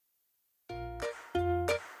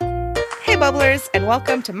Bubblers, and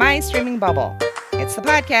welcome to My Streaming Bubble. It's the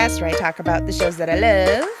podcast where I talk about the shows that I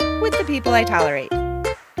love with the people I tolerate.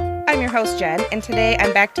 I'm your host, Jen, and today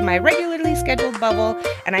I'm back to my regularly scheduled bubble,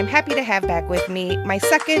 and I'm happy to have back with me my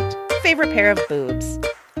second favorite pair of boobs.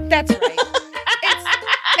 That's right.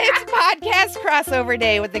 It's podcast crossover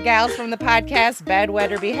day with the gals from the podcast Bed,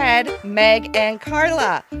 Wed, or Behead, Meg and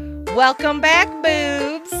Carla. Welcome back,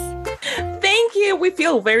 boobs. Thank you. We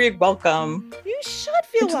feel very welcome. You should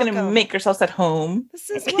feel welcome. Just gonna make yourselves at home. This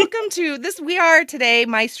is welcome to this. We are today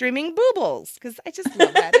My Streaming Boobles because I just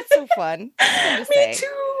love that. It's so fun. Me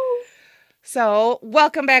too. So,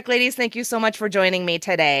 welcome back, ladies. Thank you so much for joining me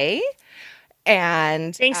today.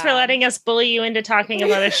 And thanks for letting us bully you into talking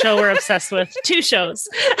about a show we're obsessed with. 2 shows.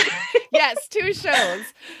 Yes, 2 shows.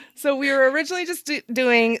 So we were originally just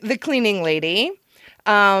doing The Cleaning Lady.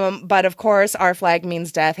 But of course, Our Flag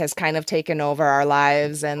Means Death has kind of taken over our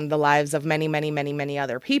lives and the lives of many, many, many, many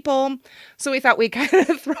other people. So we thought we'd kind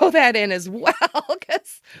of throw that in as well,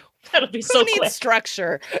 because that'll be so quick. Who needs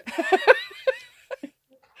structure?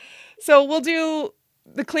 So we'll do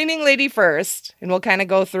The Cleaning Lady first, and we'll kind of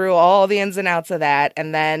go through all the ins and outs of that,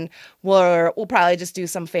 and then we'll probably just do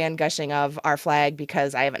some fan gushing of Our Flag,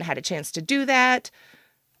 because I haven't had a chance to do that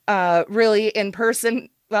really in person.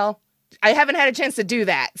 Well, I haven't had a chance to do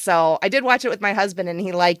that. So I did watch it with my husband and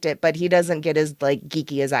he liked it, but he doesn't get as like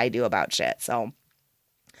geeky as I do about shit. So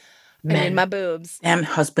I mean, my boobs. Damn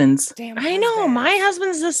husbands. I know. My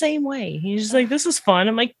husband's the same way. He's just like, this is fun.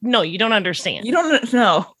 I'm like, no, you don't understand. You don't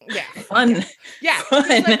know. Yeah. Fun. Yeah. Fun.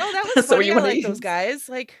 Like, oh, that was So funny. you I wanna like use. those guys.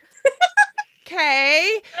 Like,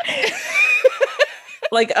 okay.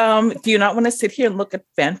 Like, do you not want to sit here and look at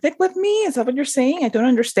fanfic with me? Is that what you're saying? I don't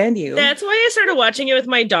understand you. That's why I started watching it with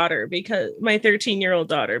my daughter, because my 13-year-old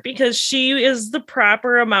daughter, because she is the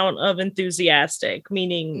proper amount of enthusiastic,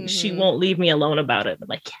 meaning she won't leave me alone about it. I'm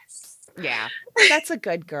like, yes. Yeah. That's a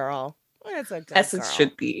good girl. That's a good As girl. it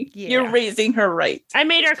should be. Yeah. You're raising her right. I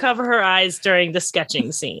made her cover her eyes during the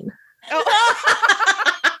sketching scene.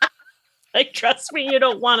 Oh. Like, trust me, you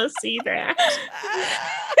don't want to see that.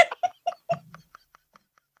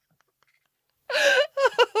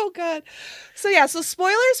 Oh, God. So, yeah. So,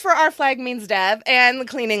 spoilers for Our Flag Means Death and The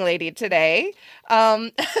Cleaning Lady today.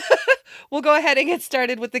 We'll go ahead and get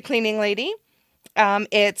started with The Cleaning Lady.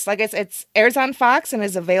 It's, like I said, it airs on Fox and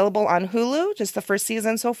is available on Hulu, just the first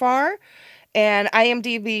season so far. And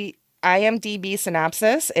IMDb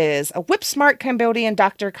synopsis is: a whip-smart Cambodian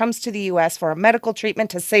doctor comes to the U.S. for a medical treatment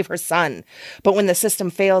to save her son. But when the system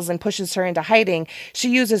fails and pushes her into hiding, she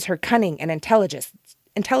uses her cunning and intelligence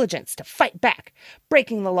to fight back,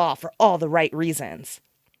 breaking the law for all the right reasons.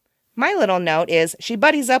 My little note is she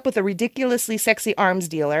buddies up with a ridiculously sexy arms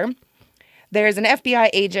dealer. There's an FBI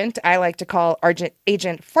agent I like to call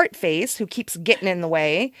Agent Fartface, who keeps getting in the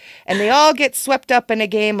way, and they all get swept up in a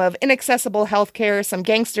game of inaccessible healthcare, some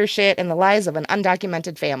gangster shit, and the lives of an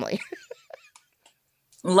undocumented family.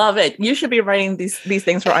 Love it. You should be writing these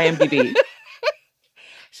things for IMDb.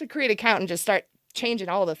 Should create an account and just start changing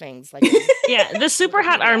all the things. Like, Yeah, the super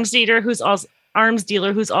hot arms dealer who's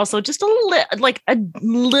also just a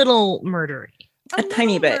little murdery. A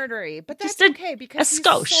tiny bit. murdery, but that's Just okay because he's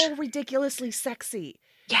skosh. so ridiculously sexy.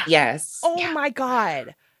 Yeah. Yes. Oh my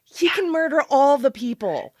God. He can murder all the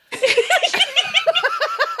people.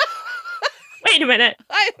 Wait a minute.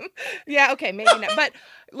 Yeah, okay, maybe not. But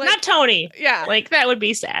like, Not Tony. yeah. Like, that would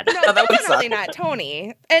be sad. No, that would definitely suck. not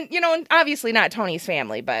Tony. And, obviously not Tony's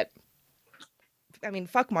family, but I mean,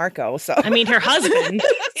 fuck Marco. So I mean, her husband.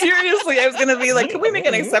 Seriously, I was going to be like, can we make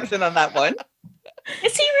an exception on that one?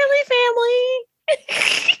 Is he really family?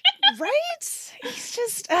 right? He's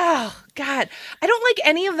just, oh, God. I don't like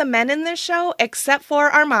any of the men in this show except for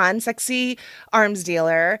Armand, sexy arms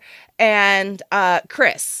dealer, and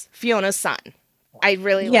Chris, Fiona's son. I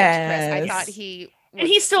really liked Chris. I Yes. thought he was And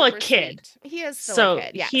he's still a super kid. sweet. He is still So a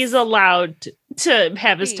kid, yes. he's allowed to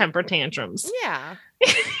have his He- temper tantrums. Yeah.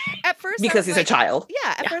 At first, I Because was he's like, a child.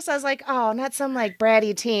 Yeah, at first I was like, oh, not some like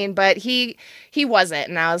bratty teen, but he wasn't,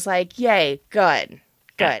 and I was like, yay, good.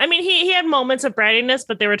 I mean, he had moments of brattiness,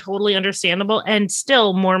 but they were totally understandable and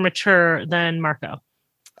still more mature than Marco.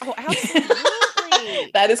 Oh,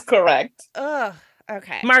 absolutely. That is correct. Ugh.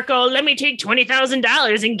 Okay. Marco, let me take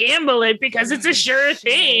 $20,000 and gamble it because it's a sure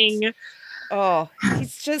thing. Oh,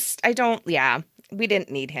 he's just, we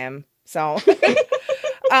didn't need him. So,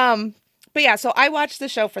 but yeah, so I watched the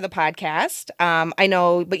show for the podcast. I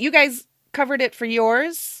know, but you guys covered it for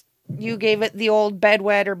yours. You gave it the old Bed,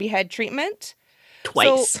 Wed, or Behead treatment.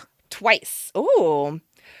 Twice. Twice. Ooh.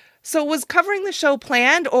 So was covering the show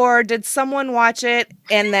planned, or did someone watch it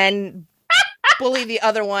and then bully the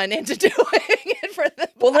other one into doing it for the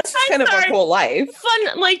Well, that's just I'm kind of sorry. our whole life.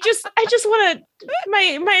 Fun, like I just want to.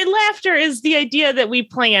 My laughter is the idea that we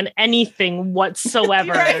plan anything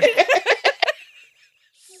whatsoever Right.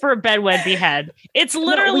 for Bedwed Behead. It's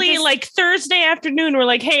literally just- like Thursday afternoon. We're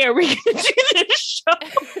like, hey, are we going to do this show?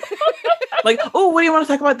 Like, oh, what do you want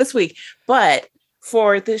to talk about this week? But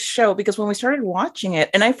for this show, because when we started watching it,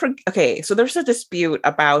 and okay, so there's a dispute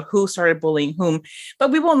about who started bullying whom,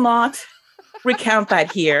 but we will not recount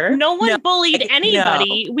that here. No one bullied no.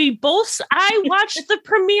 anybody. I watched the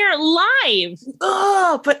premiere live.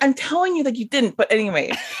 Oh, but I'm telling you that you didn't. But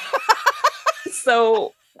anyway,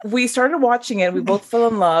 so we started watching it. We both fell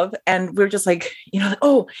in love, and we're just like,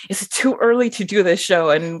 oh, is it too early to do this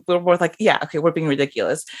show? And we're both like, yeah, okay, we're being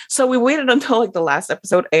ridiculous. So we waited until like the last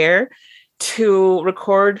episode aired to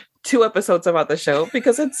record 2 episodes about the show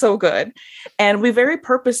because it's so good. And we very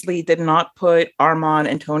purposely did not put Armand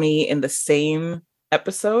and Tony in the same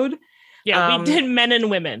episode. Yeah, we did men and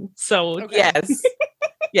women. So Okay.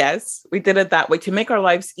 Yes, we did it that way to make our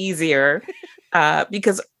lives easier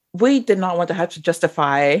because we did not want to have to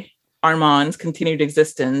justify Armand's continued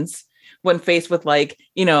existence when faced with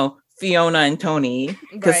Fiona and Tony.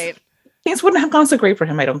 Because Right. things wouldn't have gone so great for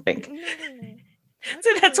him, I don't think.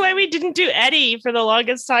 So that's why we didn't do Eddie for the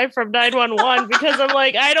longest time from 911 because I'm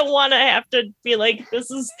like, I don't want to have to be like,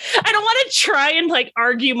 I don't want to try and like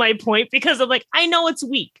argue my point because I'm like, I know it's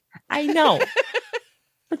weak. I know.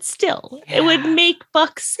 But still, it would make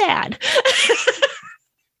Buck sad.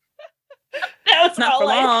 That was Not for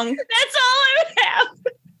long. That's all I would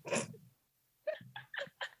have.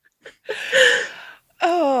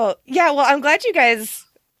 Oh, yeah. Well, I'm glad you guys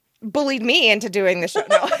bullied me into doing the show.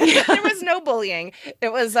 No, there was no bullying.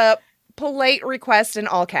 It was a polite request in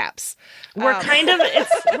all caps. We're kind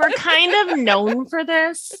of known for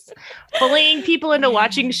this, bullying people into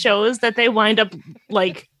watching shows that they wind up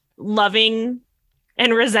like loving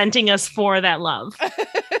and resenting us for that love.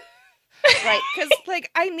 Right, because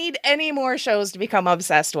I need any more shows to become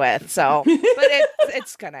obsessed with. So, but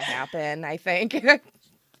it's gonna happen. I think.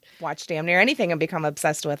 Watch damn near anything and become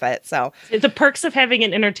obsessed with it. So, The perks of having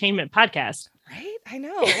an entertainment podcast. right, I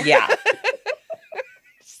know. Yeah.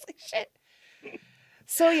 Just like, shit.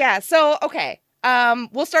 So yeah, okay.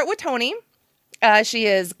 We'll start with Tony. She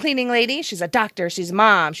is a cleaning lady. She's a doctor. She's a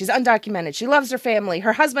mom. She's undocumented. She loves her family.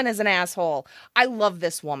 Her husband is an asshole. I love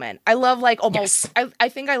this woman. I love almost. Yes. I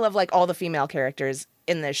think I love all the female characters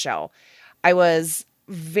in this show. I was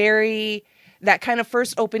very that kind of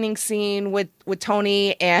first opening scene with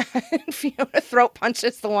Tony and Fiona throat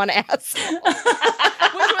punches the one asshole, which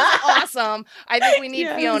was awesome. I think we need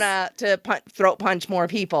Fiona to throat punch more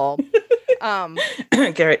people.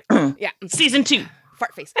 Garrett. Yeah, Season 2.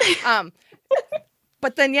 fart face.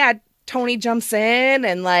 But then Tony jumps in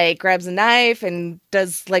and grabs a knife and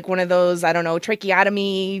does one of those, I don't know,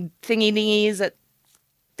 tracheotomy thingy-dingies that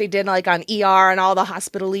they did on ER and all the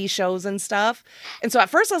hospital-y shows and stuff. And so at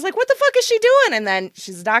first I was like, what the fuck is she doing? And then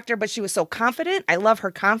she's a doctor, but she was so confident. I love her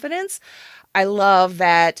confidence. I love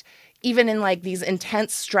that even in these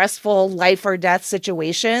intense, stressful life or death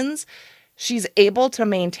situations, she's able to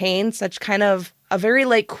maintain such kind of a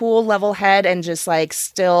very cool level head and just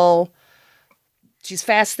still, she's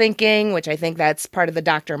fast thinking, which I think that's part of the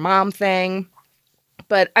doctor mom thing.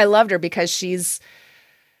 But I loved her because she's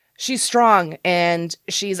strong and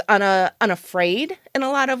she's unafraid in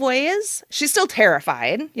a lot of ways. She's still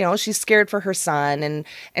terrified. She's scared for her son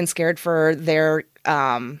and scared for their,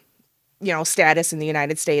 status in the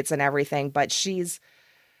United States and everything. But she's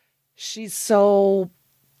so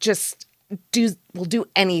just will do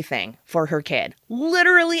anything for her kid.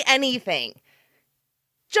 Literally anything.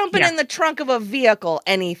 Jumping in the trunk of a vehicle,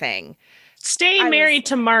 anything. Stay married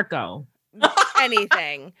to Marco.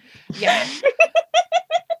 Anything. Yeah.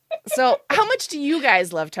 So, how much do you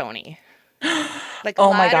guys love Tony?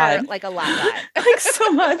 Oh my God. A lot.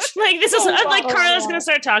 So much. This is Carla's gonna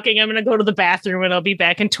start talking. I'm gonna go to the bathroom and I'll be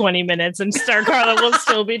back in 20 minutes and Carla will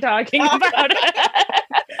still be talking about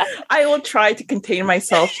it. I will try to contain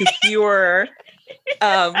myself to fewer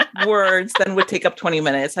words than would take up 20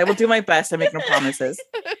 minutes. I will do my best. I make no promises.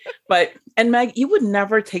 And Meg, you would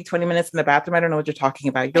never take 20 minutes in the bathroom. I don't know what you're talking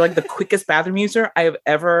about. You're the quickest bathroom user I have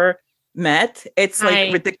ever met. It's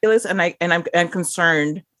ridiculous. And I'm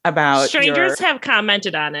concerned about strangers have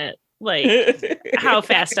commented on it. How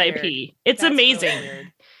fast I pee. It's that's amazing.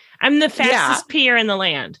 Really I'm the fastest peer in the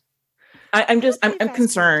land. I'm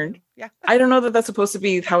concerned. Yeah. I don't know that that's supposed to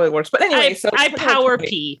be how it works. But anyway, I power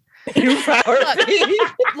pee. Empower me.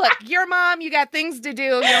 Look, your mom, you got things to do. You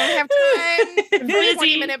don't have time for a Busy.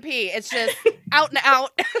 20-minute pee. It's just out and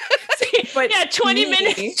out. But Yeah, 20 me-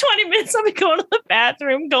 minutes. 20 minutes. I'll be going to the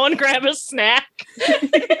bathroom, go and grab a snack.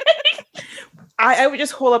 I would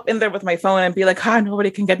just hold up in there with my phone and be like, nobody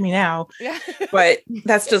can get me now. Yeah. But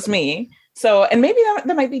that's just me. So, and maybe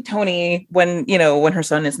that might be Tony when her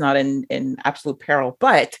son is not in absolute peril.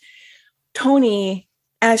 But Tony,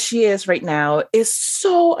 as she is right now, is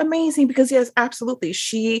so amazing because yes, absolutely.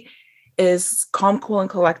 She is calm, cool, and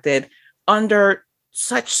collected under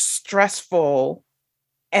such stressful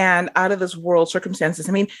and out of this world circumstances.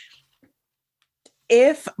 I mean,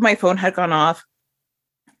 if my phone had gone off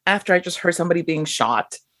after I just heard somebody being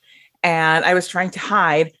shot and I was trying to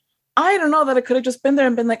hide, I don't know that I could have just been there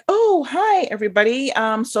and been like, oh, hi, everybody.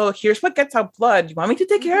 So here's what gets out blood. You want me to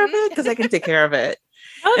take care of it? Because I can take care of it.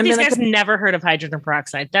 How have And these then I guys could- never heard of hydrogen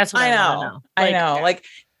peroxide? That's what I want to know. I know. Like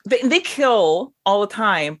they kill all the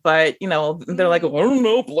time, but they're like, I don't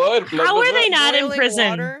know, blood. How are they not in Boiling prison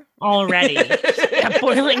water? already? Yeah,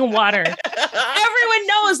 boiling water. Everyone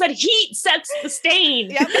knows that heat sets the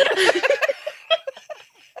stain. Yep.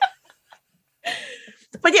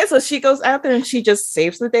 But yeah, so she goes out there and she just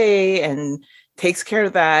saves the day and takes care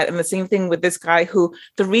of that. And the same thing with this guy who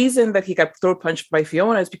the reason that he got throat punched by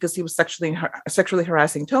Fiona is because he was sexually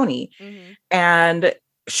harassing Tony. Mhm. And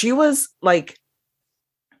she was like,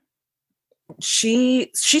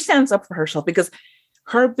 she stands up for herself because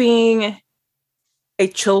her being a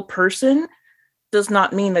chill person does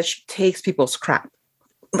not mean that she takes people's crap.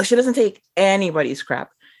 She doesn't take anybody's crap.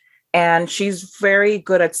 And she's very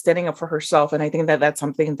good at standing up for herself. And I think that that's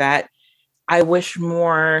something that I wish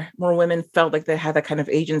more women felt like they had that kind of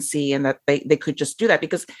agency and that they could just do that,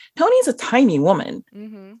 because Tony's a tiny woman.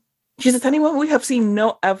 Mhm. She's a tiny woman. We have seen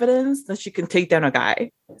no evidence that she can take down a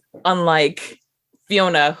guy, unlike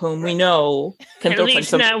Fiona, whom we know can At throw punch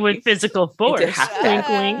least not somebody. with physical force. half Wink,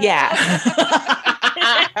 wink. Yeah.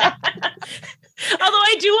 Although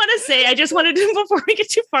I do want to say, I just wanted to, before we get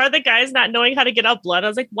too far, the guys not knowing how to get out blood. I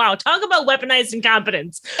was like, wow, talk about weaponized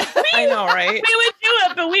incompetence. I know, right? We would do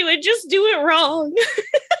it, but we would just do it wrong.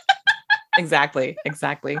 Exactly.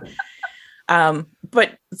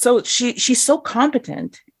 But so she's so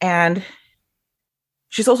competent and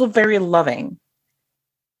she's also very loving,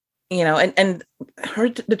 and her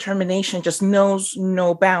determination just knows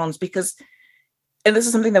no bounds because, and this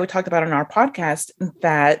is something that we talked about on our podcast,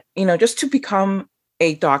 that, just to become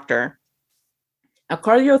a doctor, a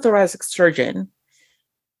cardiothoracic surgeon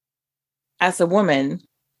as a woman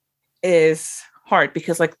is hard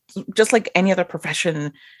because just like any other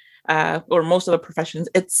profession, or most of the professions,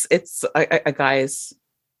 it's a guy's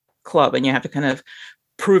club and you have to kind of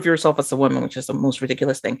prove yourself as a woman, which is the most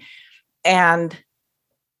ridiculous thing. And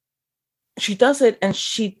she does it, and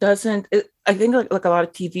she doesn't. I think like a lot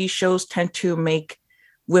of TV shows tend to make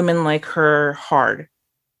women like her hard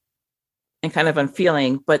and kind of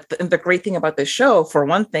unfeeling. But the great thing about this show, for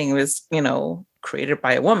one thing, was created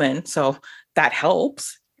by a woman, so that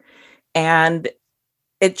helps. And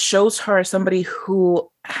it shows her as somebody who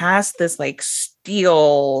has this like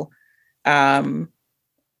steel, I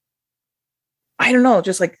don't know,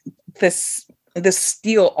 just like this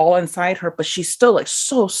steel all inside her, but she's still like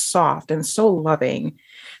so soft and so loving.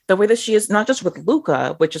 The way that she is, not just with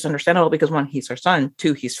Luca, which is understandable because 1, he's her son,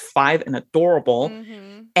 2, he's 5 and adorable,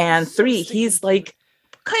 Mhm. and 3, he's like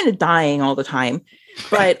kind of dying all the time,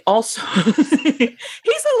 but also he's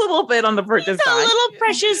a little bit on the verge of It's a dying. little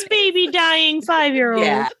precious baby dying 5-year-old.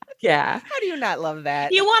 Yeah. How do you not love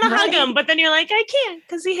that? You want to hug Right. him, but then you're like, I can't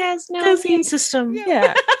because he has no 'Cause he- immune system.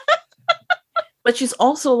 Yeah. But she's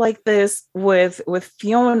also like this with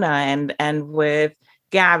Fiona and with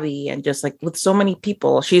Gabby and just like with so many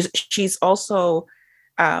people. She's also,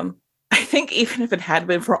 I think even if it had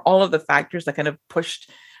been for all of the factors that kind of pushed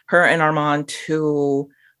her and Armand to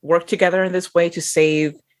work together in this way to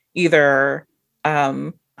save either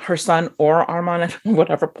her son or Armand at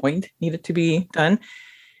whatever point needed to be done,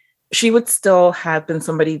 she would still have been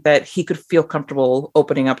somebody that he could feel comfortable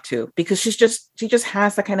opening up to, because she just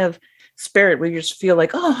has that kind of spirit where you just feel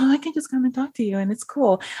like, oh, I can just come and talk to you and it's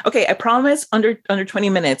cool. Okay, I promise under 20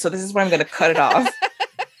 minutes. So this is where I'm going to cut it off.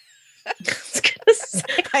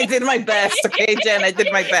 I did my best. Okay, Jen, I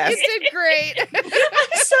did my You best. did great. I'm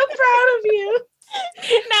so proud of you.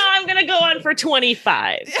 Now I'm gonna go on for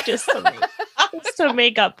 25 just to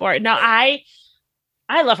make up for it. Now I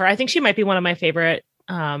love her. I think she might be one of my favorite.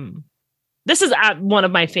 This is one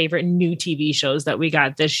of my favorite new TV shows that we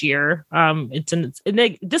got this year.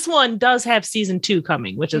 This one does have season 2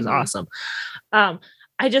 coming, which is awesome.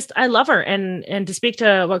 I love her. And to speak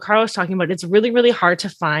to what Carl was talking about, it's really, really hard to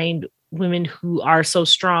find women who are so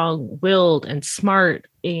strong-willed and smart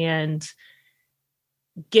and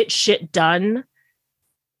get shit done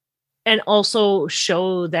and also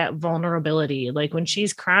show that vulnerability. Like when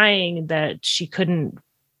she's crying that she couldn't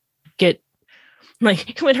get,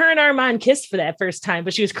 like when her and Armand kissed for that first time,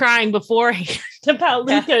 but she was crying before about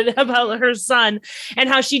Luca, about her son, and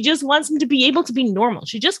how she just wants him to be able to be normal.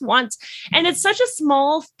 She just wants, and it's such a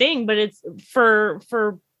small thing, but it's for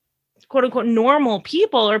quote unquote normal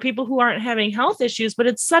people or people who aren't having health issues, but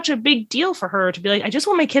it's such a big deal for her to be like, I just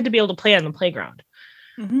want my kid to be able to play on the playground.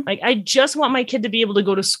 Mm-hmm. Like, I just want my kid to be able to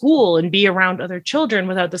go to school and be around other children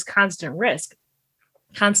without this constant risk.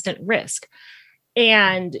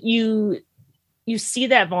 And you see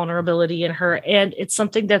that vulnerability in her. And it's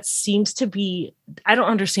something that seems to be, I don't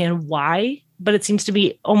understand why, but it seems to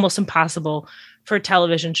be almost impossible for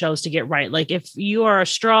television shows to get right. Like if you are a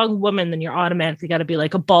strong woman, then you're automatically got to be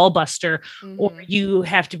like a ball buster, or you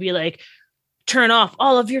have to be like, turn off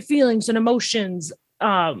all of your feelings and emotions.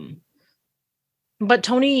 But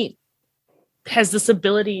Toni has this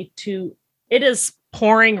ability to, it is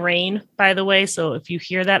pouring rain, by the way. So if you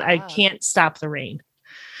hear that, I can't stop the rain.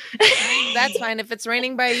 That's fine. If it's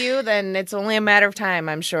raining by you, then it's only a matter of time,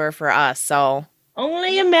 I'm sure, for us. So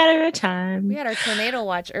only a matter of time. We had our tornado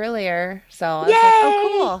watch earlier. So I was like,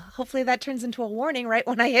 oh, cool. Hopefully that turns into a warning right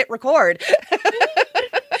when I hit record.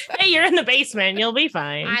 Hey, you're in the basement. You'll be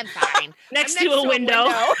fine. I'm fine. Next to a window.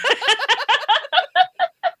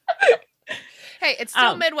 Hey, it's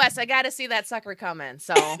still Midwest. I got to see that sucker coming.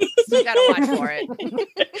 So still got to watch for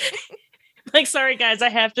it. Like, sorry, guys, I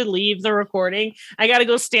have to leave the recording. I got to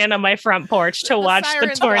go stand on my front porch to watch the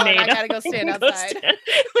tornado. I got to go stand outside.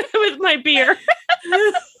 With my beer.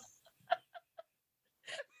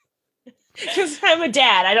 Because I'm a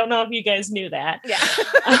dad. I don't know if you guys knew that. Yeah.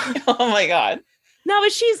 Oh, my God. No,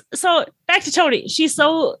 but so back to Toni. She's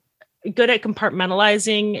so good at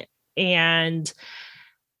compartmentalizing, and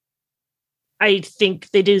I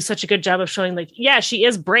think they do such a good job of showing, like, yeah, she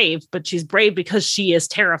is brave, but she's brave because she is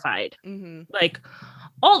terrified. Mm-hmm. Like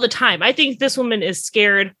all the time. I think this woman is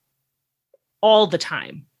scared all the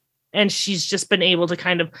time. And she's just been able to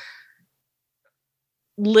kind of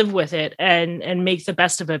live with it and make the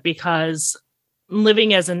best of it, because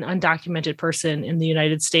living as an undocumented person in the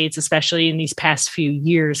United States, especially in these past few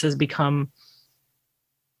years, has become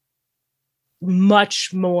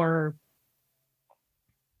much more,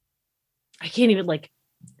 I can't even, like,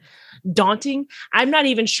 daunting. I'm not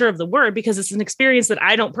even sure of the word, because it's an experience that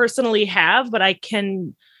I don't personally have, but I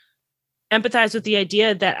can empathize with the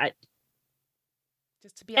idea that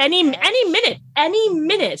just to be any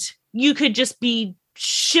minute you could just be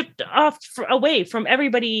shipped off away from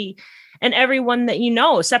everybody and everyone that you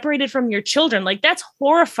know, separated from your children. Like, that's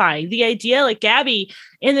horrifying. The idea, like Gabby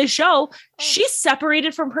in the show, she's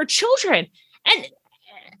separated from her children.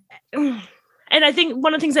 And I think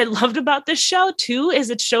one of the things I loved about this show, too, is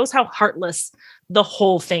it shows how heartless the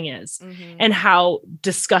whole thing is, and how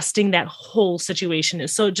disgusting that whole situation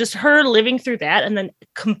is. So just her living through that, and then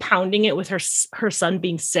compounding it with her son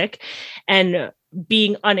being sick and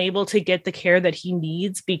being unable to get the care that he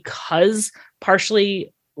needs because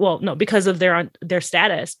because of their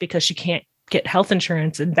status, because she can't get health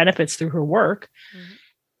insurance and benefits through her work.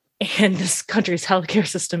 And this country's healthcare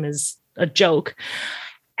system is a joke.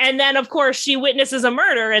 And then, of course, she witnesses a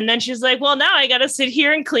murder, and then she's like, well, now I got to sit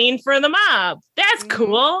here and clean for the mob. That's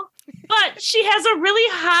cool. But she has a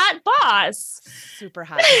really hot boss. Super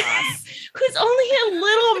hot boss. Who's only a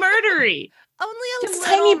little murdery. Only a just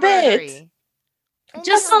little tiny bit. Murdery.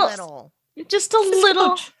 Just a little. Just a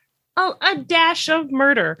little. A dash of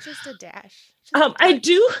murder. Just a dash. I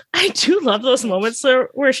do love those moments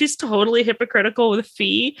where she's totally hypocritical with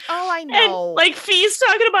Fee. Oh, I know. And, like, Fee's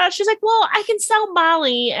talking about it. She's like, well, I can sell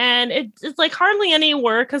Molly, and it's like hardly any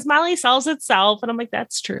work because Molly sells itself. And I'm like,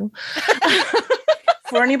 that's true.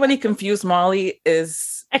 For anybody confused, Molly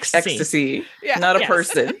is ecstasy, not a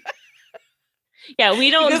person. Yeah,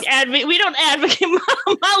 we don't advocate.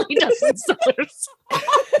 Molly doesn't sell herself.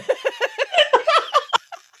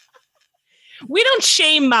 We don't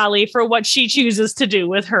shame Molly for what she chooses to do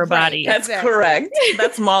with her body. That's correct.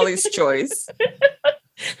 That's Molly's choice.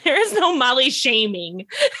 There is no Molly shaming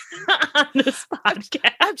on this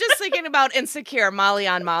podcast. I'm just thinking about Insecure, Molly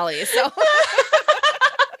on Molly. So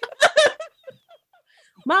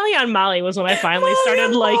Molly on Molly was when I finally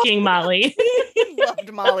started liking Molly.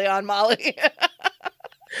 Loved Molly on Molly.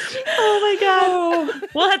 Oh my God.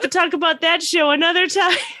 We'll have to talk about that show another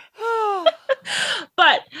time.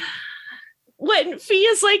 But when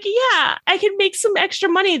Fia's like, yeah, I can make some extra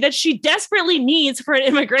money that she desperately needs for an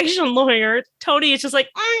immigration lawyer, Tony is just like,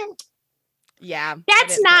 Yeah. That's I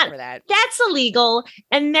didn't not- vote for that. that's illegal.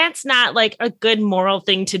 And that's not like a good moral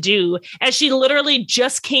thing to do, as she literally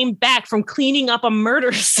just came back from cleaning up a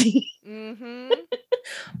murder scene. Mm-hmm.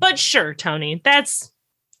 But sure, Tony, that's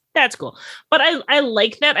cool. But I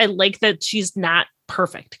like that. I like that she's not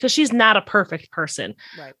perfect, because she's not a perfect person.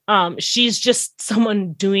 Right. She's just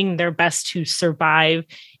someone doing their best to survive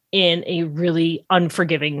in a really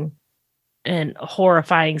unforgiving and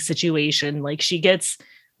horrifying situation. Like, she gets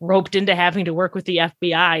roped into having to work with the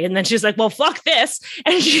FBI, and then she's like, well, fuck this,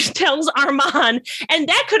 and she tells Armand, and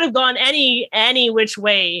that could have gone any which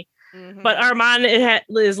way. Mhm. But Armand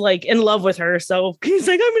is like in love with her, so he's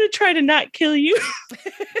like, I'm gonna try to not kill you.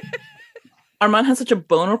 Armand has such a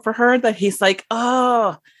boner for her that he's like,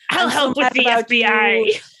 oh, I'll I'm so help with mad the about FBI.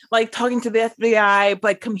 you. Like talking to the FBI,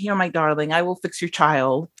 but come here, my darling, I will fix your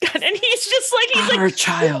child. And he's just like, he's Our like,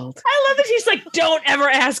 child. I love that he's like, don't ever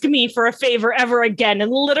ask me for a favor ever again.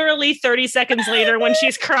 And literally 30 seconds later, when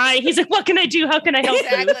she's crying, he's like, what can I do? How can I help you?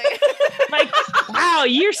 Exactly. Like, wow,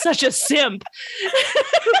 you're such a simp.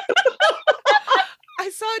 I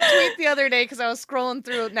saw a tweet the other day because I was scrolling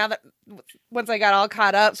through, now that once I got all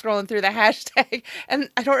caught up, scrolling through the hashtag, and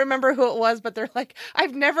I don't remember who it was, but they're like,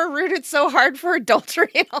 I've never rooted so hard for adultery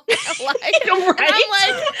in all my life. And I'm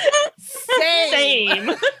like, same.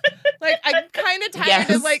 Like, I'm kind of tired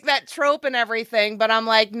of like that trope and everything, but I'm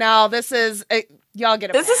like, no, this is, y'all get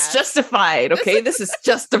a This pass. is justified, okay? This is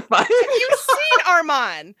justified. You've seen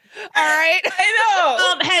Armand, all right?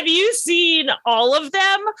 I know. Have you seen all of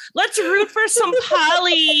them? Let's root for some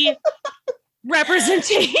poly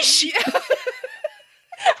representation.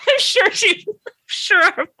 I'm sure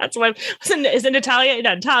that's why. Is it Natalia?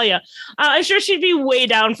 No, Natalia. I'm sure she'd be way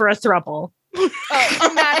down for a thruple.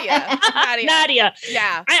 Oh, Nadia. Nadia.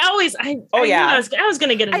 Yeah. I was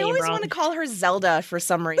gonna get a I name always wrong. want to call her Zelda for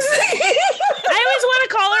some reason. I always want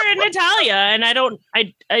to call her Natalia, and I don't.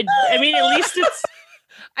 I mean, at least it's.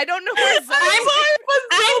 I don't know where Zelda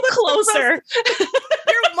I'm closer.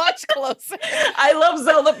 You're much closer. I love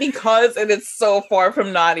Zelda because it is so far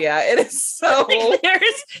from Nadia. It is so.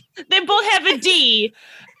 They both have a D.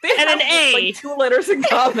 And an A. Like 2 letters in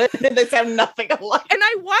common, and they have nothing alike. And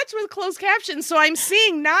I watch with closed captions, so I'm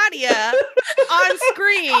seeing Nadia on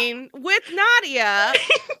screen with Nadia,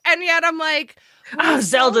 and yet I'm like, oh,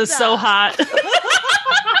 Zelda's so hot.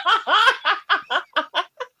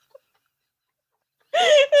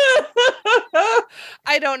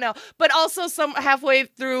 I don't know. But also some halfway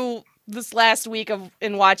through this last week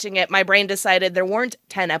in watching it, my brain decided there weren't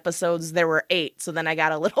 10 episodes, there were 8. So then I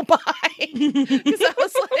got a little behind. Because I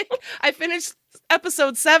was like, I finished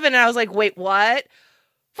episode 7 and I was like, wait, what?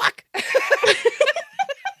 Fuck.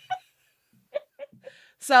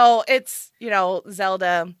 So it's,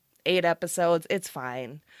 Zelda, 8 episodes. It's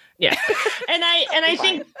fine. Yeah. And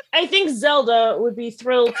I think Zelda would be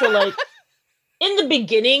thrilled to like in the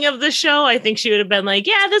beginning of the show, I think she would have been like,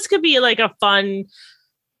 yeah, this could be like a fun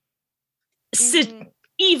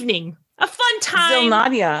evening, a fun time.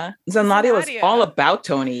 Zelnadia was all about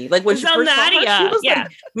Tony. Like when she first saw her, she was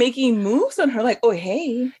like making moves on her, like, oh,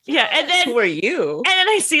 hey. Yeah. And then who are you? And then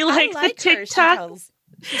I see like the TikTok. Her,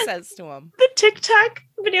 she says to him. The TikTok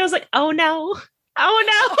video is like, oh no. Oh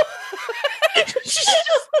no. She's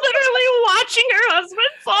just literally watching her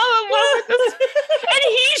husband fall in love with this. And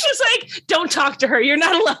he's just like, don't talk to her. You're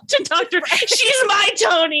not allowed to talk to her. She's my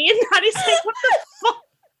Tony. And Natty's like, what the fuck?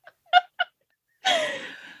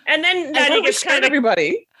 And then Natty gets kind of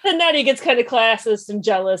everybody. Then Natty gets kind of classist and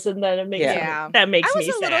jealous, and then it makes that makes me sad.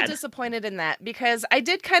 I was a little disappointed in that because I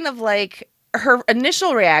did kind of like her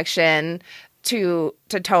initial reaction to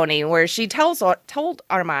Tony, where she told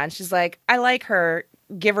Armand, she's like, I like her,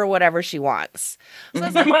 give her whatever she wants. So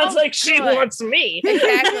Armand's like, she wants me.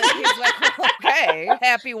 Exactly. He's like, okay,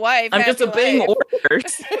 happy wife. I'm just obeying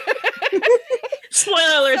orders.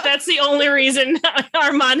 Spoiler alert, that's the only reason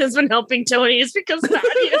Armand has been helping Tony is because Nadia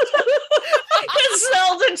because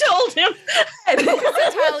Zelda told him.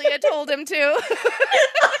 Natalia told him to.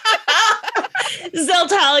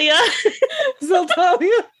 Zeltalia.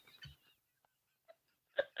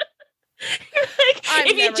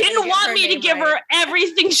 Like, if you didn't want me to give her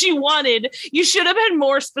everything she wanted, you should have been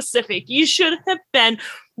more specific. You should have been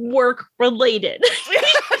work related.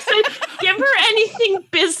 Give her anything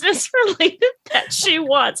business related that she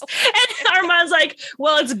wants. And Armand's like,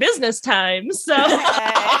 well, it's business time, so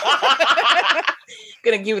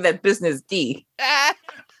gonna give you that business D.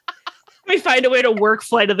 We find a way to work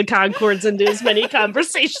Flight of the Conchords into as many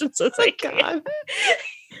conversations as I can.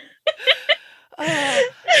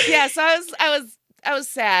 Yeah, so I was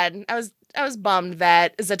sad. I was bummed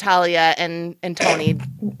that Zatalia and Tony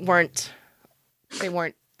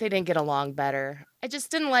they didn't get along better. I just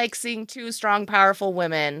didn't like seeing two strong, powerful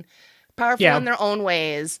women, powerful in their own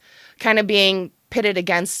ways, kind of being pitted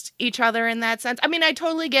against each other in that sense. I mean, I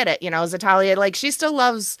totally get it. You know, Zatalia, like, she still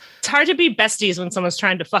loves. It's hard to be besties when someone's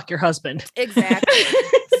trying to fuck your husband. Exactly.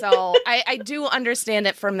 So I do understand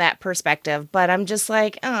it from that perspective, but I'm just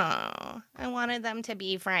like, oh, I wanted them to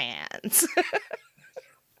be friends.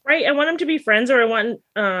 Right. I want them to be friends, or I want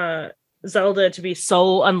Zelda to be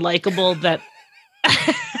so unlikable that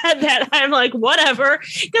that I'm like, whatever.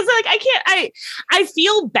 Because like I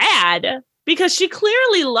feel bad because she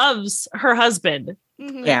clearly loves her husband.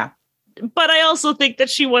 Mhm. Yeah. But I also think that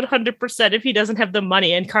she 100%, if he doesn't have the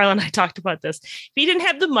money, and Carla and I talked about this, if he didn't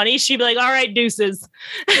have the money, she'd be like, all right, deuces.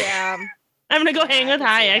 Yeah. I'm going to go hang with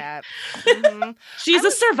Hayek. Mm-hmm. She's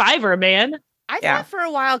a survivor, man. I thought for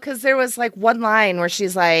a while, because there was like one line where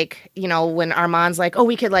she's like, you know, when Armand's like, oh,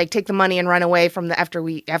 we could like take the money and run away from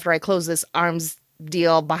after I close this arms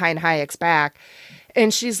deal behind Hayek's back.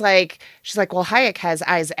 And she's like, well, Hayek has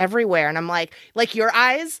eyes everywhere. And I'm like your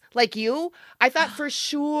eyes, like you? I thought for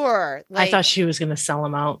sure. Like, I thought she was going to sell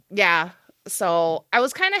him out. Yeah. So I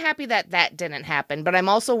was kind of happy that didn't happen, but I'm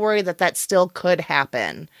also worried that still could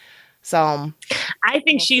happen. So I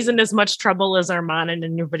think she's in as much trouble as Armand and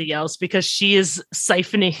everybody else, because she is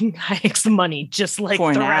siphoning Hayek's money just like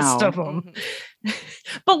For the now. rest of them.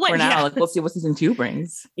 But what? For now, Yeah. like, we'll see what season 2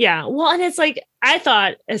 brings. Yeah. Well, and it's like, I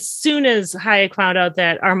thought as soon as Hayek found out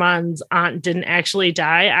that Armand's aunt didn't actually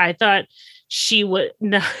die, I thought she would.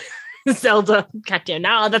 No, Zelda, goddamn,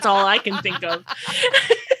 now that's all I can think of.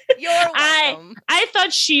 you're welcome. I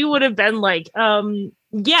thought she would have been like,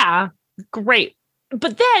 yeah, great.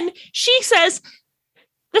 But then she says,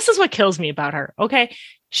 this is what kills me about her. Okay.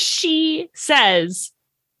 She says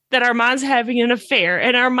that Armand's having an affair,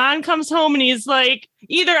 and Armand comes home and he's like,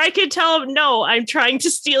 either I could tell him, no, I'm trying to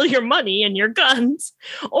steal your money and your guns,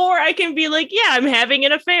 or I can be like, yeah, I'm having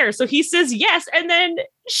an affair. So he says yes. And then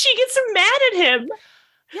she gets mad at him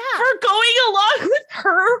Yeah. for going along with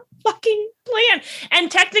her fucking plan. And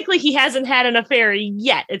technically he hasn't had an affair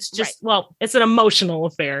yet. It's just, well, it's an emotional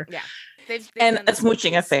affair. Yeah. They've And done a this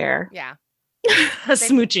smooching movies. affair. Yeah. A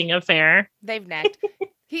smooching affair. They've necked.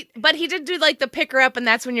 But he did do like the pick her up, and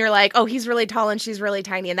that's when you're like, oh, he's really tall and she's really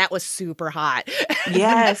tiny, and that was super hot.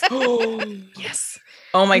 Yes. Yes.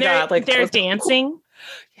 Oh my God. Like, they're dancing.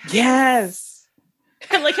 Yes.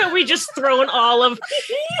 I like how we just thrown all of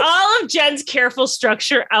Jen's careful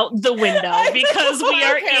structure out the window because we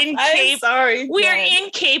are I'm sorry. we are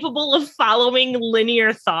incapable of following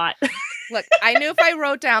linear thought. Look, I knew if I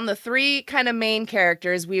wrote down the 3 kind of main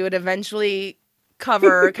characters, we would eventually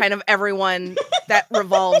cover kind of everyone that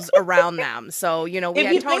revolves around them. So, you know, we If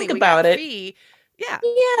had you Tony, think we about got it. Fee. Yeah.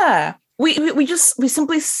 Yeah. We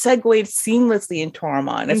simply segued seamlessly into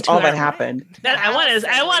Armand. That's Into all that Armand. happened. That I want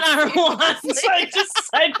our one. So I just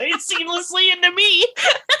segued seamlessly into me.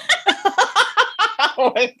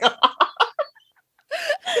 Oh my God.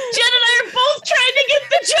 Jen and I are both trying to get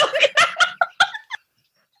the joke.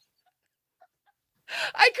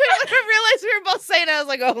 I couldn't realize we were both saying it. I was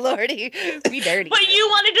like, oh, Lordy, be dirty. But you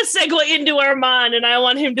wanted to segue into Armand, and I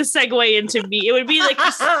want him to segue into me. It would be like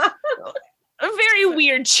this, a very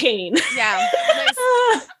weird chain. Yeah. Nice,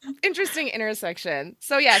 interesting intersection.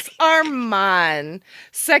 So, yes, Armand,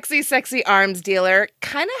 sexy arms dealer,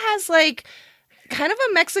 kind of has like kind of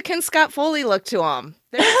a Mexican Scott Foley look to him.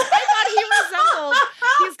 I thought he resembled,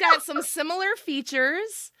 he's got some similar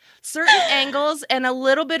features, certain angles, and a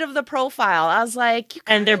little bit of the profile. I was like, you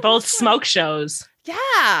And they're kinda both look smoke shows. like-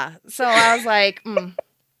 Yeah. So I was like,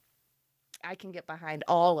 I can get behind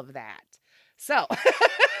all of that. So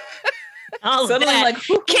All of Suddenly, that like,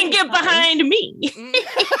 who can get behind me.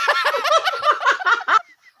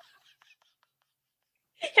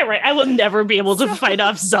 Yeah, right. I will never be able to fight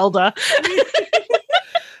off Zelda. So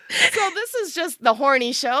this is just the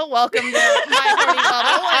horny show. Welcome to my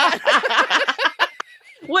horny bubble.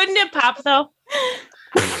 Wouldn't it pop though?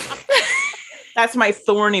 That's my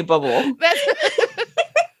thorny bubble.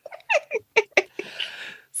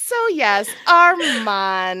 So yes,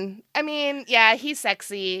 Armand. I mean, yeah, he's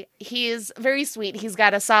sexy. He's very sweet. He's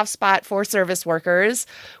got a soft spot for service workers,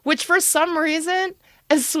 which for some reason,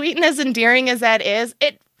 as sweet and as endearing as that is,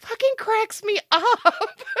 it fucking cracks me up.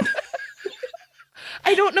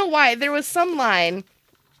 I don't know why. There was some line.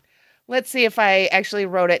 Let's see if I actually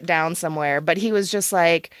wrote it down somewhere, but he was he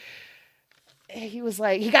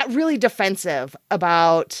got really defensive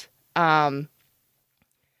about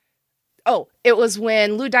it was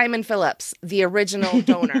when Lou Diamond Phillips, the original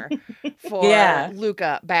donor, for Yeah.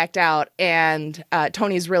 Luca backed out, and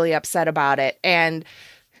Tony's really upset about it. And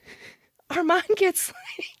Armand gets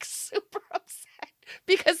like super upset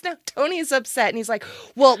because now Tony's upset, and he's like,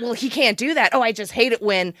 well, he can't do that. Oh, I just hate it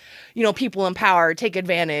when, people in power take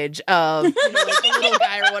advantage of, like the little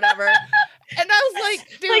guy or whatever. And I was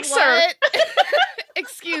like, dude, Like, sir. what?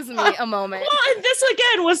 Excuse me a moment. Well, and this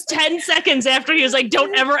again was 10 seconds after he was like,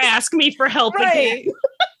 don't ever ask me for help again. Right.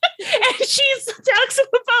 And she talks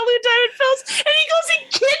about Lou Diamond Phillips, and he goes and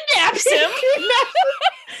kidnaps him.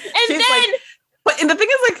 And She's then and the thing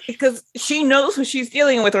is, like, because she knows who she's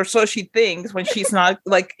dealing with, or so she thinks when she's not,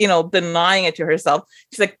 like, denying it to herself.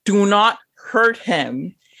 She's like, do not hurt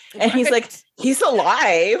him. And he's like, he's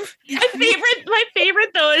alive. my favorite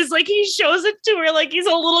though is like he shows it to her like he's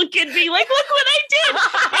a little kid being like, look what I did.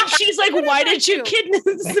 And she's like, why did you kidnap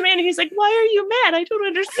this man? And he's like, why are you mad? I don't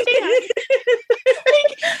understand.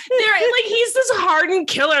 like he's this hardened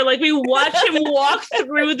killer. Like we watch him walk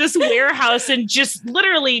through this warehouse and just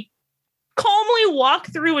literally calmly walk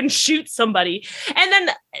through and shoot somebody. And then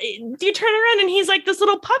you turn around and he's like this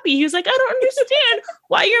little puppy. He's like, I don't understand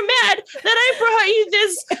why you're mad that I brought you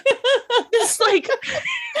this like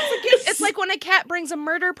It's like when a cat brings a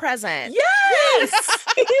murder present. Yes.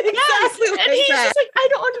 Exactly. Like and he's that. just like, I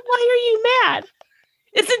don't understand. Why are you mad?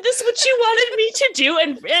 Isn't this what you wanted me to do?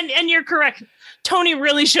 And you're correct. Tony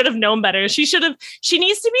really should have known better. She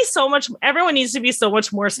needs to be so much, everyone needs to be so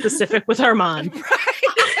much more specific with Armand.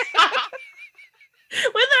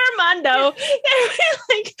 With Armando,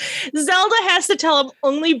 like Zelda has to tell him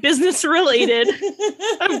only business related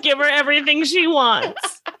and give her everything she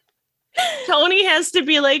wants. Tony has to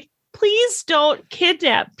be like, please don't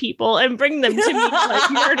kidnap people and bring them to me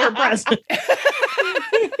like murder present.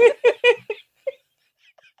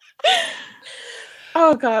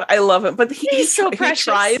 Oh God, I love him. But He's so precious.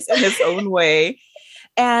 He tries in his own way.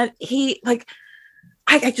 And he like,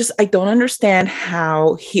 I don't understand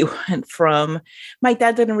how he went from my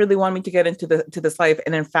dad didn't really want me to get into this life,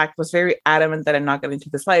 and in fact was very adamant that I'm not getting into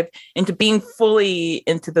this life, into being fully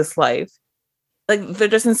into this life. Like there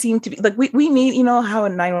doesn't seem to be like we need, how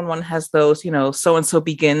in 911 has those, so and so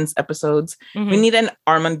begins episodes. Mm-hmm. We need an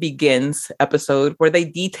Armand Begins episode where they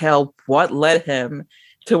detail what led him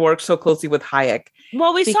to work so closely with Hayek.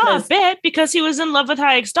 Well, we saw a bit because he was in love with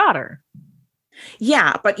Hayek's daughter.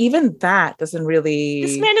 Yeah, but even that doesn't really.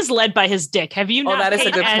 This man is led by his dick. Have you not that is a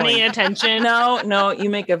paid good any point. attention? No, you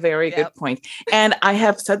make a very good point. And I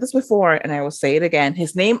have said this before, and I will say it again.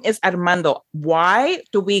 His name is Armando. Why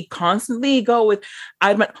do we constantly go with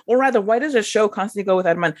Armand? Or rather, why does the show constantly go with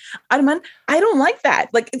Armand? Armand, I don't like that.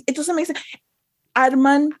 Like, it doesn't make sense.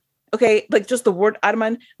 Armand, okay, like just the word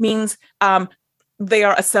Armand means they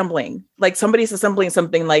are assembling, like somebody's assembling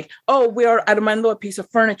something, like, oh, we are armando a piece of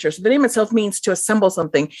furniture. So the name itself means to assemble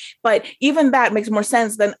something. But even that makes more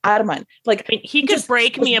sense than Armand. Like, I mean, he could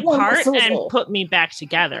break me apart and put me back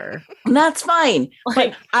together. That's fine.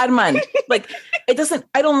 But Armand, like, it doesn't,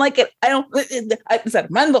 I don't like it. It's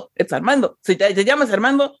Armando. It's Armando. Si te llamas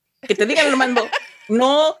Armando, que te digan Armando.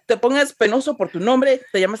 No te pongas penoso por tu nombre.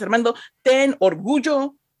 Te llamas Armando. Ten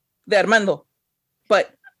orgullo de Armando.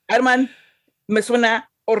 But Armand, me suena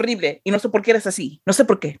horrible y no sé por qué eres así. No sé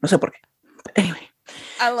por qué. But anyway.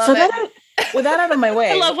 I love it. With that out of my way.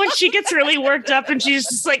 I love when she gets really worked up and she's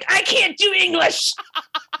just like, I can't do English.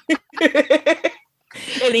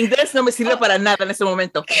 El inglés no me sirve para nada en este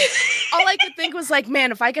momento. All I could think was like,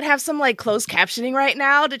 man, if I could have some like closed captioning right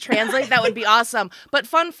now to translate, that would be awesome. But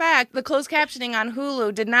fun fact, the closed captioning on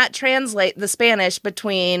Hulu did not translate the Spanish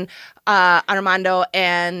between Armando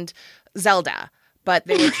and Zelda. But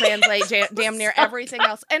they would translate damn near everything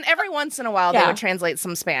else. And every once in a while, they would translate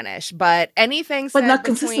some Spanish. But anything said but not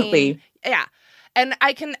consistently. Yeah. And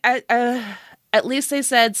I can, at least they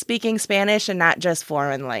said speaking Spanish and not just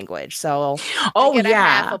foreign language. So I get a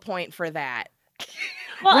half a point for that.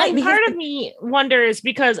 Well, right, and part of me wonders,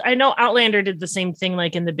 because I know Outlander did the same thing,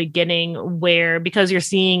 like in the beginning, where because you're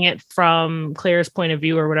seeing it from Claire's point of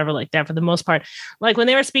view or whatever like that, for the most part, like when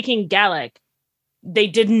they were speaking Gaelic, they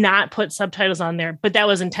did not put subtitles on there, but that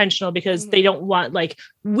was intentional because they don't want, like,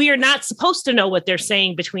 we're not supposed to know what they're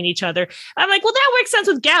saying between each other. I'm like, well, that makes sense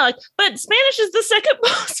with Gaelic, but Spanish is the second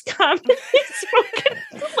most commonly spoken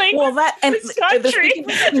language. Well, that and in this country.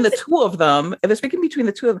 between the two of them, if they're speaking between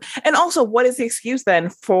the two of them, and also, what is the excuse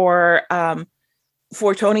then for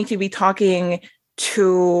Tony to be talking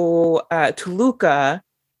to Luca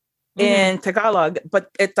in Tagalog, but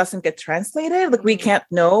it doesn't get translated? Like, we can't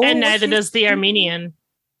know. And neither does the Armenian.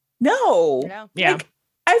 No. Yeah. Like,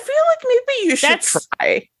 I feel like maybe you should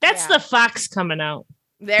try. That's the Fox coming out.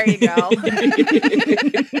 There you go. But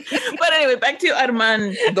anyway, back to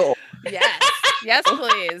Armando. Yes,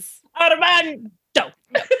 please. Armando.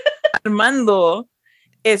 Armando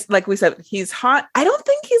is, like we said, he's hot. I don't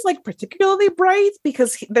think he's like particularly bright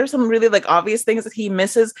because there's some really like obvious things that he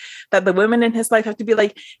misses that the women in his life have to be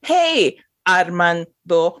like, hey,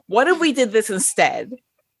 Armando, what if we did this instead?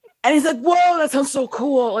 And he's like, whoa, that sounds so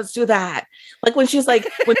cool. Let's do that. Like when she's like,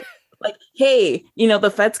 like, hey,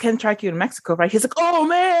 the feds can track you in Mexico, right? He's like, oh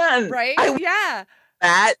man. Right? Yeah.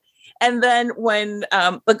 That. And then when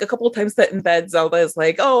like a couple of times that Zelda is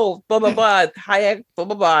like, oh, blah, blah, blah, Hayek, blah,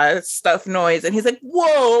 blah, blah, stuff noise. And he's like,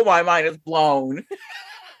 whoa, my mind is blown.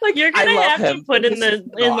 Like, you're gonna have to put in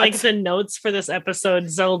the notes for this episode,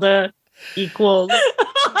 Zelda equals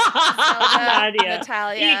Nadia.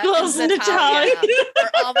 Natalia equals Natalia.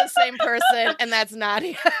 We're all the same person, and that's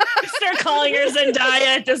Nadia. Start calling her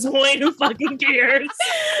Zendaya at this point. Who fucking cares?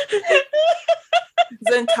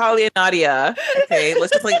 Zentalia Nadia. Okay,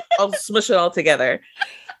 let's just like I'll smush it all together.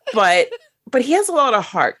 But he has a lot of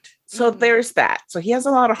heart. So there's that. So he has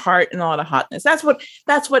a lot of heart and a lot of hotness. That's what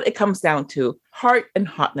it comes down to. Heart and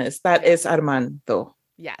hotness. That is Armando.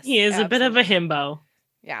 Yes. He is a bit of a himbo.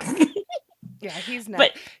 Yeah. Yeah, he's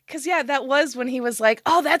not. Because, that was when he was like,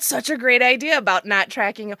 oh, that's such a great idea about not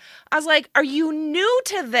tracking him. I was like, are you new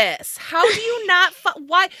to this? How do you not?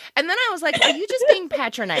 Why? And then I was like, are you just being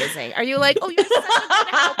patronizing? Are you like, oh, you're such a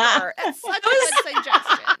good helper? It's such a good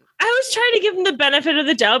suggestion. I was trying to give him the benefit of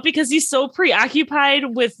the doubt because he's so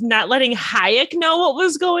preoccupied with not letting Hayek know what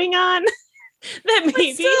was going on. That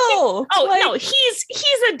maybe no, he's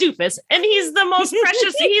a doofus and he's the most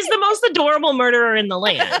precious, he's the most adorable murderer in the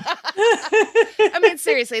land. I mean,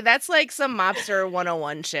 seriously, that's like some mobster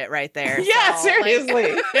 101 shit right there. Yeah, so,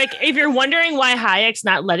 seriously. Like if you're wondering why Hayek's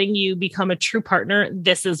not letting you become a true partner,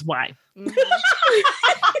 this is why. Mm-hmm. And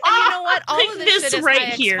you know what? All like of this shit is right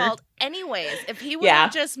Hayek's here. fault anyways. If he would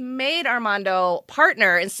have just made Armando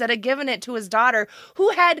partner instead of giving it to his daughter, who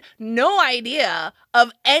had no idea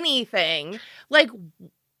of anything, like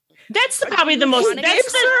that's probably the most.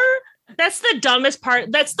 That's the dumbest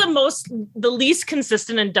part. That's the least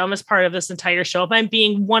consistent and dumbest part of this entire show. If I'm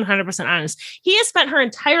being 100% honest, he has spent her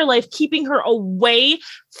entire life keeping her away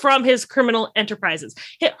from his criminal enterprises.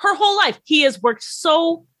 Her whole life, he has worked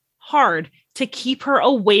so hard to keep her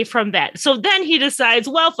away from that. So then he decides,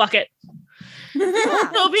 well, fuck it.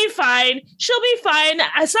 She'll be fine. She'll be fine.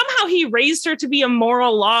 Somehow he raised her to be a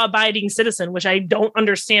moral, law-abiding citizen, which I don't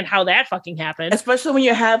understand how that fucking happened. Especially when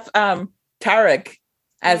you have Tarek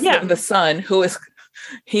as the son, who is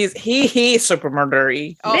he's super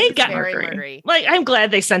murdery. Oh, they got very murdery. murdery. Like, I'm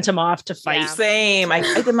glad they sent him off to fight. Yeah. Same. I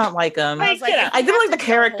did not like him. I didn't like the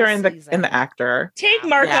character and the actor. Take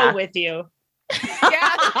Marco with you.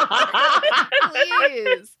 Yeah.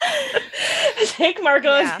 Please. Take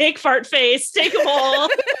Marco, take Fart Face, take them all.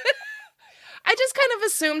 I just kind of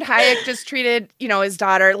assumed Hayek just treated, his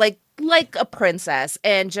daughter like a princess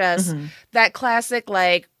and just that classic,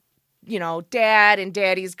 like, dad and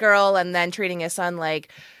daddy's girl, and then treating his son like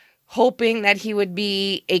hoping that he would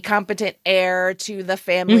be a competent heir to the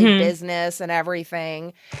family business and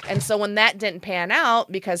everything. And so when that didn't pan out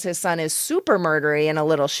because his son is super murdery and a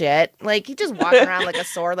little shit, like he just walking around like a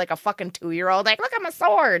sword, like a fucking 2-year-old, like, look, I'm a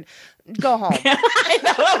sword. Go home. I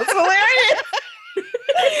know, it's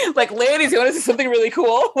hilarious. Like, ladies, you want to see something really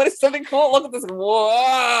cool? What is something cool? Look at this.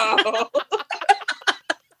 Whoa.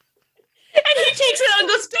 And he takes it out and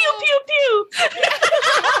goes, pew, pew, pew.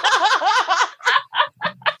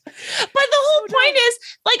 But the whole point is,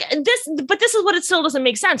 like, this is what it still doesn't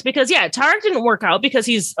make sense because, Tarek didn't work out because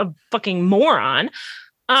he's a fucking moron.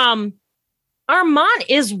 Armand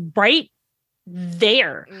is right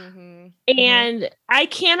there. And I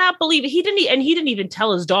cannot believe he didn't even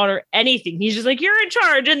tell his daughter anything. He's just like, you're in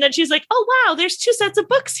charge. And then she's like, oh, wow, there's 2 sets of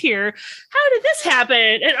books here. How did this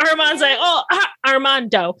happen? And Armand's like, oh,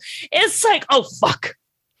 Armando. It's like, oh, fuck.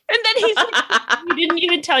 And then he's like, you didn't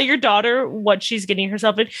even tell your daughter what she's getting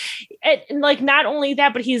herself in. And like, not only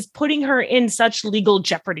that, but he's putting her in such legal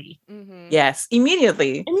jeopardy. Yes,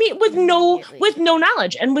 immediately. With no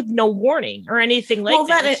knowledge and with no warning or anything like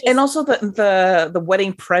that. Well, and also the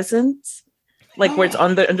wedding presents, like where it's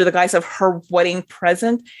under the guise of her wedding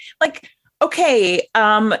present. Like, okay,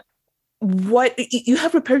 what you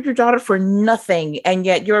have prepared your daughter for nothing, and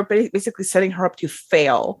yet you're basically setting her up to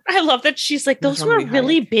fail. I love that she's like, those were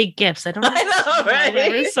really big gifts. I know, right?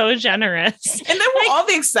 They were so generous, and they were all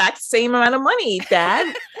the exact same amount of money, Dad.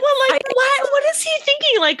 Well, like, what is he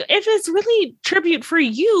thinking? Like, if it's really tribute for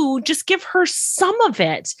you, just give her some of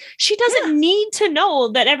it. She doesn't need to know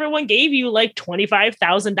that everyone gave you like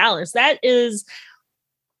 $25,000. That is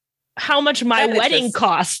how much my wedding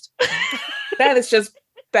cost. That is just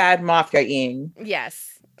bad mafia-ing.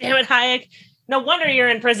 Yes. Damn it, Hayek. No wonder you're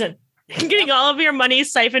in prison. Getting all of your money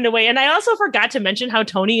siphoned away. And I also forgot to mention how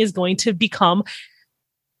Tony is going to become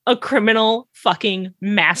a criminal fucking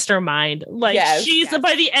mastermind. Like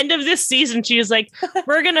by the end of this season, she is like,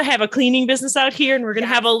 we're going to have a cleaning business out here and we're going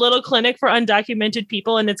to have a little clinic for undocumented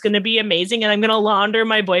people and it's going to be amazing. And I'm going to launder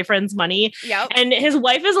my boyfriend's money. Yep. And his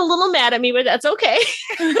wife is a little mad at me, but that's okay.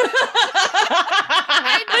 But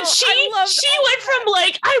she went from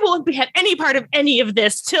like, I won't have any part of any of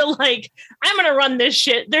this to like, I'm going to run this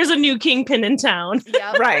shit. There's a new kingpin in town.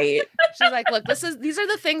 Yep. Right. She's like, look, these are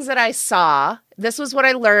the things that I saw. This was what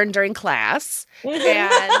I learned during class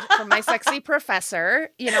and from my sexy professor,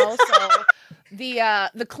 so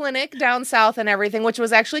the clinic down south and everything, which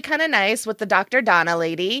was actually kind of nice with the Dr. Donna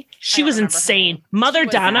lady. She was insane. Mother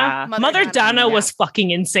Donna was fucking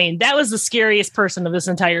insane. That was the scariest person of this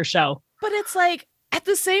entire show. But it's like, at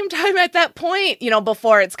the same time, at that point,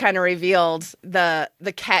 before it's kind of revealed the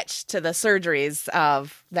catch to the surgeries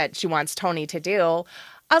that she wants Tony to do,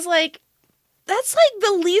 I was like, that's like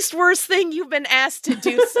the least worst thing you've been asked to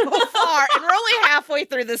do so far. And we're only halfway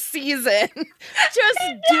through the season. Just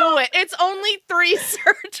do it. It's only 3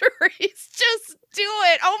 surgeries. Just do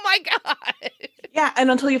it. Oh my God. Yeah.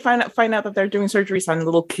 And until you find out that they're doing surgeries on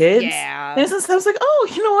little kids. Yeah. And I was like, oh,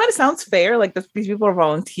 you know what? It sounds fair. Like these people are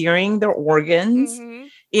volunteering their organs,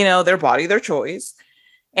 their body, their choice.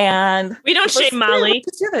 And we don't shame Molly.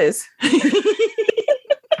 Let's do this.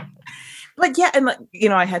 But yeah, and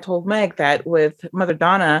I had told Meg that with Mother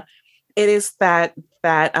Donna, it is that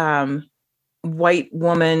white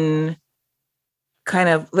woman kind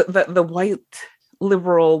of the white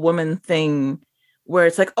liberal woman thing where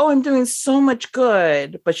it's like, oh, I'm doing so much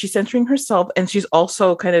good, but she's centering herself and she's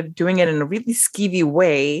also kind of doing it in a really skeevy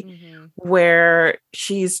way where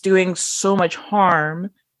she's doing so much harm.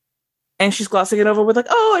 And she's glossing it over with like,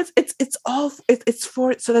 oh, it's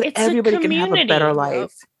for so that everybody can have a better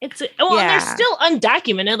life. And they're still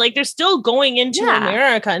undocumented. Like they're still going into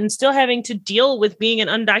America and still having to deal with being an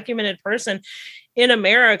undocumented person in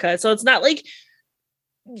America. So it's not like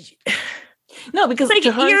no, because like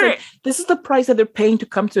to her, this is the price that they're paying to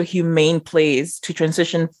come to a humane place to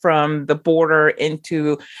transition from the border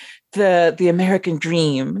into the American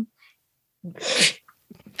dream.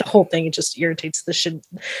 The whole thing, it just irritates the shit.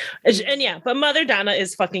 And but Mother Donna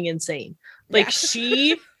is fucking insane. Like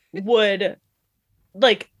she would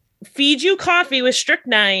like feed you coffee with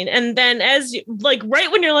strychnine, and then as like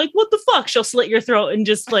right when you're like, what the fuck, she'll slit your throat and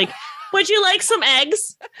just like, would you like some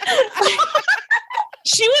eggs?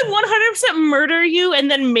 She would 100% murder you and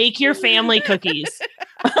then make your family cookies.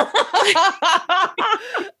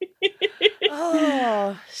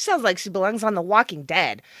 Oh, sounds like she belongs on The Walking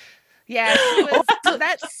Dead. Yeah, she was,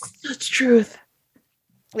 that's truth.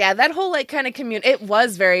 Yeah, that whole like kind of community, it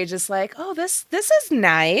was very just like, oh, this is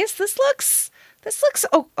nice. This looks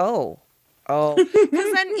oh.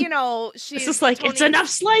 Because then, she's just like, it's enough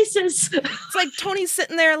slices. It's like Tony's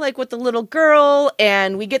sitting there like with the little girl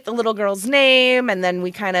and we get the little girl's name and then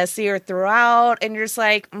we kind of see her throughout and you're just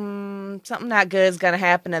like, something not good is going to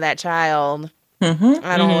happen to that child.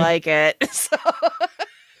 I don't like it. So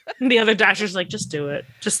the other doctor's like, just do it.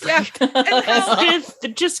 Just like,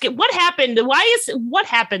 just get what happened. What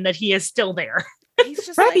happened that he is still there? He's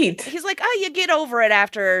just right. He's like, oh, you get over it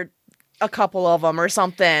after a couple of them or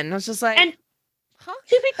something. It's just like, and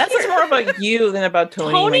that's more about you than about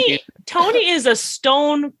Tony. Tony is a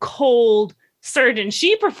stone cold surgeon.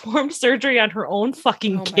 She performed surgery on her own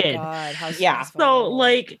fucking kid. My God, yeah. So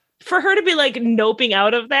like for her to be like noping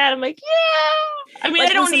out of that, I'm like, yeah. I mean,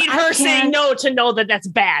 like, I don't need her saying no to know that that's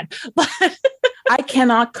bad. But I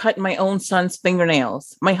cannot cut my own son's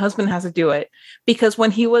fingernails. My husband has to do it because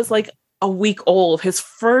when he was like a week old, his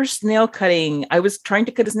first nail cutting, I was trying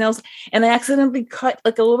to cut his nails and I accidentally cut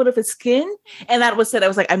like a little bit of his skin. And that was it. I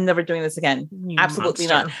was like, I'm never doing this again. Absolutely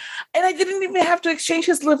not. And I didn't even have to exchange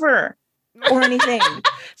his liver or anything.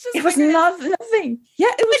 It was nothing. Yeah,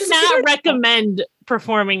 it was just not recommend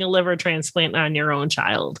performing a liver transplant on your own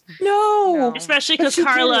child. No. Especially because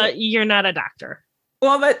Carla, you're not a doctor.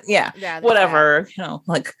 Well, whatever.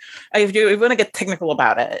 Like if you want to get technical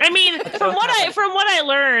about it. I mean, from what I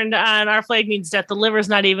learned on Our Flag Means Death, the liver's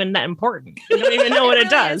not even that important. You don't even know what it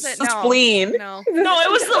does. The spleen. No,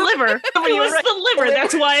 it was the liver. It was the liver.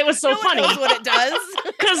 That's why it was so funny. Knows what it does.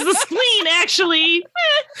 Because the spleen actually.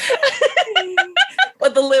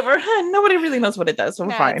 But the liver, nobody really knows what it does. So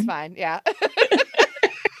we're fine. It's fine. Yeah.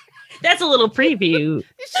 That's a little preview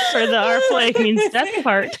for the Our Flag Means Death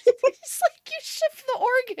part. It's like you shift the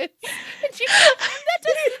organs. And that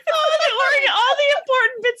doesn't all the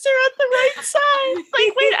important bits are on the right side.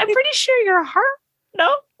 Like, wait, I'm pretty sure your heart.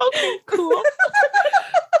 No? Okay, cool.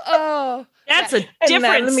 That's a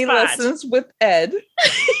different Anatomy spot. lessons with Ed.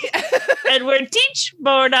 Edward Teach,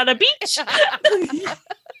 born on a beach.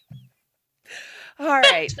 All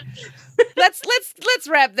right. Let's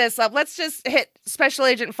wrap this up. Let's just hit Special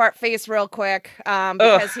Agent Fartface real quick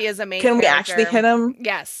because he is a main Can we character. actually hit him?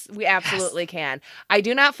 Yes, we absolutely can. I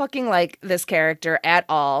do not fucking like this character at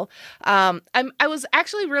all. I was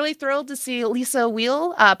actually really thrilled to see Lisa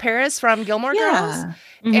Wheel, Paris from Gilmore Girls,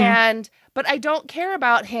 Mhm. but I don't care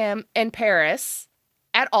about him and Paris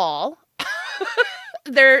at all.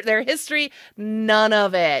 Their history, none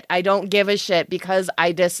of it. I don't give a shit because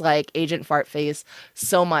I dislike Agent Fartface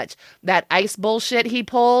so much. That ice bullshit he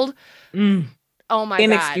pulled. Mm. Oh my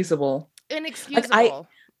Inexcusable. god. Inexcusable.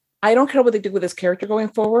 I don't care what they do with this character going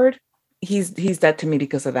forward. He's dead to me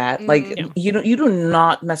because of that. Like you do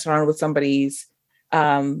not mess around with somebody's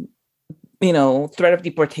threat of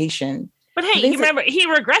deportation. But hey, you remember he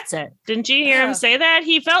regrets it. Didn't you hear him say that?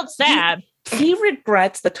 He felt sad. He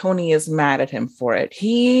regrets that Tony is mad at him for it.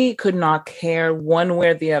 He could not care one way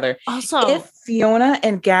or the other. Also, if Fiona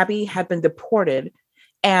and Gabby had been deported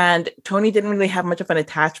and Tony didn't really have much of an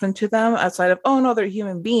attachment to them outside of, oh no, they're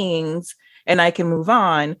human beings and I can move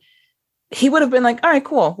on, he would have been like, all right,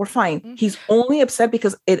 cool, we're fine. Mm-hmm. He's only upset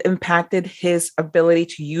because it impacted his ability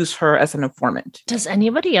to use her as an informant. Does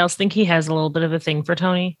anybody else think he has a little bit of a thing for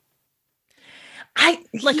Tony? A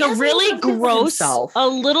really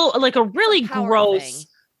gross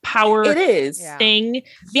power it is thing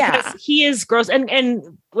because he is gross.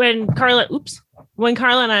 And when Carla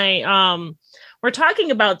and I were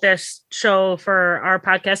talking about this show for our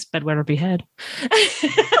podcast, Bedwetter Behead.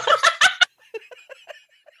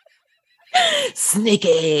 Sneak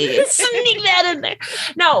that in there.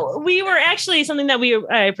 No, we were actually something that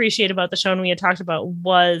I appreciate about the show and we had talked about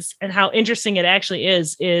was, and how interesting it actually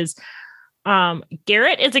is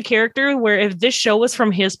Garrett is a character where if this show was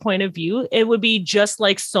from his point of view, it would be just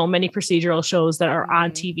like so many procedural shows that are on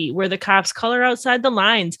TV where the cops color outside the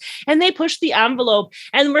lines and they push the envelope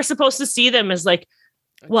and we're supposed to see them as like,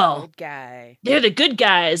 well, they're the good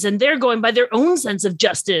guys and they're going by their own sense of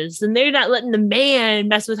justice and they're not letting the man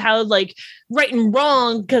mess with how like right and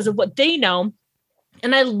wrong because of what they know.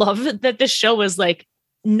 And I love that this show is like,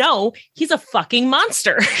 no, he's a fucking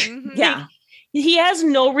monster. Mm-hmm. Yeah. He has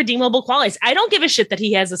no redeemable qualities. I don't give a shit that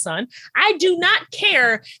he has a son. I do not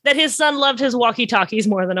care that his son loved his walkie-talkies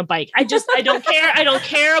more than a bike. I don't care. I don't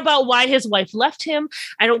care about why his wife left him.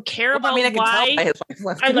 I don't care about why.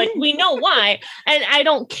 I'm like, we know why. And I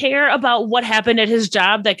don't care about what happened at his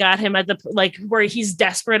job that got him at where he's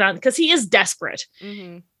desperate because he is desperate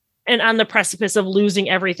and on the precipice of losing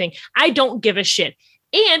everything. I don't give a shit.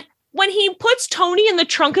 And when he puts Tony in the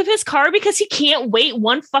trunk of his car because he can't wait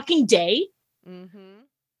one fucking day,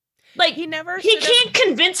 like he can't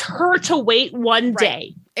convince her to wait one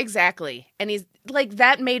day. Exactly. And he's like,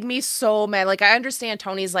 that made me so mad. Like, I understand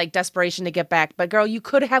Tony's like desperation to get back, but girl, you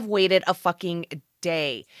could have waited a fucking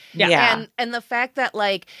day. Yeah. And the fact that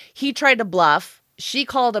like he tried to bluff, she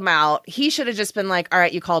called him out. He should have just been like, all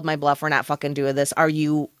right, you called my bluff. We're not fucking doing this. Are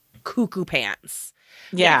you cuckoo pants?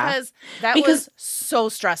 Yeah. Because was so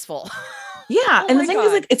stressful. Yeah. And the thing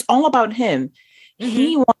is, like, it's all about him.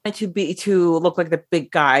 He wanted to look like the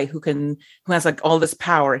big guy who has like all this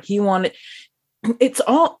power.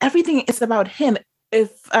 Everything is about him.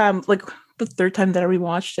 If like the third time that I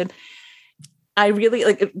rewatched it, I really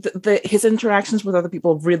like his interactions with other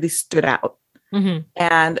people really stood out.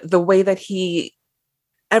 And the way that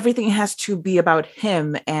everything has to be about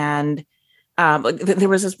him. And there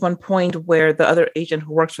was this one point where the other agent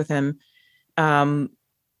who works with him,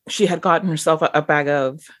 she had gotten herself a bag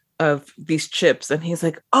of these chips and he's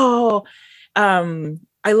like, oh, I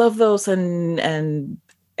love those and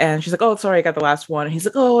she's like, oh, sorry, I got the last one. And he's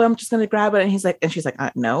like, oh, I'm just gonna grab it. And she's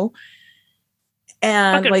like, no.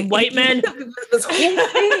 And fucking like white men, this whole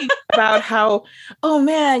thing about how, oh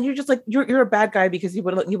man, you're just like you're a bad guy because you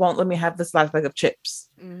won't let me have this last bag of chips.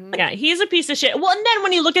 Yeah, he's a piece of shit. Well, and then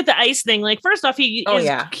when you look at the ice thing, like first off, he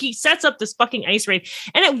sets up this fucking ice raid,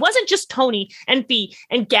 and it wasn't just Tony and Fee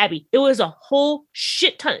and Gabby. It was a whole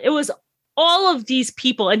shit ton. It was all of these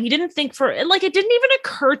people, and he didn't think it didn't even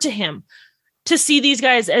occur to him to see these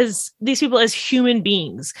people as human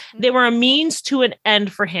beings. They were a means to an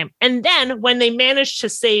end for him. And then when they managed to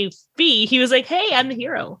save Fee, he was like, hey, I'm the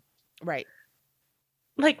hero. Right.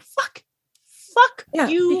 Like, fuck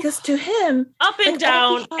you. Because to him, up and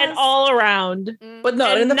down and all around. But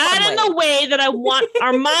not in the way that I want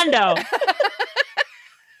Armando.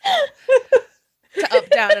 To up,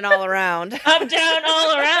 down, and all around. Up, down,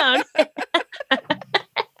 all around.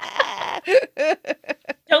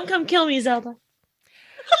 Don't come kill me, Zelda.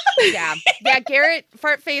 Yeah. Garrett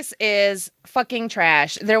Fartface is fucking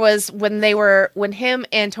trash. There was when him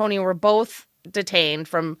and Tony were both detained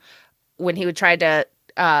from when he would try to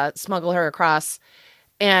smuggle her across,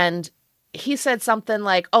 and he said something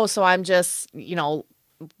like, "Oh, so I'm just, the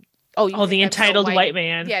entitled white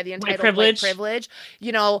man. Yeah, the entitled white privilege.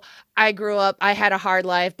 I grew up, I had a hard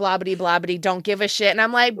life, blah, blah, blah, blah, don't give a shit." And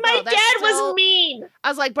I'm like, my dad was mean. I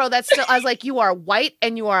was like, bro, you are white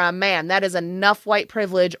and you are a man. That is enough white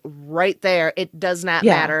privilege right there. It does not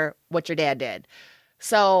matter what your dad did.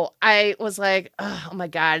 So I was like, oh my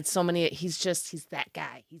God, he's that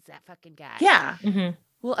guy. He's that fucking guy. Yeah. Mm-hmm.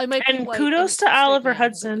 Well, I might and kudos to Oliver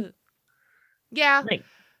Hudson. Yeah.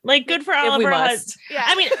 Like good for Oliver Hudson. Yeah.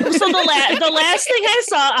 I mean, so the last thing I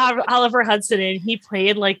saw Oliver Hudson in, he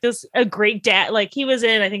played like a great dad. Like he was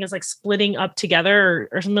in, I think it was like Splitting Up Together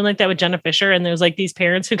or something like that with Jenna Fisher. And there was like these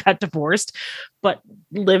parents who got divorced, but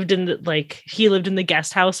lived in he lived in the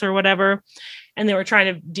guest house or whatever. And they were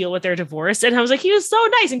trying to deal with their divorce. And I was like, he was so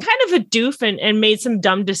nice and kind of a doof and made some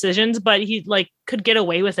dumb decisions, but he like could get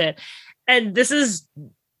away with it. And this is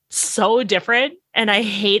so different. And I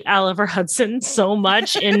hate Oliver Hudson so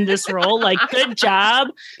much in this role. Like, good job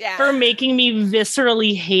for making me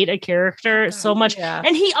viscerally hate a character so much. Yeah.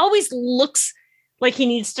 And he always looks like he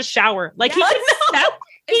needs to shower. Like he could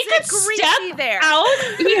step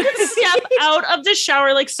out of the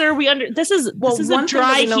shower. Like, sir, this is a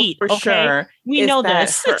dry heat. For sure, we know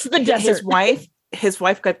this. It's the desert. His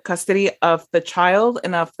wife got custody of the child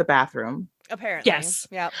and of the bathroom. Apparently. Yes.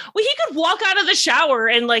 Yeah. Well, he could walk out of the shower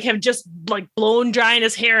and like have just like blown dry in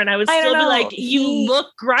his hair, and I would still be like, you look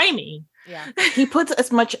grimy. Yeah. He puts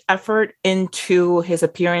as much effort into his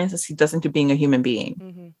appearance as he does into being a human being.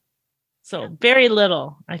 Mm-hmm. So very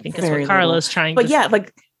little, I think, is what Carla's trying to say.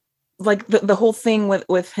 Like the whole thing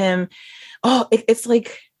with him. Oh, it's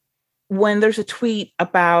like when there's a tweet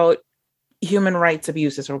about human rights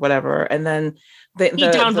abuses or whatever, and then he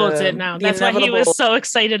downvotes it now. That's why he was so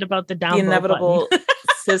excited about the downvote. The inevitable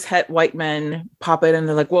cishet white men pop in and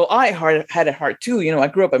they're like, well, I had it hard too. I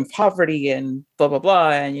grew up in poverty and blah, blah, blah.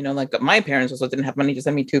 And, like my parents also didn't have money to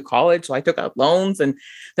send me to college. So I took out loans and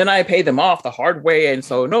then I paid them off the hard way. And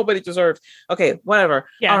so nobody deserves. Okay, whatever.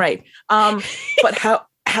 Yeah. All right. But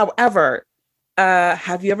however,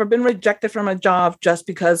 have you ever been rejected from a job just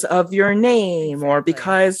because of your name or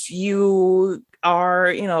because you are,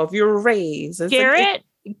 of your race? Garrett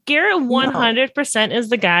 100% is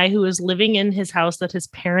the guy who is living in his house that his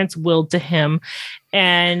parents willed to him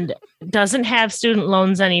and doesn't have student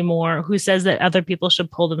loans anymore, who says that other people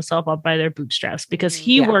should pull themselves up by their bootstraps because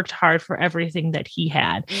he worked hard for everything that he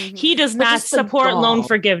had. Mm-hmm. He does not support loan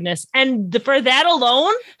forgiveness. And for that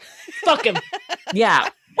alone, fuck him. Yeah.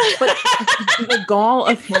 But the gall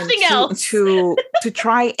of him to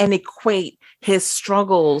try and equate his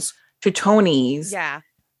struggles to Tony's. Yeah.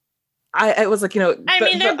 I was like, they're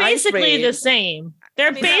basically the same.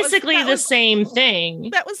 They're basically the same thing.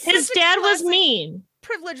 That was his dad was mean.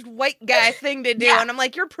 Privileged white guy thing to do. Yeah. And I'm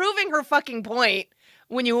like, you're proving her fucking point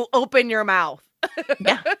when you open your mouth.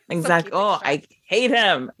 Yeah, exactly. I hate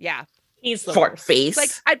him. Yeah. He's the fart face.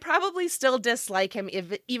 Like, I'd probably still dislike him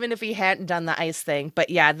even if he hadn't done the ice thing. But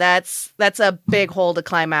yeah, that's a big hole to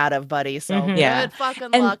climb out of, buddy. So good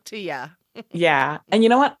fucking luck to ya. Yeah. And you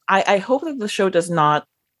know what? I hope that the show does not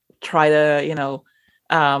try to,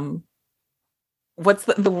 what's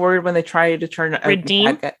the word when they try to turn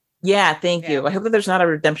redeem? Yeah, thank you. I hope that there's not a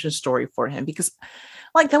redemption story for him because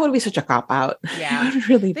that would be such a cop out. Yeah, it would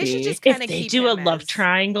really they be. Should just kind of do a love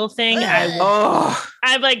triangle thing.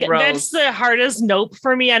 I'm like, gross. That's the hardest nope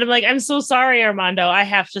for me. And I'm like, I'm so sorry, Armando. I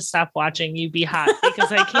have to stop watching you be hot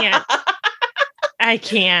because I can't. I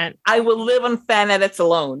can't. I will live on fan edits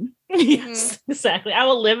alone. Yes, exactly. I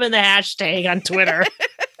will live in the hashtag on Twitter.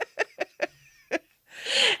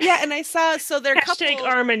 Yeah, and I saw their hashtag couple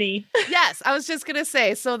Harmony. Yes, I was just gonna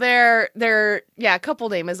say their couple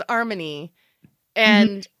name is Harmony,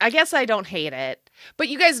 and I guess I don't hate it, but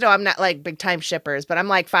you guys know I'm not like big time shippers, but I'm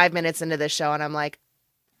like 5 minutes into this show and I'm like,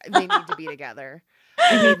 they need to be together.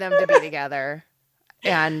 I need them to be together,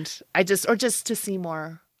 and just to see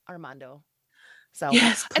more Armando. So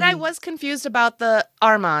yes, and I was confused about the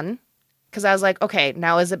Arman because I was like, okay,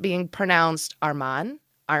 now is it being pronounced Arman?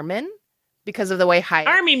 Because of the way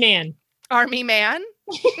Army Man.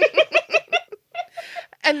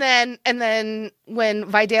 and then when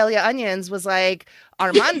Vidalia Onions was like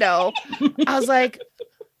Armando, I was like,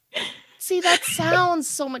 see, that sounds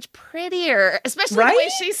so much prettier, especially the way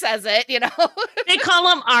she says it, They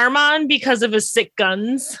call him Armand because of his sick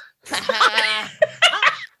guns.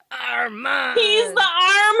 Armand. He's the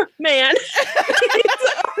arm man.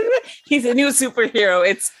 He's a new superhero.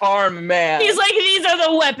 It's Arm Man. He's like, these are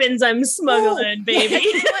the weapons I'm smuggling, baby. And he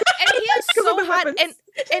is so hot, and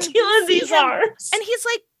Stealing these arms. and he's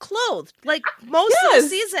like clothed like most of the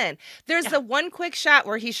season. There's the one quick shot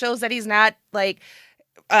where he shows that he's not like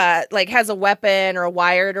has a weapon or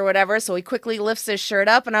wired or whatever, so he quickly lifts his shirt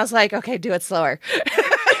up, and I was like, okay, do it slower.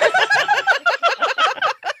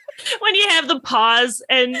 When you have the pause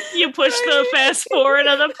and you push the fast forward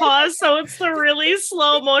on the pause, so it's the really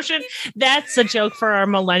slow motion. That's a joke for our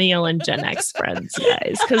millennial and Gen X friends,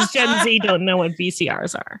 guys, because Gen Z don't know what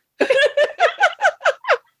VCRs are.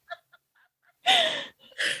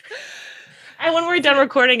 And when we're done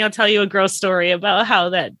recording, I'll tell you a gross story about how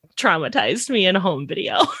that traumatized me in a home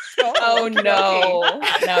video. Oh no.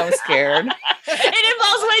 Now I'm scared. It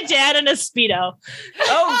involves my dad in a Speedo.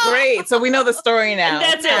 Oh, great. So we know the story now.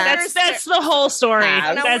 That's it. That's the whole story.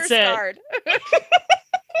 Now That's we're it. scarred.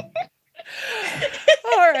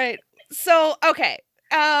 All right. So, okay.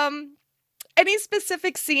 Any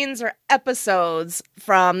specific scenes or episodes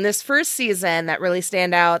from this first season that really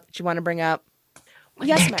stand out that you want to bring up?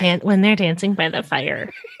 Yes, ma'am. When they're dancing by the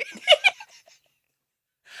fire.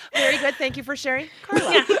 Very good. Thank you for sharing,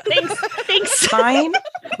 Carla. Yeah, thanks.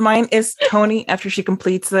 Mine is Tony after she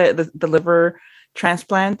completes the liver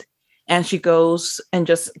transplant, and she goes and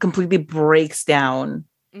just completely breaks down.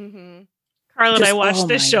 Mm-hmm. Carla and I Just- watched oh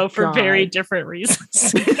this my show for God. very different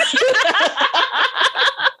reasons.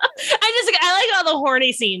 I like all the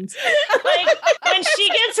horny scenes. Like when she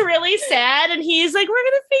gets really sad and he's like, we're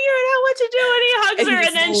gonna figure it out what to do, and he hugs And he her,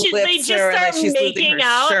 just and then they lifts her, and just then start she's losing making her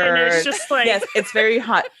out, and it's shirt. just like Yes, it's very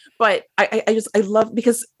hot. But I love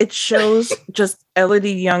because it shows just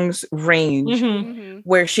Elodie Young's range, Mhm. Mm-hmm.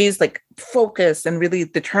 where she's like focused and really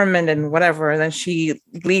determined and whatever. And then she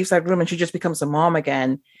leaves that room and she just becomes a mom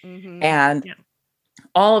again. Mm-hmm. And Yeah.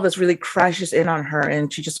 all of this really crashes in on her.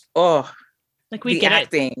 And she just, like we the get it.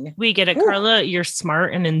 acting. We get it, Ooh. Carla. You're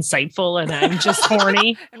smart and insightful, and I'm just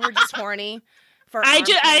horny. And we're just horny for I Arm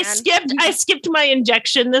Man. skipped my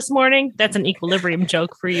injection this morning. That's an equilibrium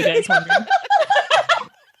joke for you guys wondering.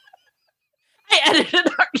 I edited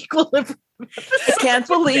our equilibrium. I can't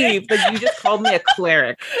believe that you just called me a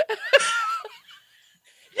cleric.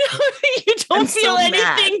 You don't I'm feel so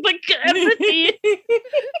mad. anything but empathy.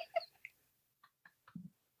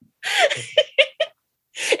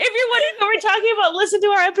 If you're wondering what we're talking about, listen to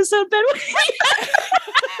our episode, Ben.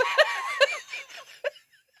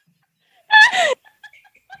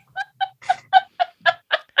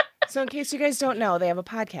 So in case you guys don't know, they have a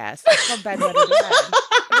podcast. It's called Bedwetter to Bed.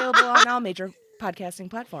 Available on all major podcasting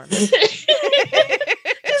platforms. Just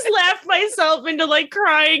laughed myself into like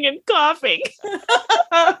crying and coughing.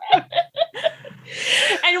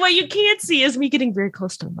 And what you can't see is me getting very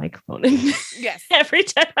close to the microphone Yes. every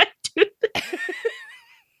time I do that.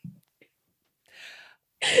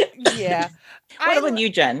 Yeah. What about you,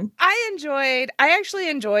 Jen? I actually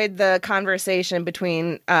enjoyed the conversation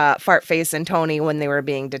between Fartface and Tony when they were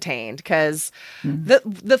being detained, because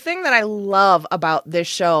the thing that I love about this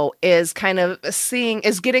show is kind of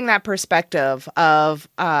getting that perspective of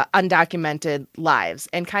undocumented lives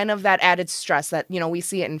and kind of that added stress that, we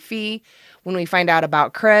see it in Fee when we find out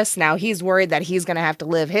about Chris. Now he's worried that he's going to have to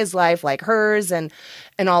live his life like hers and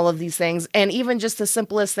all of these things. And even just the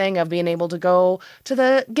simplest thing of being able to go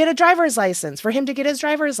to get a driver's license, for him to get his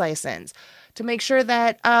driver's license, to make sure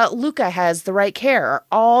that Luca has the right care.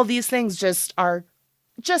 All these things just are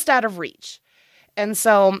just out of reach. And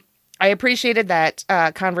so I appreciated that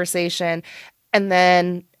conversation. And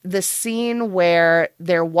then the scene where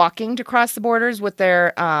they're walking to cross the borders with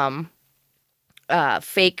their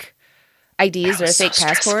fake IDs or fake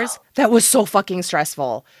passports. That was so fucking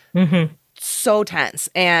stressful. Mm-hmm. So tense.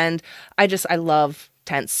 And I love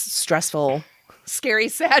tense, stressful, scary,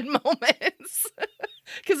 sad moments.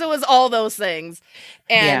 Because it was all those things.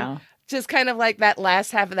 And just kind of like that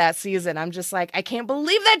last half of that season, I'm just like, I can't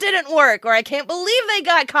believe that didn't work, or I can't believe they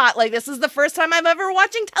got caught. Like, this is the first time I'm ever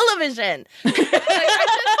watching television.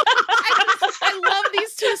 I love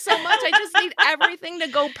these two so much. I just need everything to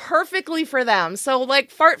go perfectly for them. So,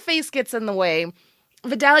 like, Fartface gets in the way.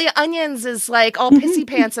 Vidalia Onions is like all pissy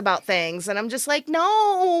pants about things, and I'm just like,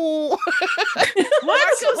 no.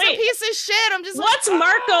 Marco's a piece of shit. I'm just what's like,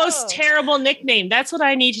 Marco's terrible nickname? That's what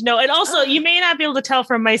I need to know. And also, you may not be able to tell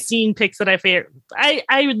from my scene pics that I favorite. I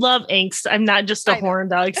love angst. I'm not just a horn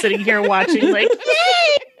dog sitting here watching like,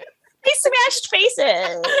 yay, they smashed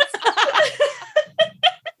faces.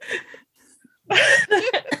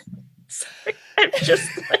 Sorry, I'm just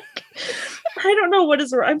like, I don't know what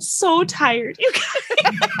is wrong. I'm so tired. You guys.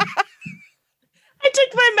 I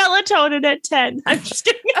took my melatonin at 10. I'm just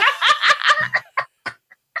kidding.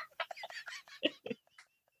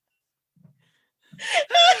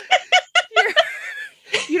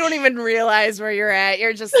 You don't even realize where you're at.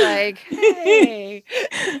 You're just like, hey.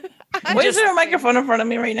 Why is there a microphone in front of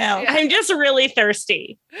me right now? I'm just really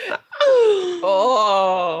thirsty.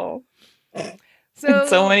 Oh. In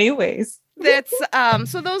so many ways. That's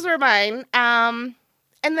so those were mine. And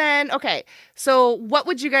then okay. So what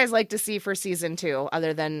would you guys like to see for season 2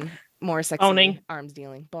 other than more sexy Boning. arms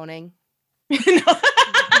dealing? Boning. No.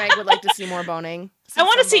 Meg would like to see more boning. I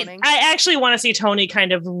want to see. Boning. I actually want to see Tony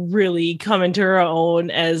kind of really come into her own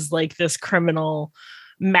as like this criminal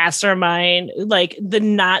mastermind, like the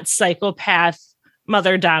not psychopath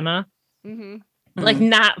Mother Donna, like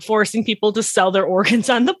not forcing people to sell their organs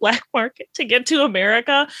on the black market to get to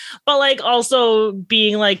America, but like also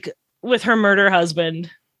being like with her murder husband.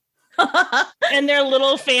 And their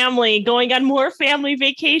little family going on more family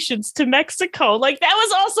vacations to Mexico. Like that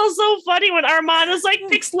was also so funny when Armand was like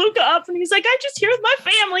picks Luca up and he's like, I'm just here with my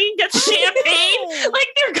family and gets champagne. Like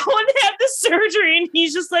they're going to have the surgery and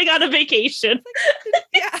he's just like on a vacation.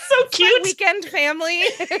 Yeah, so cute. Weekend family.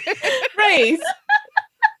 Right.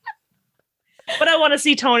 But I want to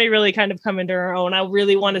see Tony really kind of come into her own. I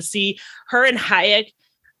really want to see her and Hayek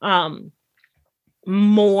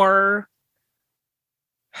more,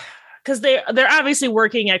 because they're obviously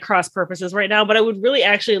working at cross purposes right now, but I would really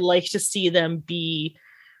actually like to see them be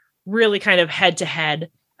really kind of head to head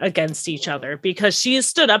against each other, because she has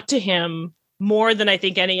stood up to him more than I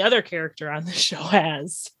think any other character on the show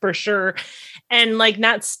has, for sure. And like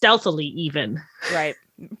not stealthily even. Right.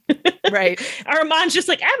 Right. Armand's just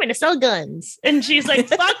like, I'm going to sell guns. And she's like,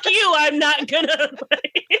 fuck you. I'm not going to.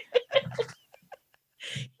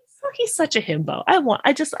 He's such a himbo. I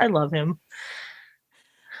love him.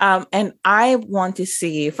 And I want to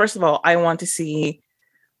see, first of all, I want to see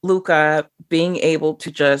Luca being able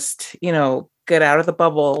to just, get out of the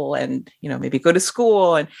bubble and, maybe go to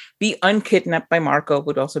school and be unkidnapped by Marco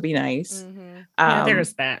would also be nice. Yeah,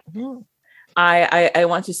 there's that. I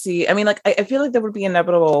want to see, I feel like there would be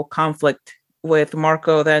inevitable conflict with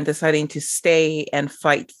Marco then deciding to stay and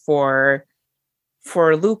fight for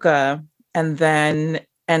Luca and then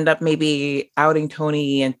end up maybe outing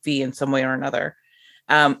Tony and Fee in some way or another.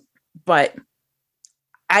 But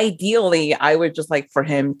ideally, I would just like for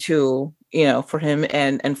him to, for him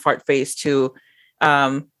and Fart Face to,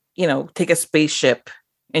 take a spaceship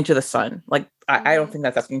into the sun. Like, I don't think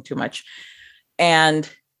that's asking too much. And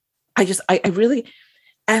I really,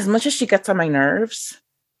 as much as she gets on my nerves,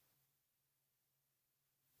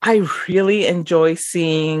 I really enjoy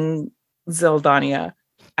seeing Zeldania.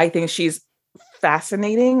 I think she's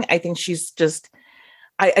fascinating. I think she's just,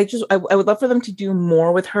 I would love for them to do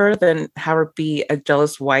more with her than have her be a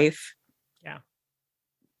jealous wife. Yeah.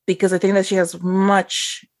 Because I think that she has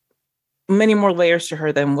many more layers to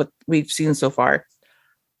her than what we've seen so far.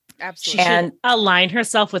 Absolutely. She should align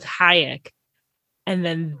herself with Hayek. And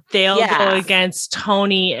then they'll go against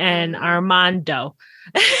Tony and Armando.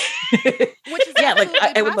 Which is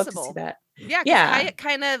I would love to see that. Yeah. Hayek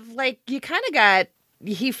kind of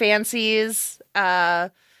he fancies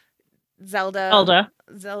Zeldonia.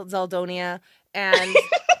 And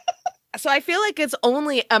so I feel like it's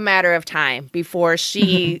only a matter of time before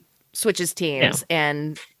she switches teams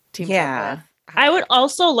and teams. Yeah. I would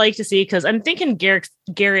also like to see, because I'm thinking Garrett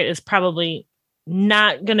is probably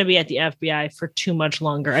not going to be at the FBI for too much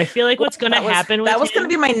longer. I feel like what's going to happen with that was going to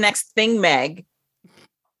be my next thing, Meg.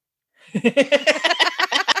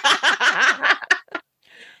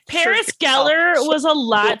 Paris Geller was a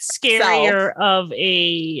lot scarier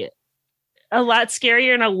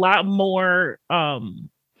and a lot more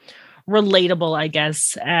relatable, I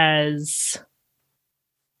guess, as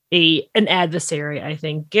an adversary. I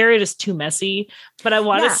think Garrett is too messy, but I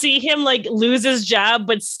want to see him like lose his job,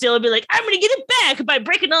 but still be like, I'm going to get it back by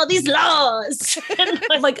breaking all these laws.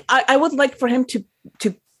 I would like for him to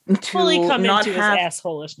fully come not into have, his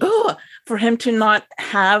assholishness. For him to not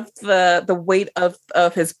have the weight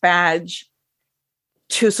of his badge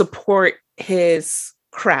to support his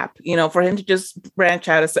crap, for him to just branch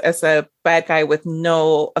out as a bad guy with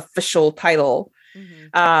no official title,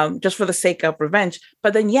 just for the sake of revenge.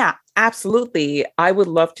 But then, absolutely, I would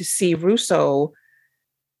love to see Russo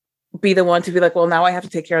be the one to be like, well, now I have to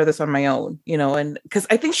take care of this on my own, and because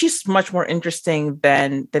I think she's much more interesting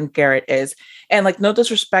than Garrett is. And like, no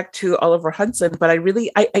disrespect to Oliver Hudson, but I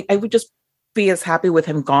would just be as happy with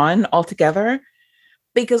him gone altogether,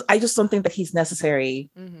 because I just don't think that he's necessary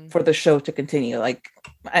for the show to continue. Like,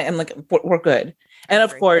 I'm like, we're good. And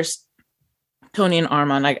of course, Tony and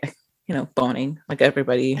Armand, boning like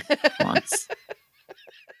everybody wants.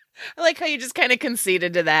 I like how you just kind of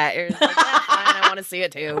conceded to that. You're just like, yeah, fine, I want to see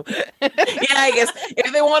it too. Yeah, I guess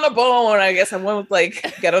if they want a bone, I guess I won't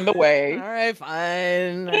like get in the way. All right,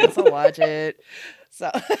 fine. I guess I'll watch it. So,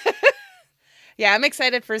 yeah, I'm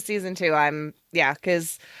excited for season 2.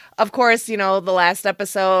 Because of course, the last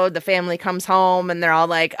episode, the family comes home and they're all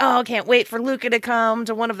like, oh, can't wait for Luca to come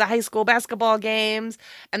to one of the high school basketball games.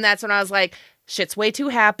 And that's when I was like, shit's way too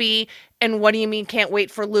happy. And what do you mean can't wait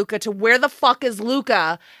for Luca to, where the fuck is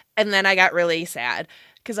Luca? And then I got really sad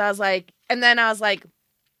because I was like,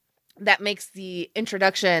 that makes the intro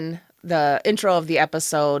of the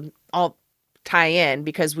episode all tie in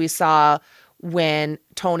because we saw when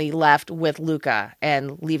Tony left with Luca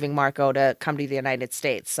and leaving Marco to come to the United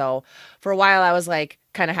States. So for a while I was like,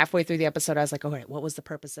 kind of halfway through the episode, I was like, all right, what was the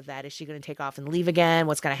purpose of that? Is she going to take off and leave again?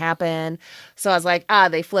 What's going to happen? So I was like,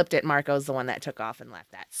 they flipped it. Marco's the one that took off and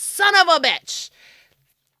left. That son of a bitch.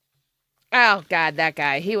 Oh, God, that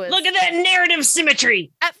guy. He was. Look at that narrative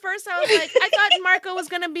symmetry. At first, I was like, I thought Marco was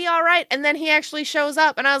going to be all right. And then he actually shows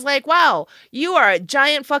up. And I was like, wow, you are a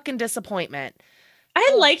giant fucking disappointment.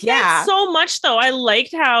 I liked that so much, though. I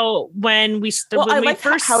liked how when we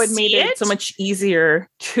first how it made it so much easier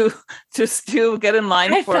to still get in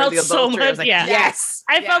line for the adultery. So much, like, yes.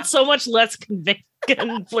 I felt so much less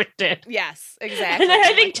conflicted. Yes, exactly. And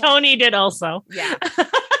I think Tony did also. Yeah.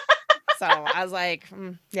 So I was like,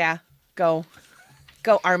 yeah, go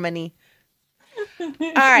Armani.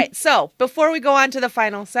 All right. So before we go on to the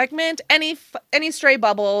final segment, any stray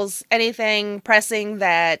bubbles, anything pressing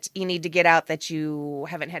that you need to get out that you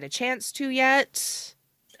haven't had a chance to yet?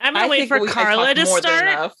 I'm going to wait for Carla to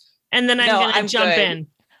start, and then I'm going to jump in.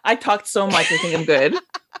 I talked so much. I think I'm good.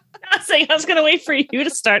 I was saying I was going to wait for you to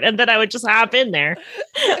start, and then I would just hop in there.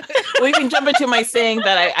 Well, you can jump into my saying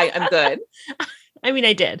that I'm good. I mean,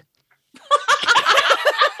 I did.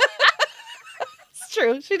 It's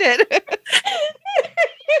true. She did.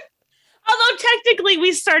 Although technically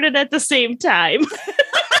we started at the same time.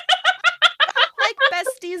 Like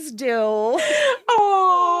besties do.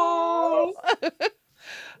 Oh.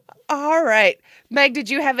 All right. Meg, did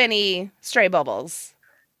you have any stray bubbles?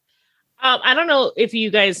 I don't know if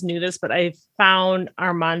you guys knew this, but I found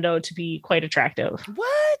Armando to be quite attractive.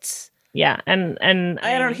 What? Yeah. And I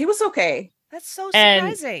don't know. He was okay. That's so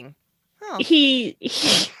surprising. Oh. He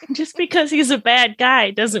just because he's a bad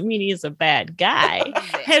guy doesn't mean he's a bad guy.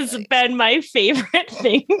 Exactly. Has been my favorite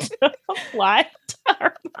thing to apply to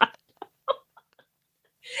Armando.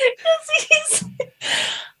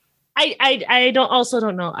 I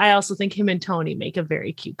don't know. I also think him and Tony make a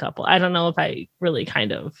very cute couple. I don't know if I really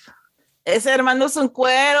kind of. Ese hermano es un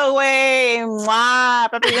cuero, güey. ¡Mua!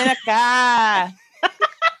 Papi, ven acá.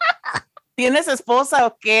 ¿Tienes esposa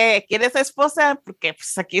o qué? ¿Quieres esposa? Porque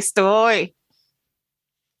pues aquí estoy.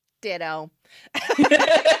 Ditto.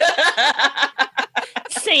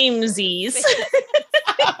 Same Z's.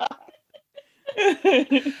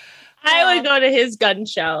 I would go to his gun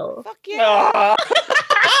show. Fuck yeah.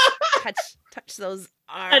 Touch those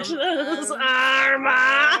arms. Touch those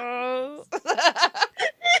arms.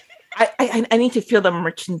 I need to feel the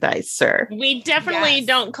merchandise, sir. We definitely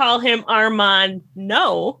don't call him Armand.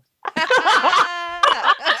 No.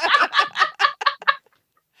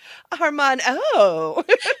 Armand. Oh.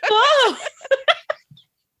 Oh.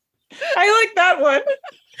 I like that one.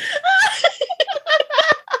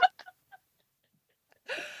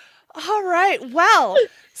 All right. Well,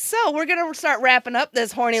 so we're going to start wrapping up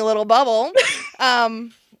this horny little bubble.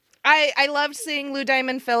 I loved seeing Lou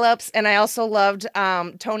Diamond Phillips, and I also loved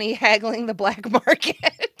Tony haggling the black market.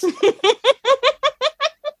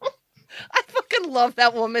 I fucking love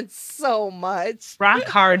that woman so much. Rock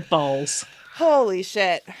hard balls. Holy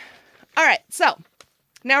shit. All right. So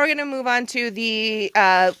now we're going to move on to the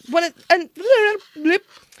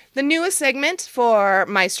newest segment for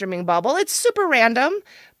my streaming bubble. It's super random,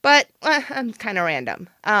 but I'm kind of random.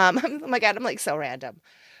 Oh my God, I'm like so random.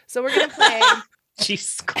 So we're going to play.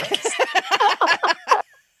 Jesus Christ.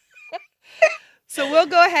 So we'll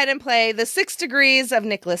go ahead and play The 6 Degrees of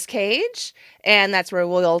Nicolas Cage, and that's where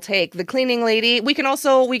we'll take The Cleaning Lady. We can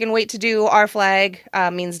wait to do Our Flag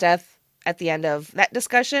Means Death at the end of that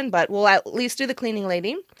discussion, but we'll at least do The Cleaning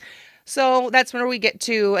Lady. So that's where we get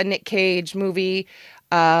to a Nick Cage movie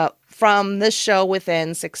from the show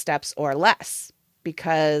within 6 steps or less,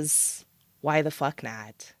 because why the fuck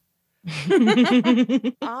not?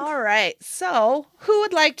 All right. So who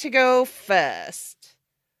would like to go first?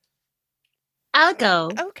 I'll go.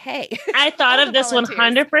 Okay. I thought All of the this volunteers.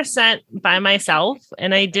 100% by myself,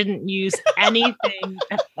 and I didn't use anything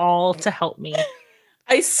at all to help me.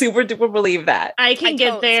 I super duper believe that. I can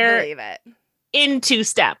get totally there believe it. in 2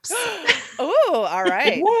 steps. Oh, all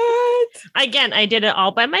right. What? Again, I did it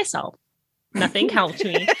all by myself. Nothing helped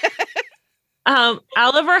me.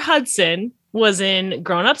 Oliver Hudson was in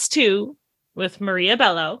Grown Ups 2 with Maria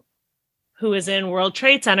Bello, who is in World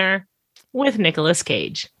Trade Center with Nicolas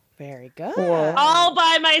Cage. Very good. Whoa. All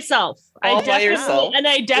by myself. All by yourself, And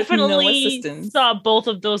I no definitely assistance. saw both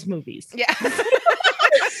of those movies. Yeah.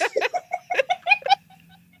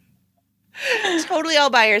 Totally all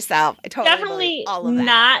by yourself. I totally Definitely believe all of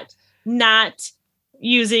that. not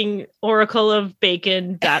using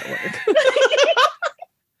oracleofbacon.org.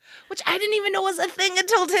 Which I didn't even know was a thing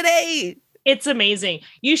until today. It's amazing.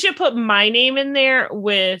 You should put my name in there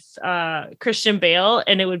with Christian Bale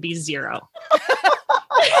and it would be 0.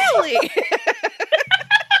 Really?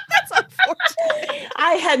 That's unfortunate.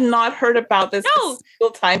 I had not heard about this No. a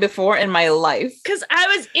single time before in my life. Because I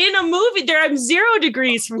was in a movie there. I'm 0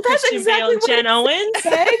 degrees from That's Christian exactly Bale and what Jen it Owens.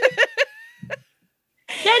 said.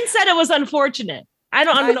 Jen said it was unfortunate. I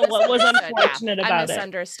don't know what was misunderstood. unfortunate I about it.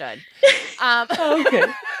 misunderstood. Okay.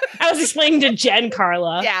 I was explaining to Jen,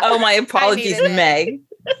 Carla. Yeah. Oh, my apologies, needed it. Meg.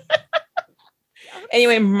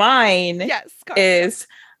 Anyway, mine Yes. Carla. is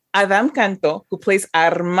Adam Canto, who plays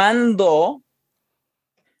Armando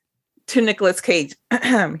to Nicolas Cage.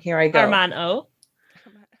 Here I go. Armand O.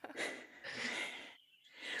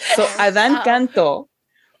 So Adam Uh-oh. Canto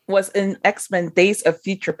was in X-Men Days of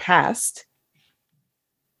Future Past.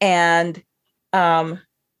 And I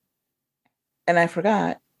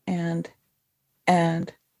forgot. And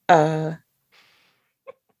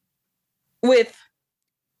with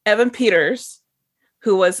Evan Peters,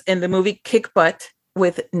 who was in the movie Kick Butt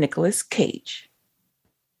with Nicolas Cage.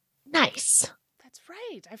 Nice. That's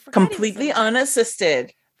right. I forgot. he was Completely in that.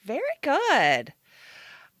 unassisted. Very good.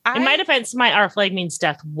 In my defense, my Our Flag Means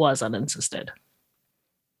Death was unassisted.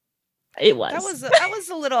 It was. That was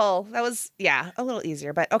a little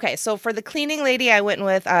easier. But okay, so for the cleaning lady, I went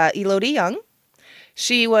with Elodie Young.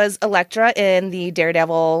 She was Elektra in the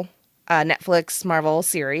Daredevil Netflix Marvel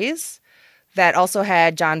series that also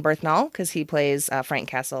had John Berthnall, because he plays Frank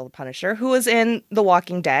Castle, the Punisher, who was in The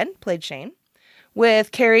Walking Dead, played Shane.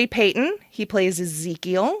 With Carrie Payton, he plays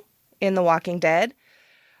Ezekiel in The Walking Dead,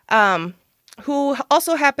 who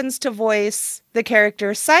also happens to voice the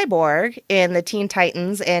character Cyborg in the Teen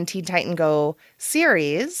Titans and Teen Titan Go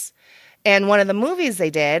series. And one of the movies they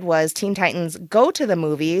did was Teen Titans Go to the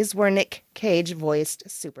Movies, where Nick Cage voiced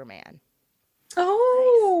Superman.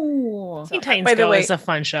 Oh. Teen Titans by the Go way- is a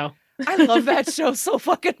fun show. I love that show so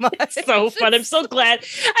fucking much. So fun. I'm so glad.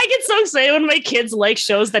 I get so excited when my kids like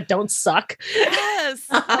shows that don't suck. Yes.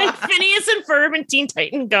 Like Phineas and Ferb and Teen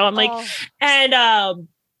Titan Go. I'm like, Oh, and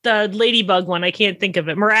the Ladybug one, I can't think of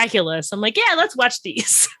it. Miraculous. I'm like, yeah, let's watch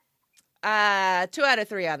these. 2 out of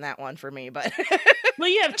 3 on that one for me, but Well,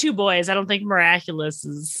 you have 2 boys. I don't think Miraculous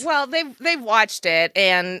is. well, they've watched it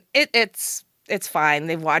and it's fine.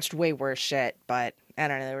 They've watched way worse shit, but I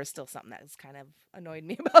don't know. There was still something that has kind of annoyed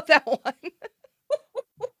me about that one.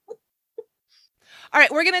 All right,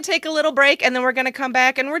 we're going to take a little break and then we're going to come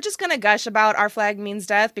back and we're just going to gush about Our Flag Means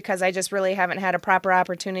Death because I just really haven't had a proper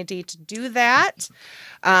opportunity to do that.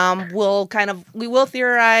 We will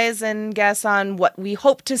theorize and guess on what we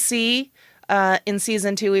hope to see in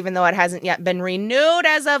season 2, even though it hasn't yet been renewed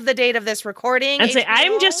as of the date of this recording. And say,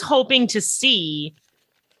 I'm HBO. just hoping to see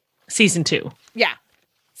season 2. Yeah,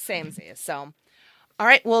 same. So, all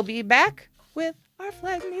right, we'll be back with Our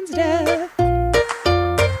Flag Means Death.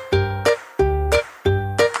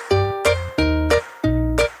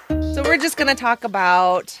 So we're just going to talk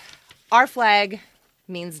about Our Flag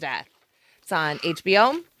Means Death. It's on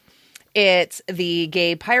HBO. It's the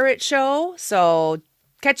gay pirate show, so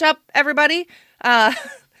catch up, everybody. And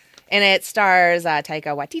it stars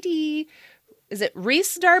Taika Waititi. Is it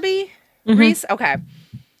Reese Darby? Mhm. Reese? Okay.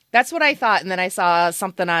 That's what I thought. And then I saw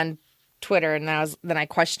something on Twitter and then I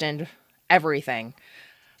questioned everything.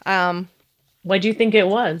 What do you think it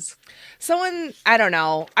was? Someone, I don't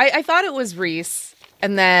know. I thought it was Reese.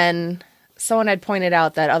 And then someone had pointed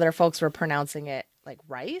out that other folks were pronouncing it like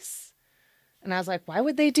rice. And I was like, why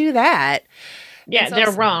would they do that? Yeah, And so-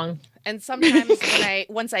 they're wrong. And sometimes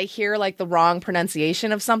once I hear like the wrong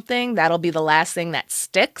pronunciation of something, that'll be the last thing that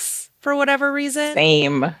sticks for whatever reason.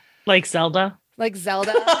 Same. Like Zelda. Like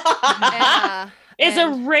Zelda. Yeah. It's a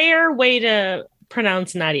rare way to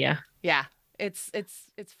pronounce Nadia. Yeah, it's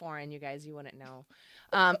foreign, you guys. You wouldn't know.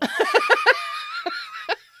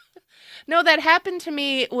 No, that happened to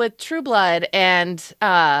me with True Blood and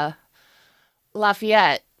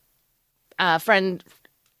Lafayette. A friend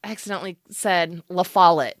accidentally said La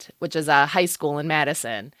Follette, which is a high school in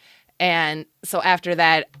Madison, and so after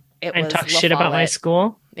that, it And was talk La shit about my Follette.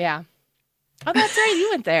 school. Yeah, Oh, that's right. You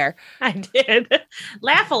went there. I did.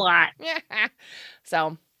 Laugh a lot.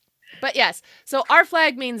 So, but yes. So Our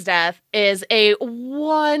Flag Means Death is a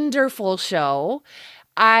wonderful show.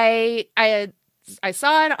 I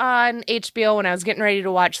saw it on HBO when I was getting ready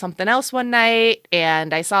to watch something else one night,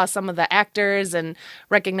 and I saw some of the actors and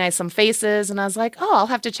recognized some faces, and I was like, oh, I'll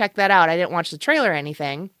have to check that out. I didn't watch the trailer or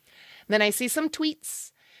anything. Then I see some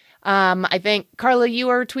tweets. I think, Carla, you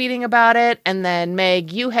were tweeting about it, and then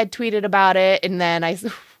Meg, you had tweeted about it, and then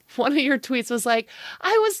one of your tweets was like,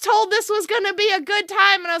 I was told this was going to be a good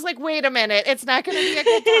time, and I was like, wait a minute, it's not going to be a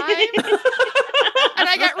good time? And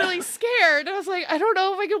I got really scared. I was like, I don't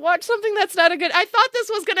know if I could watch something that's not a good... I thought this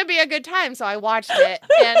was going to be a good time, so I watched it,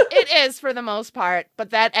 and it is for the most part, but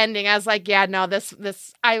that ending, I was like, yeah, no,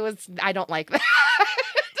 I don't like that.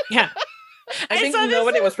 Yeah. I think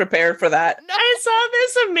nobody was prepared for that. I saw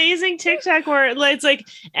this amazing TikTok where it's like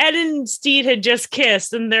Ed and Steed had just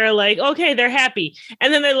kissed and they're like, okay, they're happy.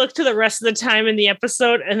 And then they look to the rest of the time in the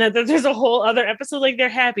episode and then there's a whole other episode like they're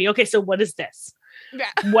happy. Okay, so what is this? Yeah.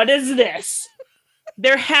 What is this?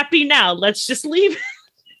 They're happy now. Let's just leave.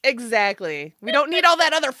 Exactly. We don't need all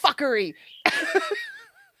that other fuckery.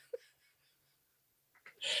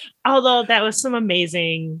 Although that was some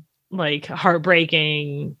amazing, like,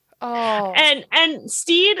 heartbreaking... Oh, and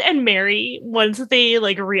Steed and Mary, once they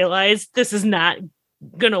like realized this is not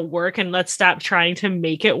gonna work and let's stop trying to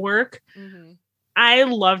make it work. mm-hmm. I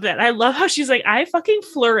love that. I love how she's like, I fucking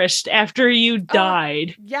flourished after you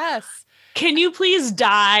died. Yes. Can you please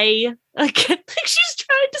die? Like she's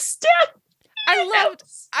trying to stab. I loved.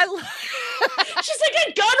 She's like,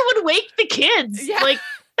 a gun would wake the kids. Yeah. Like,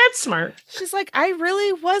 that's smart. She's like, I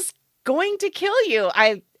really was going to kill you.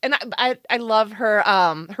 I love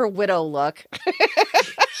her widow look.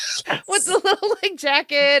 Yes. With the little like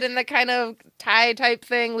jacket and the kind of tie type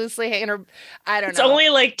thing loosely hanging her. I don't know. It's only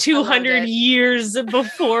like 200 years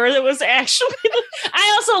before it was actually.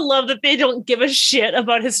 I also love that they don't give a shit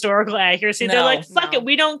about historical accuracy. They're like, fuck it,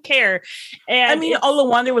 we don't care. And I mean,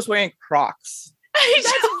 Olawande was wearing Crocs.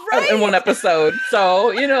 That's right. In one episode.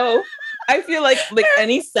 So, I feel like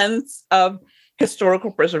any sense of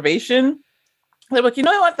historical preservation, they're like, you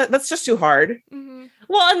know what? That's just too hard. Mm-hmm.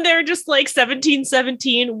 Well, and they're just like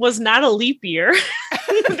 1717 was not a leap year.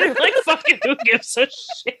 They're like, fucking who gives a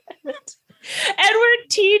shit? Edward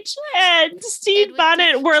Teach and Steve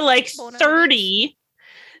Bonnet were like 30.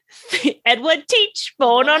 Edward Teach,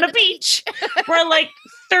 Bone on a Beach, were like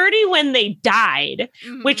 30 when they died,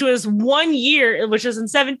 mm-hmm. which was 1 year, which was in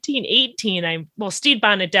 1718. Steve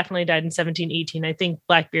Bonnet definitely died in 1718. I think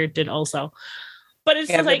Blackbeard did also. But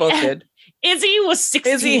it's like, both did. Izzy was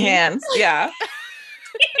 16. Izzy Hands, yeah.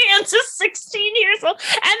 Hands is 16 years old.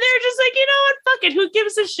 And they're just like, you know what? Fuck it. Who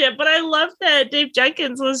gives a shit? But I love that Dave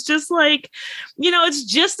Jenkins was just like, it's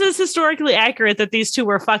just as historically accurate that these two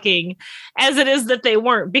were fucking as it is that they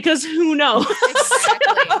weren't, because who knows?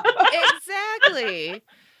 Exactly.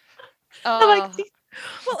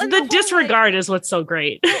 The disregard is what's so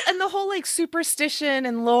great. And the whole like superstition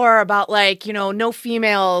and lore about like, no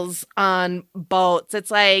females on boats. It's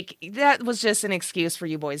like, that was just an excuse for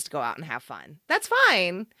you boys to go out and have fun. That's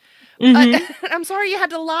fine. Mm-hmm. I'm sorry you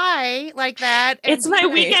had to lie like that. It's my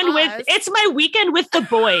weekend with the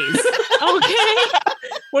boys. Okay.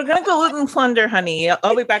 We're going to go loot and plunder, honey.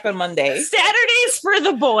 I'll be back on Monday. Saturdays for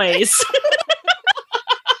the boys.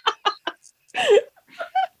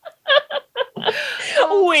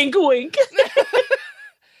 Wink, wink.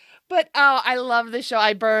 But I love the show.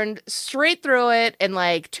 I burned straight through it in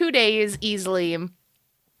like 2 days easily.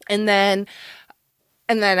 And then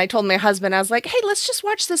I told my husband, I was like, hey, let's just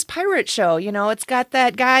watch this pirate show. It's got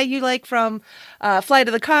that guy you like from Flight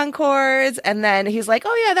of the Conchords. And then he's like,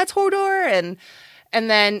 oh yeah, that's Hodor. And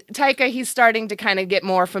then Taika, he's starting to kind of get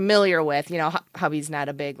more familiar with, hubby's not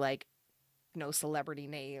a big like, celebrity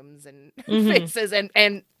names and mm-hmm. faces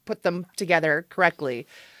and put them together correctly.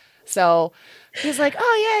 So he's like,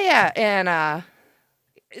 oh yeah. And,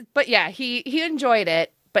 but yeah, he enjoyed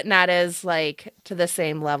it, but not as like to the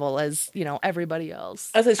same level as, everybody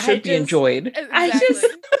else. As it should be enjoyed. Exactly.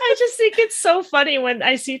 I just think it's so funny when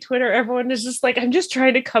I see Twitter, everyone is just like, I'm just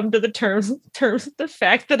trying to come to the terms with the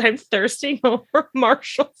fact that I'm thirsting over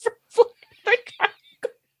Marshall for the guy.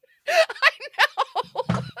 I know.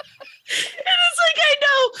 And it's like, I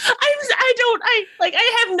know,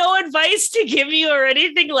 I have no advice to give you or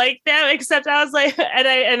anything like that, except I was like,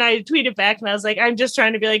 and I tweeted back and I was like, I'm just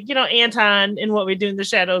trying to be like, Anton in What We Do in the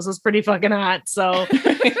Shadows was pretty fucking hot. So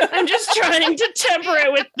I'm just trying to temper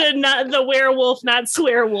it with the werewolf, not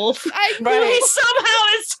swear wolf. Right. Somehow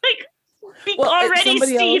it's like already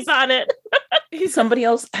Steve's on it. Somebody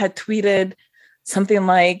else had tweeted something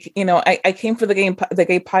like, I came for the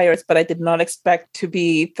gay pirates, but I did not expect to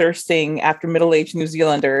be thirsting after middle-aged New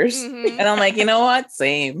Zealanders. Mhm. And I'm like, you know what?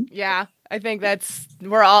 Same. Yeah, I think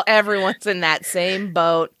everyone's in that same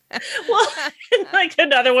boat. Well, like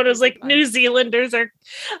another one was like New Zealanders are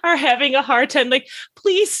having a hard time. Like,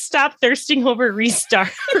 please stop thirsting over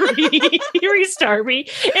restart me. Restart me.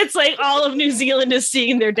 It's like all of New Zealand is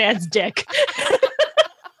seeing their dad's dick.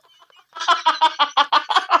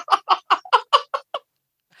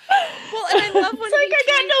 Well, and I love when I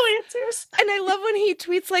got no answers. And I love when he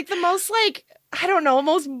tweets like the most like I don't know,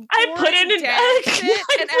 most I put in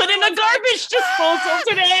a garbage disposal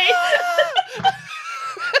today.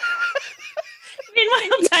 Meanwhile,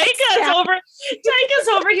 Taika's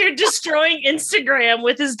over here destroying Instagram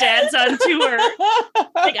with his dad's on tour.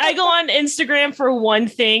 Like, I go on Instagram for one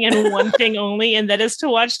thing and one thing only, and that is to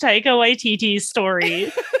watch Taika Waititi's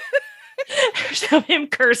stories. Of him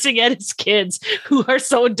cursing at his kids who are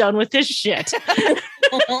so done with his shit.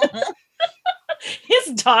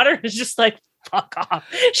 His daughter is just like, fuck off.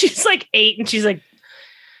 She's like 8 and she's like,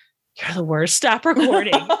 you're the worst. Stop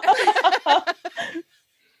recording.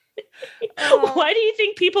 Why do you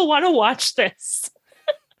think people want to watch this?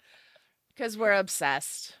 Because we're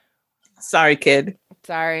obsessed. Sorry, kid.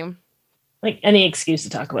 Sorry. Like any excuse to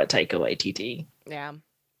talk about Taika Waititi. Yeah.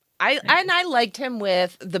 I liked him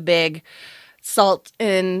with the big salt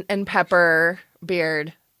and pepper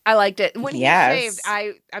beard. I liked it. When he shaved,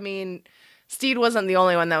 I mean, Steed wasn't the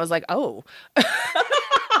only one that was like, oh. Like,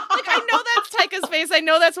 I know that's Taika's face. I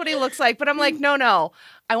know that's what he looks like. But I'm like, no.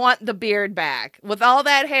 I want the beard back. With all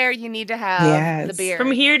that hair, you need to have the beard.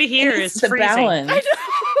 From here to here is the freezing. balance. I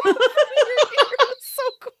know. It's so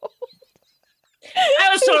cool. I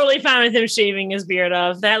was totally fine with him shaving his beard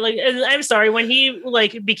off. That, like, I'm sorry, when he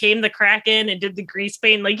like became the Kraken and did the grease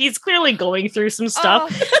paint, like he's clearly going through some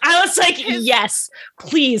stuff. I was like, yes,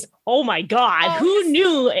 please. Oh my God. Who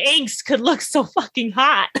knew Angst could look so fucking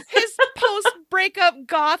hot? His post-breakup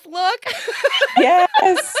goth look.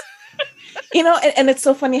 Yes. And it's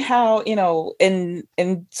so funny how, in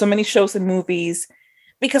so many shows and movies,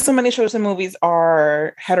 because so many shows and movies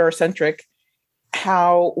are heterocentric,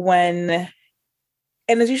 how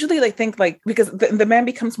and it's usually because the man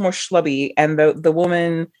becomes more schlubby and the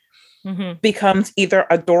woman becomes either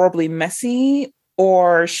adorably messy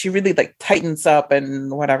or she really like tightens up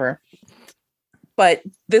and whatever. But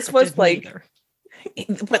this was like,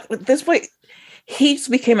 but this way, he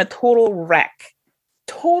just became a total wreck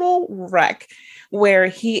where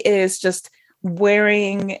he is just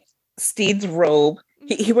wearing Steed's robe.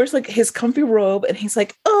 He wears like his comfy robe and he's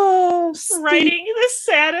like, oh, Steve, writing the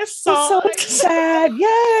saddest song. So sad.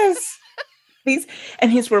 Yes. He's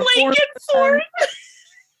reformed.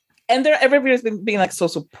 And everybody's been being like so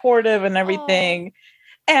supportive and everything. Aww.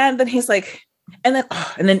 And then he's like, and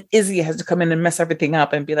then Izzy has to come in and mess everything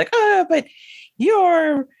up and be like, but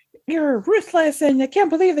you're ruthless and I can't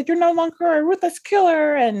believe that you're no longer a ruthless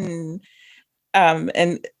killer. And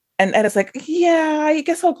it's like, yeah, I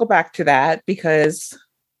guess I'll go back to that because,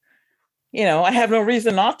 I have no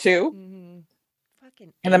reason not to. Mm-hmm.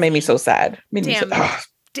 Fucking and that made me so sad.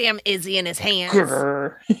 Damn Izzy in his hands.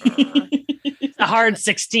 A hard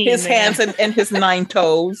 16. His hands and his 9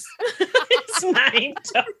 toes. His 9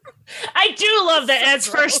 toes. I do love that Ed's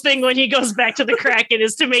first thing when he goes back to the Kraken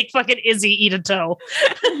is to make fucking Izzy eat a toe.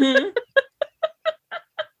 Mm-hmm.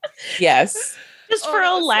 Yes. Just for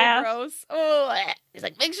a laugh. So gross. Oh, he's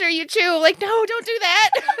like, make sure you chew. Like, no, don't do that.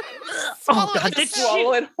 Swallow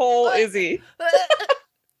it whole, Izzy.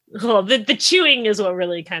 Well, the chewing is what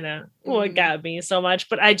really kind of what got me so much.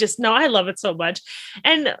 But I love it so much.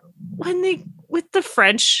 And when with the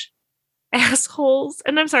French assholes,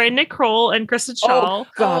 and I'm sorry, Nick Kroll and Kristen Schaal. Oh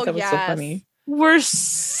God, that was so funny. We're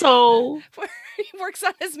so. He works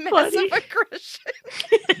on his massive aggression.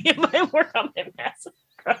 He might work on my massive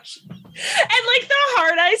aggression. And like the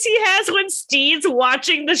hard eyes he has when Steed's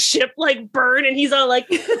watching the ship like burn, and he's all like,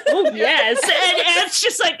 "Oh yes," and it's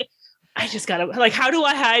just like, I just gotta like, how do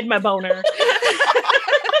I hide my boner?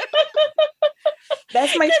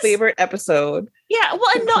 That's my favorite episode. Yeah,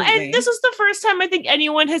 well, and this was the first time I think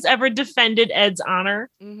anyone has ever defended Ed's honor.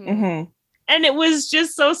 Mm-hmm. And it was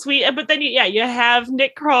just so sweet. But then, you have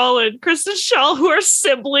Nick Kroll and Kristen Schaal who are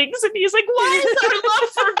siblings. And he's like, why is our love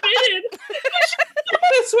forbidden?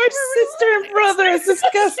 We're sister and brother. It's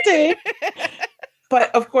disgusting.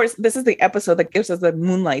 But of course, this is the episode that gives us the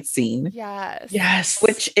moonlight scene. Yes.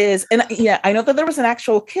 Which is, and I know that there was an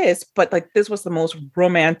actual kiss, but like this was the most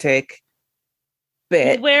romantic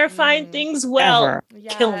bit. Where find things well,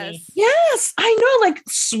 kill me. Yes, I know, like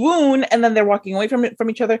swoon, and then they're walking away from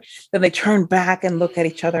each other. Then they turn back and look at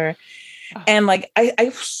each other, And like I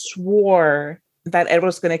swore that Ed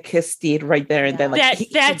was gonna kiss Steed right there and then. Like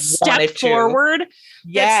that step wanted forward. to.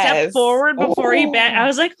 Yes. That step forward before he back. I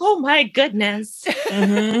was like, oh my goodness.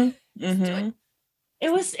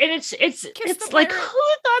 It was, and it's like, who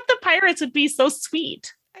thought the pirates would be so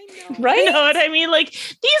sweet? I know. Right? You know what I mean? Like,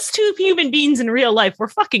 these two human beings in real life were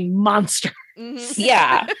fucking monsters.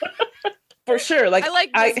 Yeah. For sure. Like, I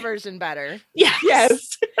like this version better.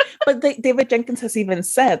 Yes. But David Jenkins has even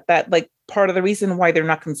said that like part of the reason why they're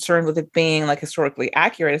not concerned with it being like historically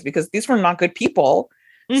accurate is because these were not good people.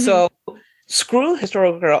 So screw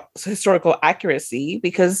historical accuracy,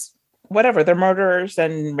 because whatever, they're murderers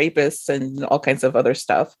and rapists and all kinds of other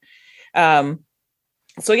stuff.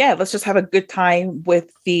 So yeah, let's just have a good time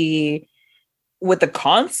with the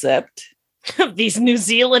concept of these New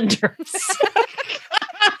Zealanders.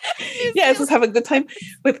 Yeah, let's just have a good time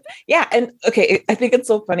with and okay, I think it's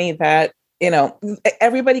so funny that, you know,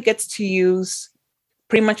 everybody gets to use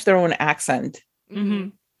pretty much their own accent.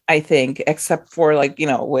 I think, except for like, you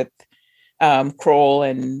know, with Kroll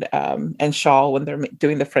and Shaw when they're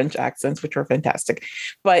doing the French accents, which are fantastic.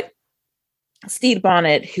 But Stede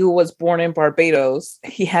Bonnet, who was born in Barbados,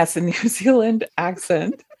 he has a New Zealand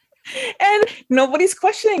accent, and nobody's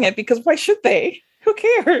questioning it because why should they? Who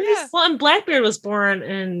cares? Yeah. Well, and Blackbeard was born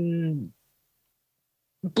in.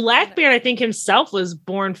 Blackbeard, I think himself was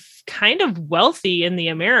born kind of wealthy in the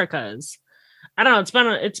Americas. I don't know.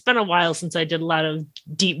 It's been a while since I did a lot of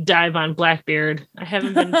deep dive on Blackbeard. I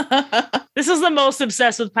haven't been. This is the most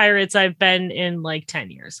obsessed with pirates I've been in like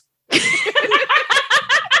 10 years.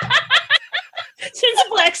 Since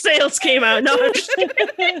Black Sails came out. No, I'm just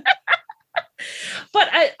kidding. But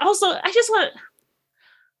I just want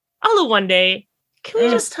Alu one day. Can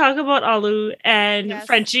we just talk about Alu and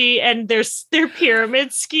Frenchie and their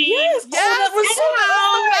pyramid scheme? Yes, that was so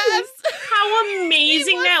best. How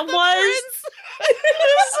amazing that was. He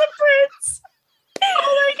was the prince.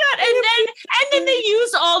 Oh my god. And then they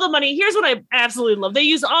used all the money. Here's what I absolutely love. They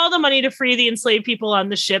used all the money to free the enslaved people on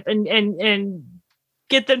the ship and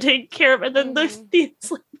get them taken care of. And then the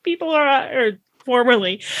enslaved people are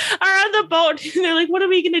formerly are on the boat. And they're like, what are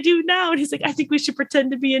we going to do now? And he's like, I think we should pretend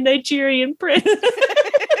to be a Nigerian prince.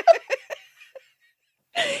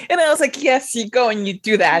 And I was like, yes, you go and you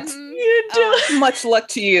do that. You do. Much luck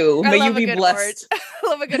to you. May you be blessed. I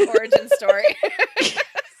love a good origin story.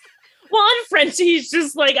 Well, and Frenchie's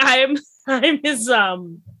just like, I'm his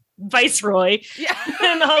viceroy. Yeah.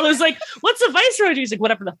 And Alu's like, what's a viceroy? He's like,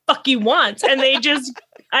 whatever the fuck you want. And they just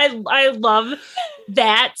I love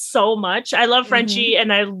that so much. I love Frenchie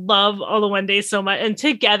and I love Oluwande so much. And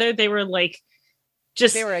together they were like,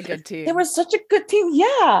 they were a good team. They were such a good team.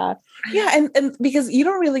 Yeah. Yeah. And because you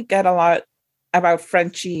don't really get a lot about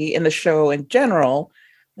Frenchie in the show in general,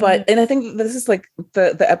 but and I think this is like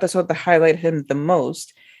the episode that highlighted him the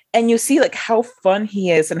most. And you see like how fun he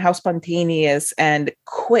is and how spontaneous and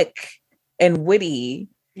quick and witty.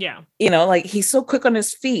 Yeah. You know, like he's so quick on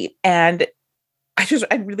his feet. And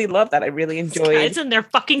I really love that. I really enjoy it. And their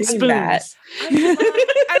fucking spoons. That.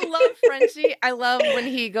 I love Frenchie. I love when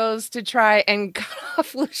he goes to try and cut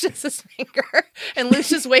off Lucius's finger, and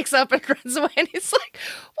Lucius wakes up and runs away, and he's like,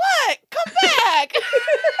 "What? Come back!"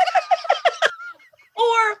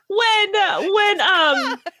 Or when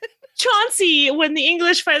Chauncey, when the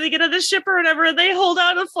English finally get on the ship or whatever, they hold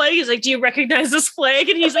out a flag. He's like, do you recognize this flag?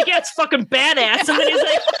 And he's like, yeah, it's fucking badass. And then he's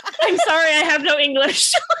like, I'm sorry, I have no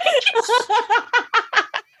English.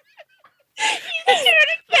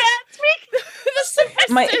 The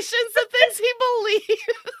superstitions of things he believes.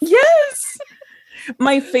 Yes.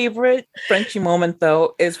 My favorite Frenchie moment,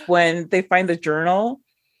 though, is when they find the journal.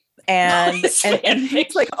 And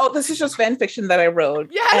he's like, oh, this is just fan fiction that I wrote.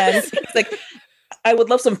 Yes. And he's like, I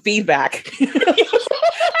would love some feedback. And the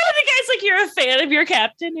guy's like, you're a fan of your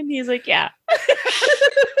captain? And he's like, yeah.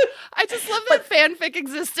 I just love that fanfic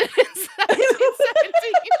existed in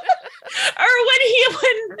 1717. Or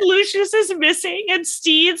when Lucius is missing and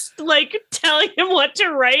Steve's like telling him what to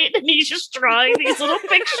write and he's just drawing these little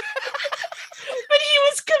pictures. But he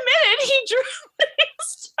was committed. He drew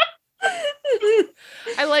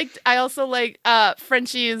I also like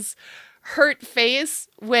Frenchie's hurt face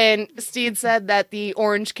when Steed said that the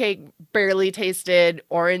orange cake barely tasted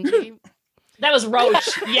orangey. That was Roach.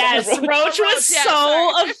 Yes, Roach was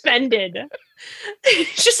so offended.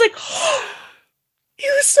 He's just like, he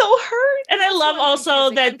was so hurt. And I love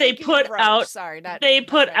also that they put out. Sorry, not they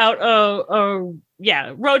put out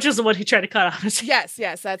Roach is the one who tried to cut off his. Yes,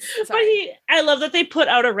 that's. Sorry. But I love that they put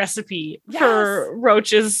out a recipe for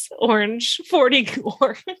Roach's 40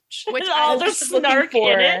 orange, which all the snark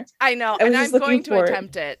in it. I know, and I'm going to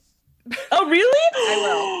attempt it. Oh, really? I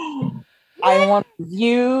will. I want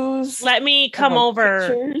views. Let me come want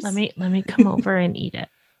over. pictures. Let me come over and eat it.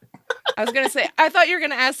 I was gonna say, I thought you were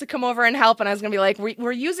gonna ask to come over and help, and I was gonna be like,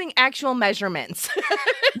 we're using actual measurements.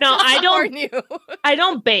 No, I don't. Warn you. I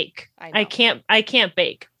don't bake. I know. I can't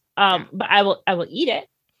bake. But I will eat it.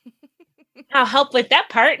 I'll help with that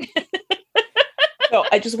part. So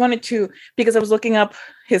I just wanted to, because I was looking up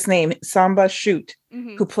his name, Samba Shoot,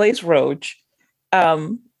 who plays Roach,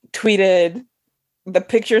 tweeted the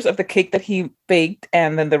pictures of the cake that he baked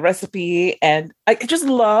and then the recipe. And I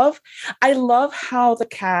love how the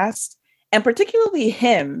cast, and particularly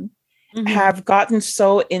him, have gotten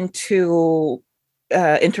so into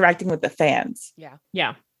interacting with the fans.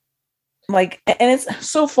 Yeah. Like, and it's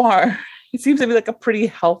so far, it seems to be like a pretty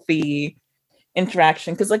healthy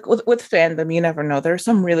interaction, because like with fandom, you never know, there's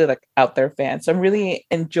some really like out there fans, so I'm really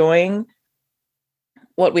enjoying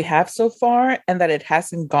what we have so far, and that it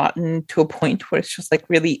hasn't gotten to a point where it's just like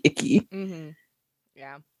really icky.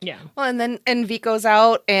 Yeah. Well, and then Vico's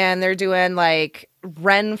out and they're doing like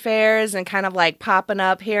Ren fairs and kind of like popping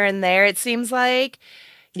up here and there, it seems like.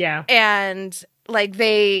 Yeah. And like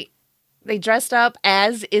they dressed up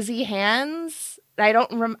as Izzy Hands. I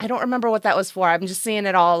don't remember what that was for. I'm just seeing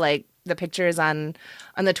it all, like the pictures on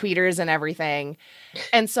the tweeters and everything.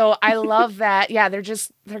 And so I love that. Yeah, they're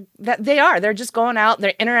just going out,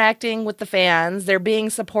 they're interacting with the fans, they're being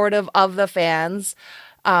supportive of the fans,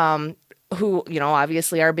 who, you know,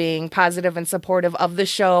 obviously are being positive and supportive of the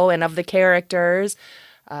show and of the characters.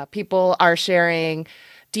 People are sharing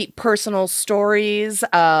deep personal stories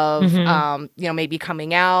of, you know, maybe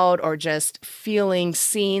coming out or just feeling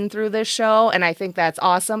seen through this show. And I think that's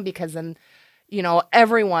awesome, because then, you know,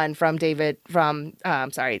 everyone from Jenkins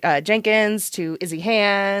to Izzy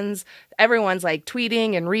Hands, everyone's like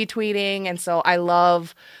tweeting and retweeting. And so I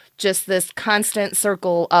love just this constant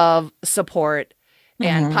circle of support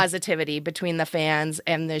and positivity between the fans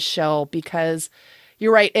and this show, because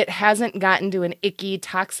you're right, it hasn't gotten to an icky,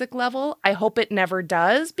 toxic level. I hope it never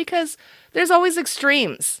does, because there's always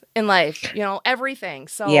extremes in life, you know, everything.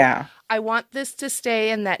 So yeah. I want this to stay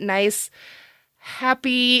in that nice,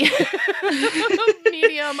 happy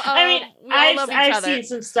medium of we all love each other. I've seen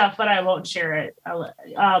some stuff, but I won't share it.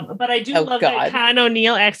 But I do love that Con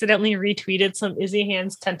O'Neill accidentally retweeted some Izzy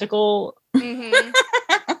Hands tentacle.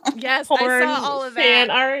 Yes, I saw all of that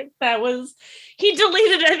fan art. That was, he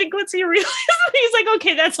deleted it. I think once he realized, he's like,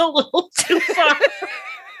 okay, that's a little too far.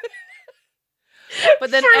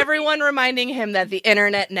 But then everyone reminding him that the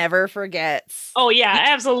internet never forgets. Oh yeah,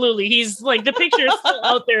 absolutely. He's like, the picture is still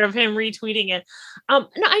out there of him retweeting it. No,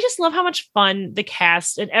 I just love how much fun the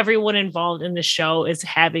cast and everyone involved in the show is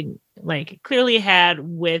having, like, clearly had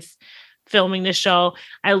with filming the show.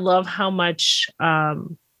 I love how much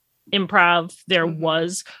improv there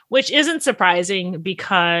was, which isn't surprising,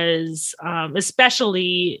 because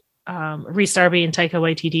especially Rhys Darby and Taika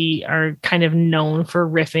Waititi are kind of known for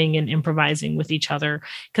riffing and improvising with each other,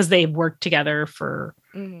 because they've worked together for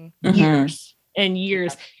years and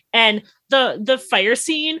years. And the fire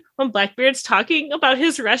scene when Blackbeard's talking about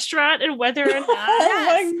his restaurant and whether or not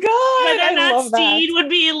whether or not Steed would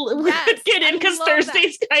get in, because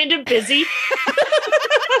Thursday's kind of busy.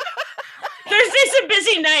 Thursday's a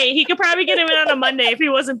busy night. He could probably get him in on a Monday if he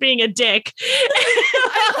wasn't being a dick.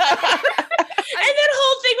 And that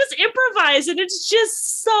whole thing was improvised, and it's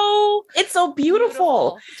just so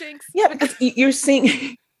beautiful. Yeah, because you're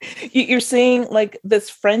seeing like this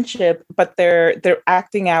friendship, but they're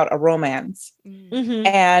acting out a romance,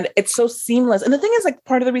 and it's so seamless. And the thing is, like,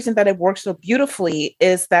 part of the reason that it works so beautifully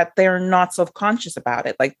is that they're not self-conscious about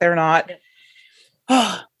it. Like, they're not.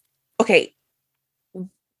 Okay.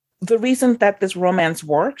 The reason that this romance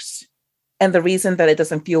works, and the reason that it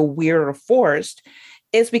doesn't feel weird or forced,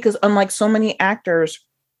 is because unlike so many actors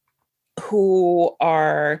who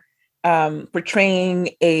are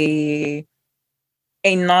portraying a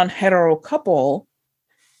non-hetero couple,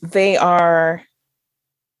 they are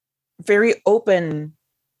very open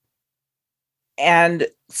and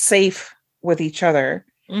safe with each other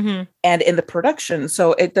and in the production.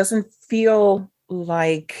 So it doesn't feel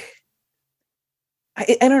like,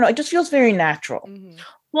 I don't know, it just feels very natural.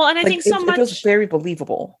 Well, and I think so much, it feels very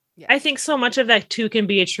believable. I think so much of that too can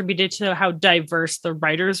be attributed to how diverse the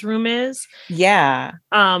writer's room is. Yeah.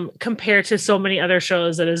 Compared to so many other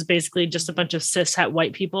shows that is basically just a bunch of cishet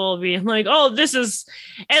white people being like, oh, this sounds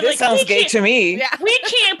gay to me. Yeah. We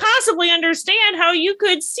can't possibly understand how you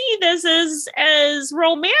could see this as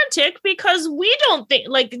romantic, because we don't think,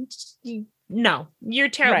 like, no, you're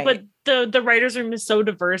terrible. Right. But the writers' room is so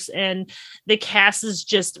diverse, and the cast is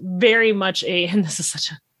just very much and this is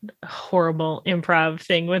such a horrible improv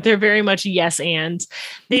thing, but they're very much yes and.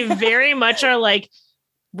 They very much are like,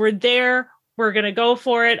 we're there, we're gonna go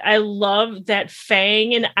for it. I love that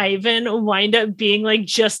Fang and Ivan wind up being like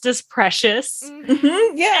just as precious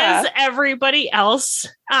as everybody else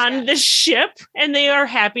on the ship, and they are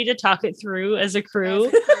happy to talk it through as a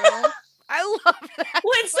crew. I love that.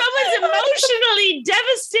 When someone's emotionally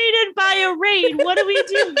devastated by a raid, what do we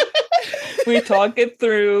do? We talk it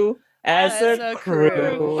through as a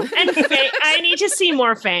crew. And Fang, I need to see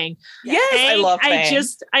more Fang. Yes, Fang, I love Fang.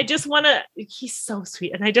 I just want to. He's so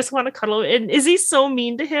sweet, and I just want to cuddle. And is he so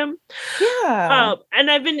mean to him? Yeah. And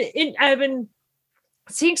I've been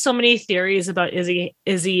seeing so many theories about Izzy,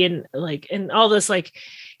 and like, and all this, like,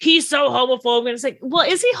 he's so homophobic. And it's like, well,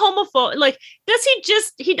 is he homophobic? Like, does he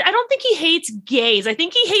just, I don't think he hates gays. I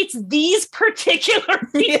think he hates these particular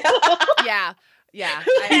people. Yeah. Yeah.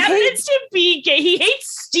 He happens to be gay. He hates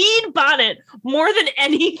Stede Bonnet more than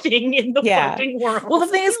anything in the fucking world. Well, the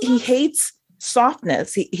thing is, he hates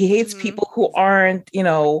softness. He hates people who aren't,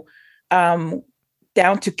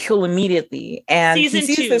 down to kill immediately. And he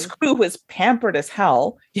sees this crew who is pampered as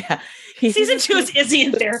hell. Yeah. Season 2 is Izzy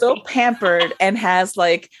in therapy. So pampered and has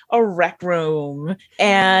like a rec room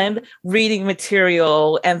and reading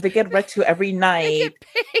material, and they get read to every night. They get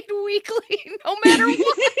paid weekly, no matter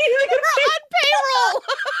what. They're on payroll.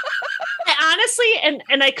 I honestly,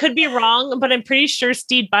 and I could be wrong, but I'm pretty sure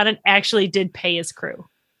Stede Bonnet actually did pay his crew.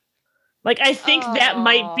 Like, I think that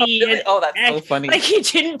might be... Really? That's so funny. Like, he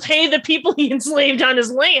didn't pay the people he enslaved on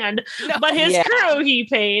his land, but his crew he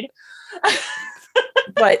paid.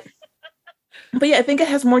 But yeah, I think it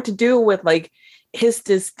has more to do with, like, his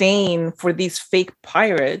disdain for these fake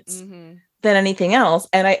pirates than anything else.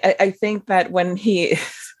 And I think that when he...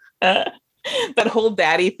 that whole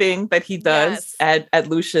daddy thing that he does at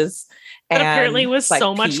Lucius... That apparently was like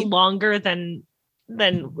so much longer than is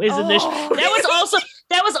in this.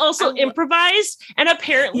 That was also improvised, and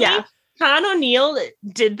apparently Con O'Neill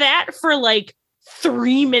did that for like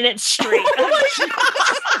 3 minutes straight. And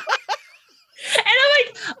I'm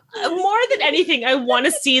like, more than anything, I want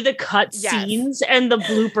to see the cut scenes and the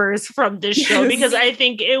bloopers from this show, because I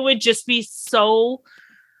think it would just be so...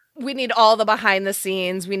 We need all the behind the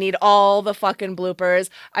scenes. We need all the fucking bloopers.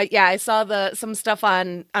 I saw some stuff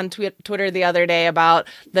on Twitter the other day about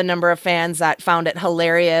the number of fans that found it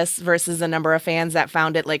hilarious versus the number of fans that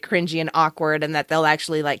found it like cringy and awkward, and that they'll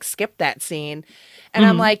actually like skip that scene. And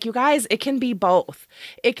I'm like, you guys, it can be both.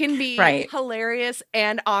 It can be hilarious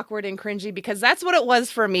and awkward and cringy, because that's what it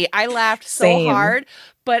was for me. I laughed so hard,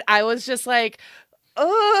 but I was just like,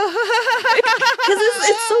 oh, because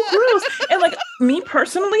it's so gross. And like, me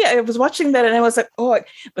personally, I was watching that and I was like, oh,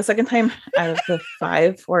 the second time out of the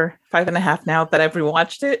 5 or 5.5 now that I've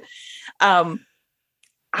rewatched it,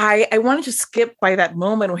 I wanted to skip by that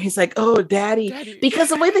moment where he's like, oh, daddy, because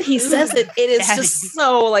the way that he says it is just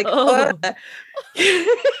so like, and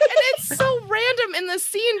it's so random in the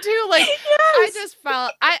scene too. Like, I just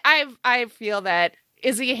felt, I feel that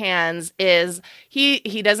Izzy Hands is,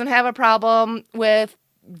 he doesn't have a problem with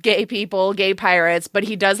gay people, gay pirates, but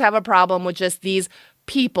he does have a problem with just these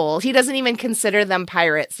people. He doesn't even consider them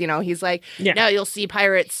pirates. He's like, now you'll see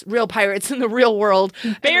pirates, real pirates in the real world.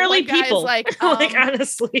 Barely people. Like, like,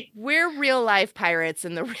 honestly, we're real life pirates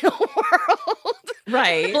in the real world.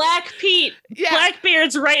 Right. Black Pete,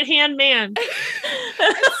 Blackbeard's right-hand man.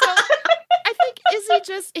 I think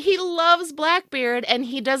Izzy he loves Blackbeard, and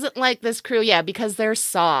he doesn't like this crew, because they're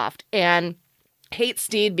soft, and hates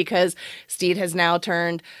Stede because Stede has now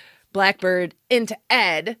turned Blackbeard into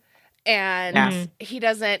Ed, and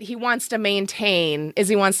Izzy wants to maintain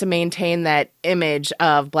that image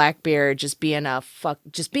of Blackbeard just being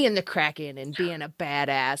the Kraken and being a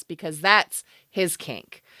badass, because that's his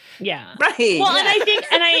kink. Yeah. Right. Well, and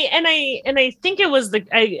I think it was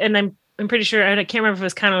I'm pretty sure, I can't remember if it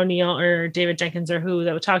was Con O'Neill or David Jenkins or who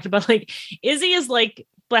that talked about, like, Izzy is like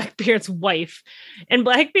Blackbeard's wife, and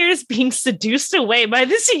Blackbeard is being seduced away by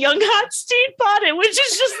this young hot Stede Bonnet, which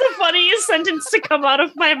is just the funniest sentence to come out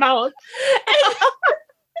of my mouth. And then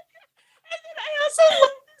I also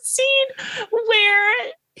love the scene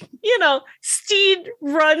where, Stede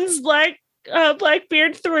runs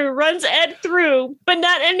Blackbeard runs Ed through, but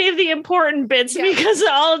not any of the important bits, because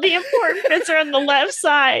all of the important bits are on the left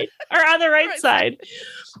side or on the right side.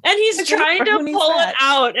 And he's trying to pull it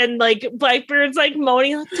out, and like Blackbeard's like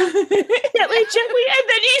moaning, like, gently, and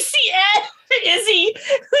then you see Ed, Izzy,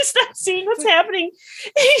 who's not seeing what's happening.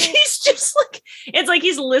 He's just like, it's like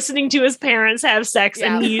he's listening to his parents have sex,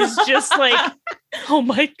 and he's just like, oh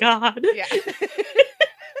my God. Yeah.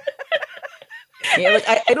 Yeah, like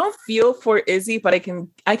I don't feel for Izzy, but I can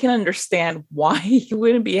understand why he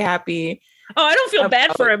wouldn't be happy. Oh, I don't feel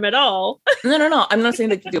bad for him at all. No. I'm not saying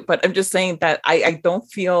that you do, but I'm just saying that I don't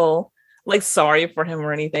feel like sorry for him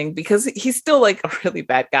or anything because he's still like a really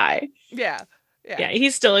bad guy. Yeah. Yeah,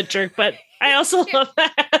 he's still a jerk, but I also love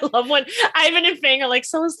that. I love when Ivan and Fang are like,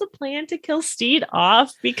 so is the plan to kill Steed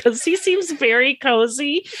off? Because he seems very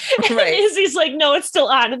cozy. And Right. Izzy's like, no, it's still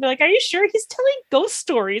on. And they're like, are you sure? He's telling ghost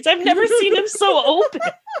stories. I've never seen him so open.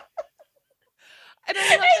 And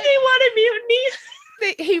And they want a mutiny.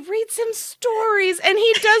 he reads him stories and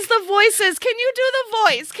he does the voices. Can you do the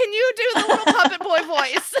voice? Can you do the little puppet boy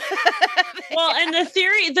voice? Well, and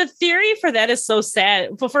the theory for that is so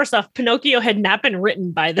sad. Well, first off, Pinocchio had not been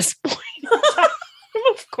written by this point.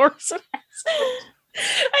 Of course it has.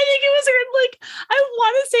 I think it was written like, I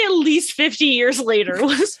want to say at least 50 years later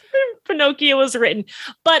was Pinocchio was written.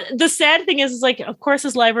 But the sad thing is like, of course,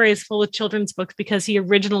 his library is full of children's books because he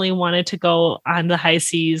originally wanted to go on the high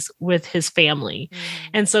seas with his family.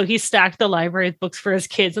 And so he stocked the library with books for his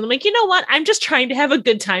kids. And I'm like, you know what? I'm just trying to have a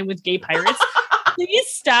good time with gay pirates. Please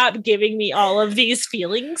stop giving me all of these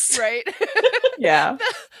feelings. Right. Yeah.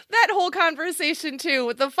 That whole conversation too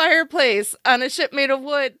with the fireplace on a ship made of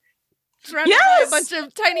wood. Surrounded by a bunch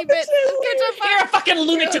of tiny bits. You're a fucking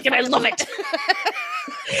lunatic and I love it. 2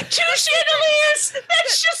 chandeliers!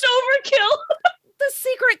 That's just overkill. The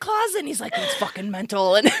secret closet. And he's like, it's fucking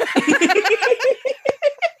mental. And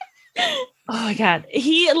oh my God.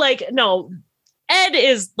 Ed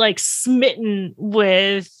is like smitten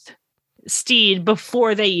with Steed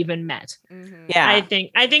before they even met. Yeah. I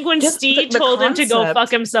think when Just Steed the told him to go concept.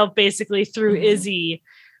 fuck himself basically through Izzy,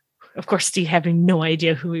 of course, Steed having no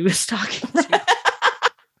idea who he was talking to.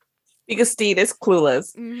 Because Steed is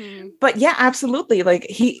clueless. But yeah, absolutely. Like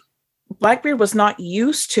Blackbeard was not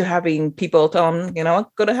used to having people tell him, you know,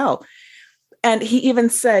 go to hell. And he even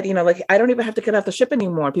said, you know, like, I don't even have to get off the ship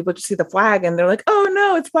anymore. People just see the flag and they're like, oh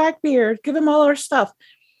no, it's Blackbeard. Give him all our stuff.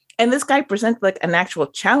 And this guy presented like an actual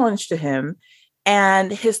challenge to him. And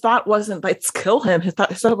his thought wasn't like, kill him. His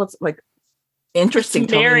thought was like, interesting.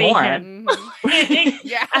 Tell me more.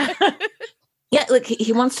 Yeah. Yeah, like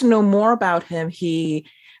he wants to know more about him. He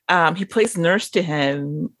plays nurse to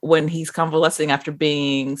him when he's convalescing after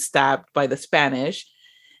being stabbed by the Spanish,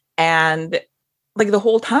 and like the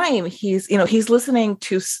whole time he's listening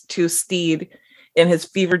to Steed in his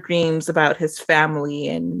fever dreams about his family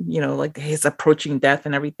and, you know, like his approaching death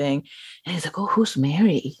and everything. And he's like, oh, who's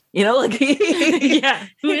Mary? You know, like, yeah,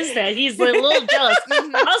 who is that? He's a little jealous.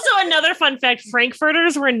 Also, another fun fact,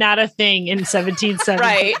 Frankfurters were not a thing in 1770.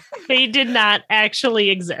 Right. They did not actually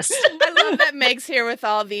exist. I love that Meg's here with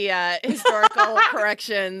all the historical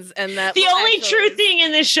corrections and that. The only true thing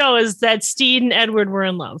in this show is that Steed and Edward were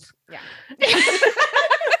in love. Yeah.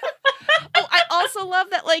 Oh, I also love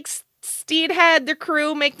that, like, Steed had the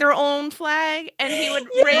crew make their own flag and he would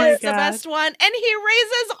raise the best one and he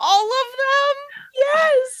raises all of them.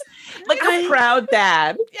 Yes. Like a proud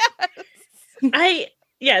dad.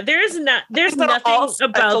 Yes. There's nothing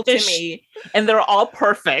about this and they're all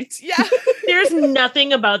perfect. Yeah. There's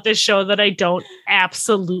nothing about this show that I don't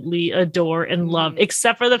absolutely adore and love,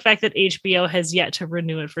 except for the fact that HBO has yet to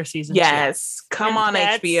renew it for season 2. Yes. Come on,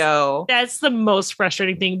 HBO. That's the most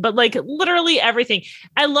frustrating thing. But like literally everything.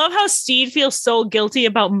 I love how Steed feels so guilty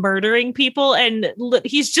about murdering people. And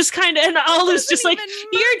he's just kind of, and Olive's just like,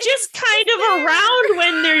 you're just kind of around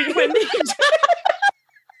when they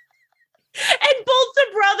and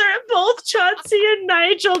both Chauncey and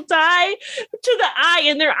Nigel die to the eye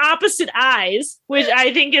in their opposite eyes, which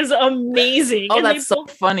I think is amazing. Oh, and that's so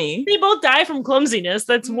funny. They both die from clumsiness.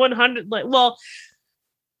 That's 100. Well,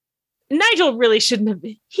 Nigel really shouldn't have.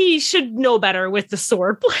 He should know better with the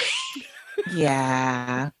sword blade.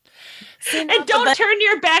 Yeah. And don't turn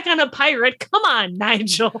your back on a pirate. Come on,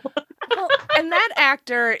 Nigel. Well, and that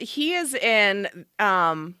actor, he is in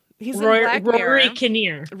he's in Black Rory Mirror.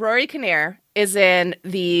 Kinnear. Rory Kinnear is in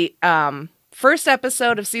the first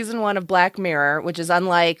episode of season 1 of Black Mirror, which is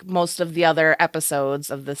unlike most of the other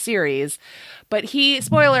episodes of the series. But he,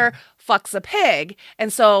 spoiler, fucks a pig.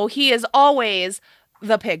 And so he is always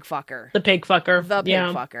the pig fucker. The pig fucker. The pig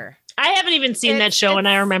fucker. I haven't even seen that show, and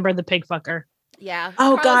I remember the pig fucker. Yeah.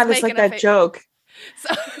 Oh, God, it's like that joke.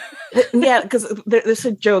 So yeah, because there's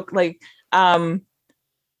a joke like, you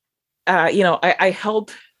know, I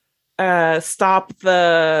helped stop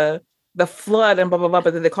the flood and blah blah blah,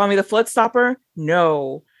 but did they call me the flood stopper?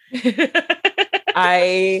 No.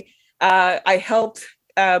 I helped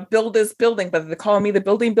build this building, but did they call me the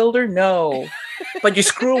building builder? No. But you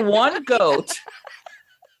screw one goat.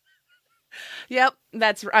 Yep,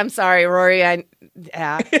 I'm sorry, Rory.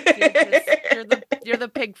 Yeah, you're the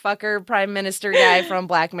pig fucker prime minister guy from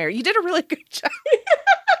Black Mirror. You did a really good job.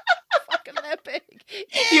 Fucking that pig.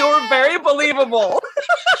 You were very believable.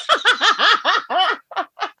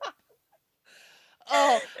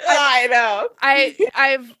 Oh, I know.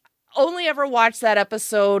 I've only ever watched that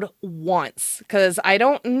episode once because I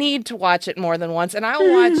don't need to watch it more than once, and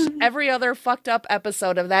I'll watch every other fucked up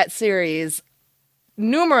episode of that series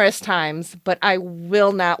numerous times, but I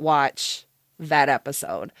will not watch that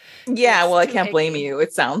episode. Yeah, well, I can't icky. blame you.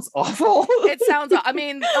 It sounds awful. It sounds, I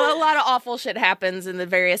mean, a lot of awful shit happens in the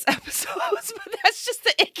various episodes, but that's just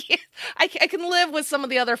the icky. I can live with some of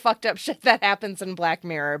the other fucked up shit that happens in Black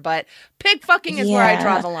Mirror, but pig fucking is where I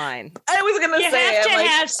draw the line. I was going to say, you have to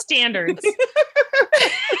have standards.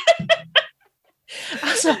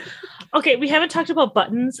 Also, okay, we haven't talked about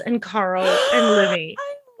Buttons and Carl and Livy.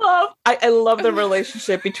 I love the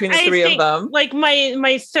relationship between the three of them. Like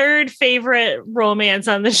my third favorite romance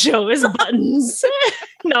on the show is Buttons.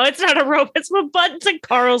 No, it's not a romance, but Buttons and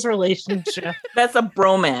Carl's relationship. That's a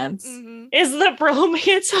bromance. Mm-hmm. Is the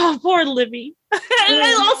bromance of poor Livy. And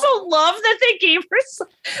I also love that they gave her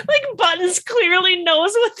like Buttons clearly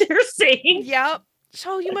knows what they're saying. Yep.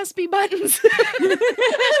 So you must be Buttons. I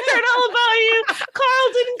heard all about you.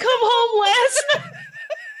 Carl didn't come home last night.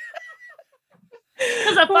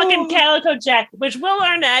 Because of fucking Calico Jack, which Will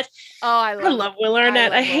Arnett. Oh, I love Will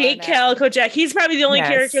Arnett. I hate Arnett. Calico Jack. He's probably the only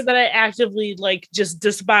character that I actively like just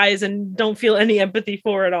despise and don't feel any empathy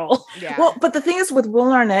for at all. Yeah. Well, but the thing is with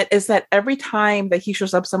Will Arnett is that every time that he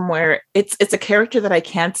shows up somewhere, it's a character that I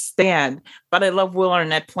can't stand, but I love Will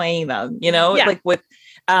Arnett playing them, you know, like with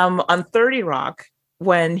on 30 Rock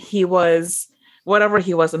when he was whatever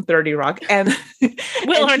he was in 30 Rock and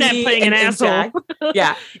Will Arnett playing an asshole.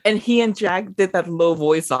 Jack, and he and Jack did that low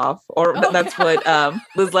voice off, or that's what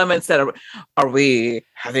Liz Lemon said. Are we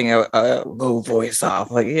having a low voice off?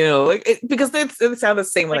 Like, you know, like because it sound the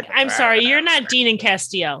same. Like, I'm sorry, you're not Dean and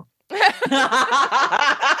Castiel. That's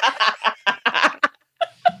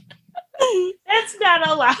not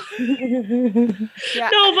allowed. Yeah.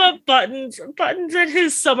 No, but Buttons in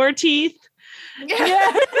his summer teeth.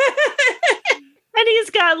 Yeah. And he's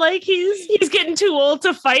got like he's getting too old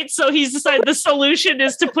to fight, so he's decided the solution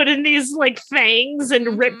is to put in these like fangs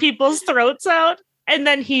and rip people's throats out, and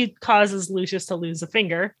then he causes Lucius to lose a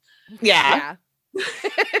finger. Yeah.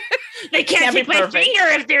 They can't take my finger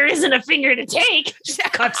if there isn't a finger to take. Just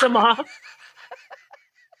cuts him off.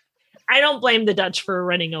 I don't blame the Dutch for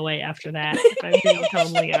running away after that, if I'm being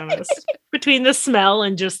totally honest. Between the smell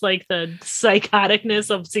and just like the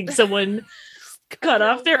psychoticness of seeing someone cut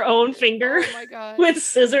off their own finger with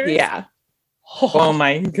scissors. Yeah. Oh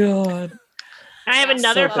my God. I have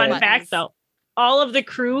another fun fact though. All of the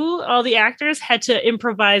crew, all the actors had to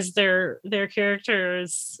improvise their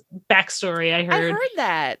characters' backstory. I heard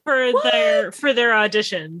that for their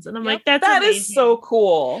auditions, and I'm like, that is so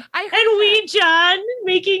cool. And Wee John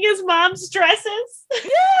making his mom's dresses.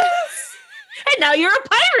 Yes. And now you're a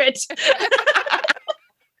pirate.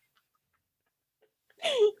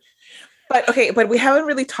 But we haven't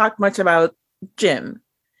really talked much about Jim.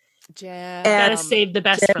 Gotta save the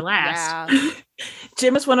best for last. Yeah.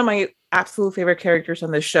 Jim is one of my absolute favorite characters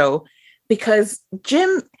on this show because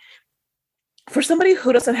Jim, for somebody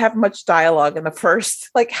who doesn't have much dialogue in the first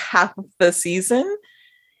like half of the season,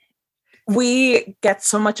 we get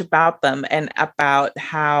so much about them and about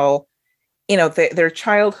how, you know, their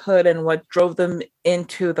childhood and what drove them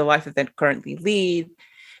into the life that they currently lead.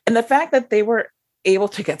 And the fact that they were able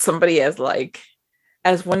to get somebody as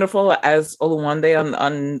wonderful as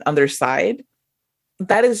Oluwande on their side,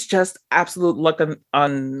 that is just absolute luck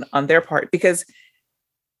on their part, because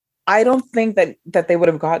I don't think that they would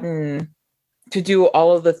have gotten to do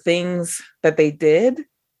all of the things that they did,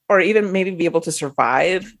 or even maybe be able to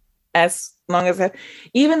survive as long as that,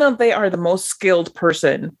 even though they are the most skilled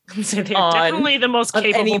person. So they're definitely the most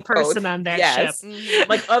capable person on that ship.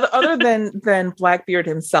 Like other than Blackbeard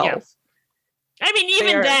himself. Yeah. I mean,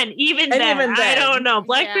 even then, I don't know.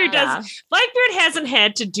 Blackbeard hasn't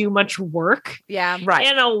had to do much work, right,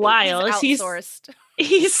 in a while. He's outsourced.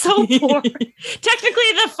 He's so poor. Technically,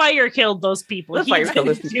 the fire killed those people.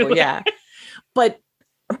 Yeah. But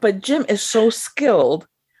Jim is so skilled.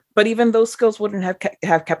 But even those skills wouldn't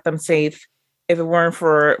have kept them safe if it weren't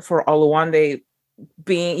for Oluwande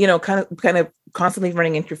being, you know, kind of constantly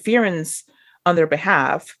running interference on their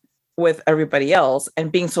behalf with everybody else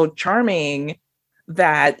and being so charming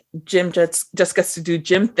that Jim just gets to do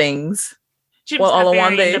Jim things. Jim's not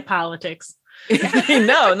very into politics.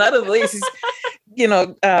 No, not at least. He's, you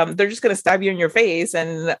know, they're just going to stab you in your face,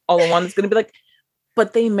 and Oluwande's going to be like,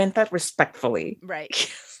 but they meant that respectfully.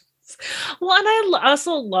 Right. Well, and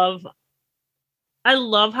I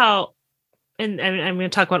love how, and I mean, I'm going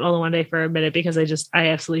to talk about Oluwande for a minute because I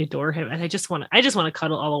absolutely adore him, and I just want to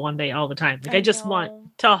cuddle Oluwande all the time. Like I just want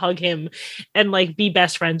to hug him and like be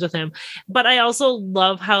best friends with him. But I also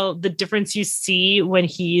love how the difference you see when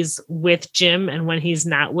he's with Jim and when he's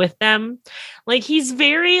not with them. Like he's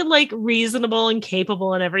very like reasonable and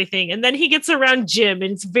capable and everything, and then he gets around Jim,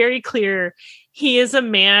 and it's very clear he is a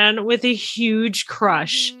man with a huge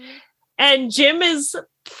crush, and Jim is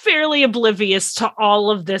fairly oblivious to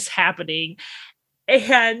all of this happening.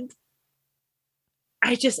 And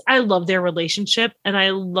I love their relationship. And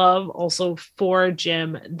I love also for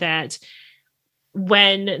Jim that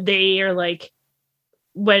when they are like,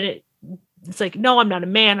 it's like, no, I'm not a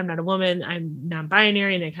man, I'm not a woman, I'm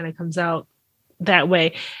non-binary, and it kind of comes out that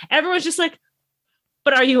way. Everyone's just like,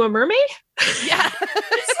 but are you a mermaid? Yeah.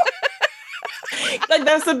 Like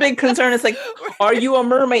that's the big concern. It's like, are you a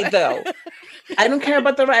mermaid though? I don't care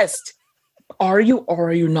about the rest. Are you or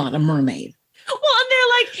are you not a mermaid? Well, and they're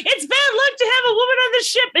like, it's bad luck to have a woman on the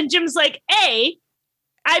ship. And Jim's like,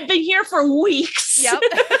 I've been here for weeks. Yep.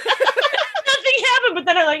 Nothing happened. But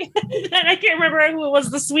then I can't remember who it was.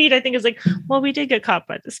 The Swede, I think, is like, well, we did get caught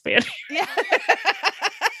by the Spanish. Yeah.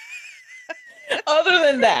 Other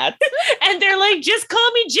than that. And they're like, just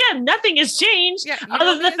call me Jim. Nothing has changed. Yeah,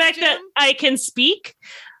 other than the fact that I can speak.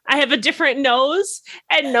 I have a different nose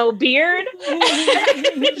and no beard.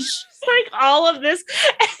 It's just like all of this.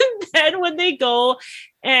 And then when they go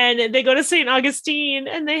to St. Augustine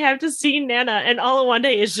and they have to see Nana, and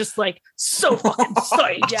Oluwande is just like so fucking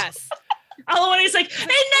psyched. Yes. Oluwande's like, hey,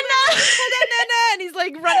 Nana! And he's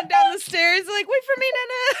like running down the stairs, like, wait for me,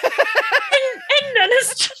 Nana. and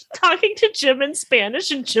Nana's just talking to Jim in Spanish,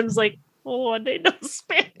 and Jim's like, Oluwande knows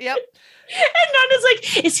Spanish. Yep. And Nana's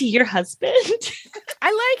like, is he your husband?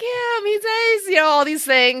 I like him. He's nice. All these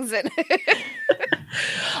things. And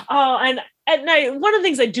oh, and one of the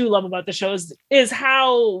things I do love about the show is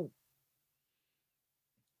how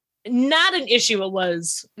not an issue it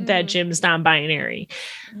was that Jim's non-binary.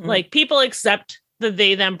 Like people accept the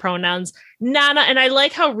they them pronouns. Nana, and I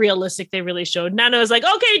like how realistic they really showed. Nana was like,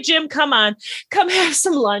 okay, Jim, come on, come have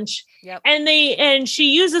some lunch. Yep. And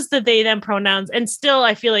she uses the they them pronouns, and still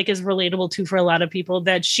I feel like is relatable too for a lot of people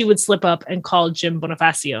that she would slip up and call Jim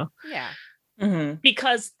Bonifacio. Yeah.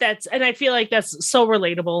 Because and I feel like that's so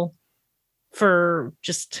relatable for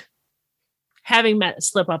just having met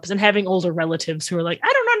slip ups and having older relatives who are like,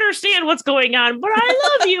 I don't understand what's going on, but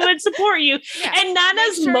I love you and support you. Yeah. And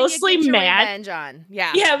Nana's mostly mad.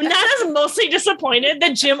 Yeah. Yeah. Nana's mostly disappointed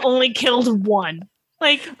that Jim only killed one.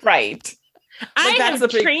 Like, right. I that's have a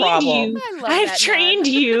big trained problem. you. I've trained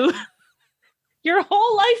you your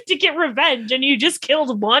whole life to get revenge, and you just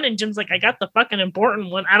killed one. And Jim's like, I got the fucking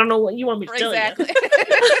important one. I don't know what you want me to tell you.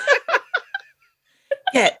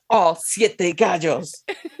 Get all siete gallos.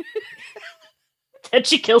 And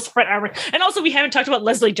she kills Fred Armor. And also, we haven't talked about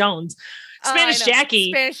Leslie Jones, Spanish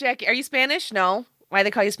Jackie. Spanish Jackie. Are you Spanish? No. Why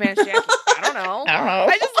they call you Spanish Jackie? I don't know. I don't know.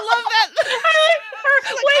 I just love that.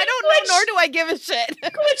 I don't know, nor do I give a shit.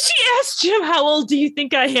 When she asked Jim, how old do you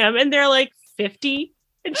think I am? And they're like, 50?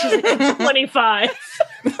 And she's like, I'm 25. Which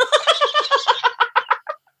plays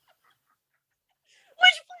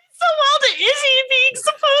so well to Izzy being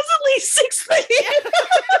supposedly 60.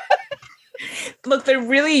 Look, they're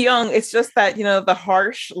really young. It's just that, the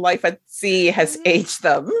harsh life at sea has aged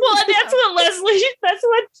them. Well, and that's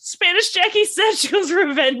what Spanish Jackie said. She was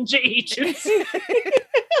revenge ages.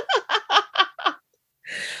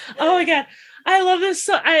 Oh my God. I love this.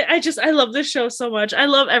 So I love this show so much. I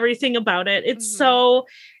love everything about it. It's so,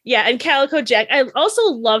 yeah. And Calico Jack, I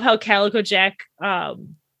also love how Calico Jack, how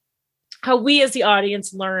we as the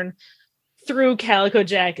audience learn through Calico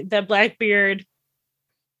Jack that Blackbeard,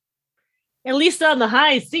 at least on the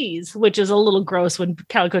high seas, which is a little gross when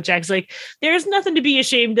Calico Jack's like, there's nothing to be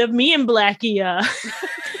ashamed of. Me and Blackie,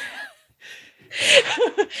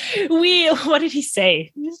 what did he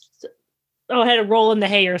say? I had a roll in the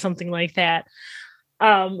hay or something like that.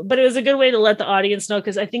 But it was a good way to let the audience know,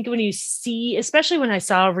 because I think when you see, especially when I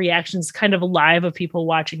saw reactions kind of live of people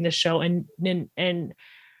watching this show and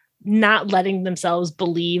not letting themselves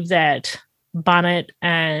believe that Bonnet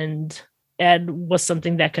and Ed was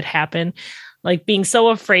something that could happen, like being so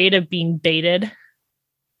afraid of being baited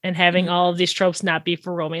and having all of these tropes not be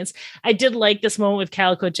for romance. I did like this moment with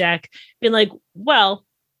Calico Jack being like, well,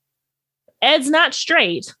 Ed's not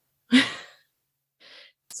straight.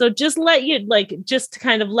 So just just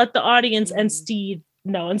kind of let the audience and Steed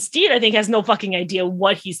know. And Steed, I think, has no fucking idea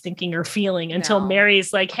what he's thinking or feeling until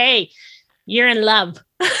Mary's like, hey, you're in love.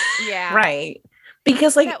 Yeah. Right.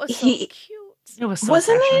 because like That was so he cute. It was so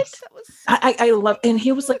wasn't precious. it? That was so I love, and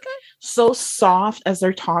he was like so soft as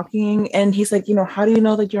they're talking, and he's like, how do you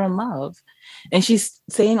know that you're in love? And she's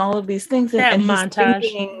saying all of these things, That and he's montage.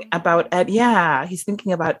 thinking about Ed. Yeah, he's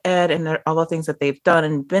thinking about Ed and all the things that they've done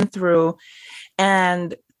and been through,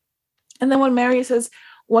 and then when Mary says,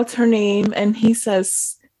 "What's her name?" and he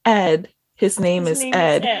says, "Ed." His name is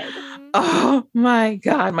Ed. Oh my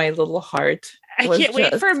God, my little heart. I can't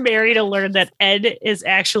wait for Mary to learn that Ed is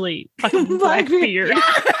actually fucking Blackbeard.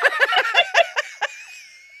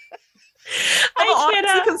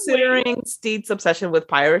 Honestly, considering Steed's obsession with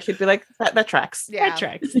pirates, she'd be like, that tracks. Yeah. That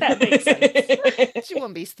tracks. That makes sense. She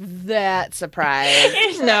wouldn't be that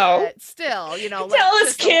surprised. No. But still, Tell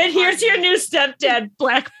us, kid, here's your new stepdad,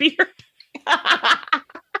 Blackbeard.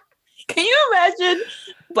 Can you imagine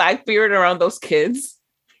Blackbeard around those kids?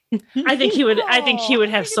 I think he would. I think he would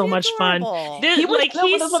have so much fun. He's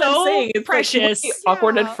so precious. Like, he would be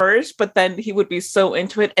awkward at first, but then he would be so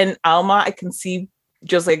into it. And Alma, I can see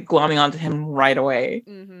just like glomming onto him right away.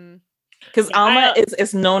 Because Alma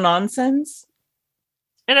is no nonsense.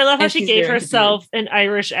 And I love how she gave herself an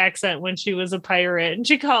Irish accent when she was a pirate, and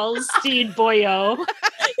she calls Steed Boyo.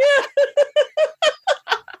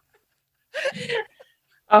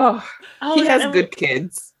 He has good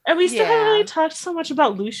kids. And we still haven't really talked so much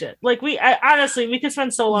about Lucius. Like honestly, we could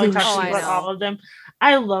spend so long talking about all of them.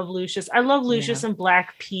 I love Lucius. I love Lucius and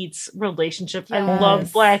Black Pete's relationship. Yes. I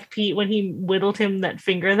love Black Pete when he whittled him that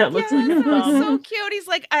finger that looks like a thumb. So cute. He's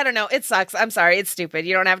like, I don't know. It sucks. I'm sorry. It's stupid.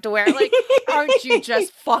 You don't have to wear it. Like, aren't you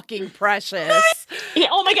just fucking precious? Yeah,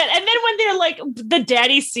 oh my God. And then when they're like the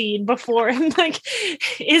daddy scene before him, like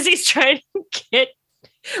Izzy's trying to get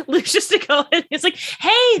Lucius to go and it's like,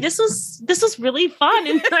 hey, this was really fun.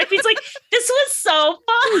 And Pete's like, this was so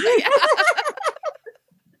fun.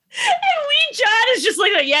 And Wee John is just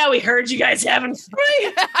like, yeah, we heard you guys having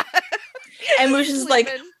fun. And Lucius is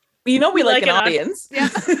like, we like an audience. Yeah.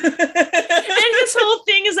 And this whole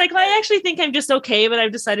thing is like, well, I actually think I'm just okay, but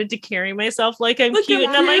I've decided to carry myself like I'm cute.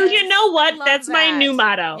 And I'm like, you know what? That's my new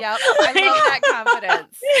motto. Yep. I love that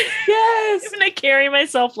confidence. Yes. I'm gonna carry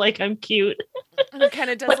myself like I'm cute. And it kind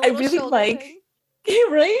of does. But I really like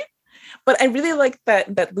right? But I really like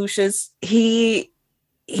that Lucius, he's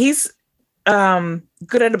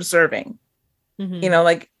good at observing.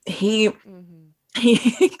 Like he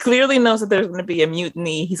clearly knows that there's going to be a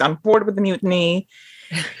mutiny. He's on board with the mutiny,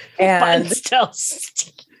 and still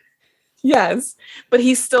yes, but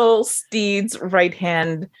he's still Steed's right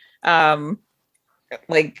hand,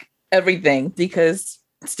 like everything, because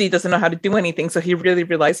Steed doesn't know how to do anything, so he really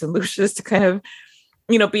relies on Lucius to kind of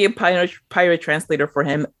be a pirate translator for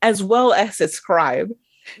him, as well as a scribe.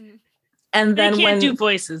 And then he can't do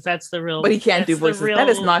voices. That's the real. But he can't do voices. That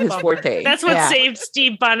is not his forte. That's what saved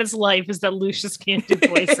Stede Bonnet's life, is that Lucius can't do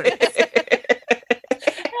voices. I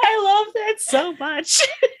love that so much.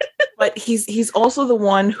 But he's also the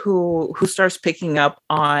one who starts picking up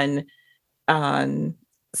on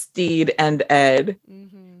Steed and Ed.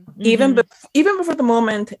 Even before the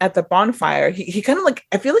moment at the bonfire, he kind of like,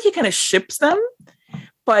 I feel like he kind of ships them.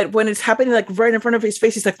 But when it's happening like right in front of his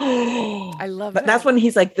face, he's like, oh, I love that. That's when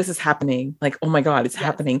he's like, this is happening. Like, oh my God, it's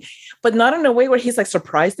happening. But not in a way where he's like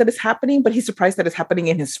surprised that it's happening, but he's surprised that it's happening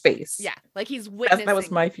in his face. Yeah. Like he's witnessing. That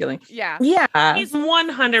was my feeling. Yeah. Yeah. He's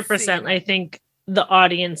 100%, I think, the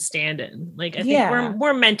audience stand-in. Like, I think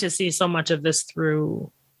we're meant to see so much of this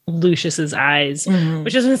through Lucius's eyes,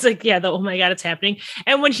 which is when it's like, oh my God, it's happening.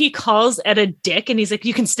 And when he calls Ed a dick and he's like,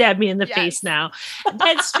 you can stab me in the face now,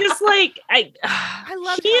 that's just like, I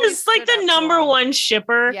love he is like the number one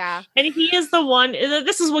shipper, and he is the one.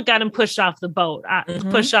 This is what got him pushed off the boat,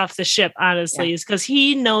 pushed off the ship, honestly, is because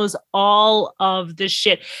he knows all of the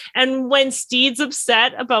shit. And when Steed's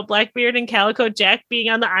upset about Blackbeard and Calico Jack being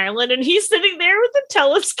on the island, and he's sitting there with the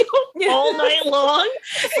telescope all night long,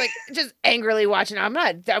 like just angrily watching. I'm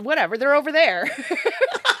not. Whatever, they're over there.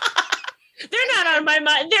 They're not on my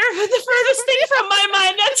mind. They're the furthest thing from my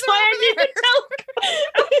mind. That's why I need to tell.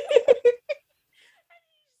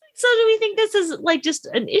 So do we think this is like just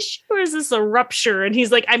an issue, or is this a rupture? And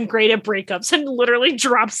he's like, I'm great at breakups, and literally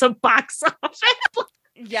drops a box off at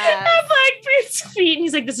Blackbeard's feet. And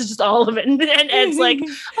he's like, this is just all of it. And Ed's like,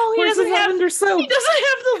 oh, he doesn't have lavender soap. He doesn't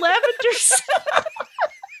have the lavender soap.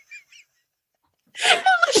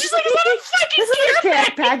 She's like, is that a fucking care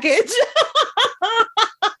package?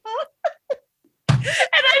 And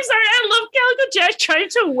I'm sorry, I love Calico Jack trying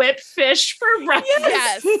to whip fish for breakfast.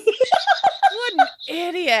 Yes. What an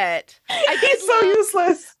idiot. He's so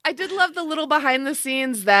useless. I did love the little behind the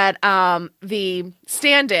scenes that the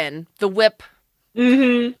stand-in, the whip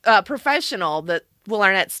professional, that Will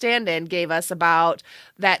Arnett stand-in gave us about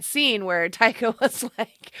that scene where Taika was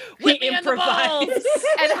like, "Whip me in the balls,"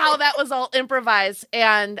 and how that was all improvised.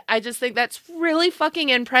 And I just think that's really fucking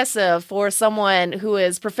impressive for someone who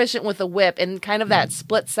is proficient with a whip and kind of that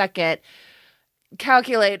split second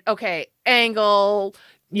calculate, okay, angle,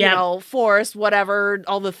 you know, force, whatever,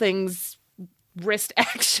 all the things, wrist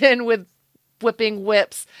action with whipping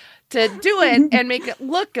whips to do it and make it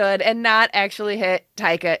look good and not actually hit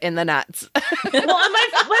Taika in the nuts. Well,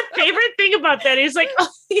 my favorite thing about that is like,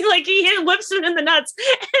 he whips him in the nuts,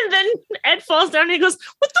 and then Ed falls down and he goes,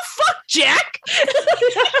 "What the fuck, Jack?"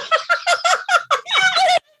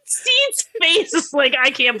 Steve's face is like,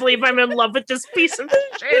 I can't believe I'm in love with this piece of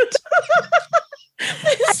shit.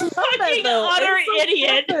 This fucking utter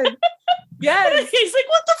idiot. Yes. He's like,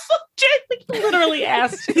 "What the fuck, Jack?" Like, he literally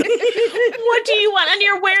asked, "What do you want?" And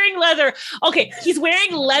you're wearing leather. Okay, he's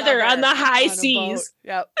wearing leather on the high seas.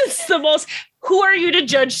 Yep. It's the most. Who are you to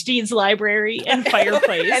judge Steve's library and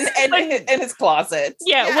fireplace? and Like, in his closet.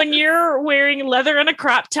 yeah, when you're wearing leather and a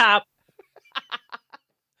crop top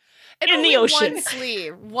And in the only ocean. one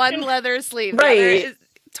sleeve, one leather sleeve. Right. The other is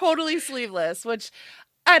totally sleeveless, which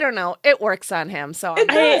I don't know. It works on him, so It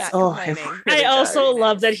I'm does. not Oh, complaining. really I also does.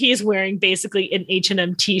 love that he's wearing basically an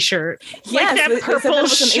H&M t-shirt. Yes, Like that they said purple that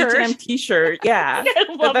was an shirt. H&M t-shirt. Yeah. I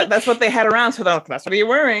love it. That's what they had around. So that's what you're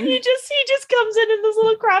wearing. He just comes in those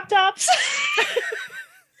little crop tops and his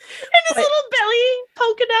But- little belly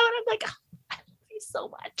poking out. I'm like, oh, I love you so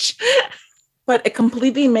much. But it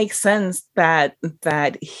completely makes sense that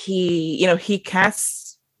he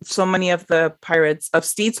casts so many of the pirates of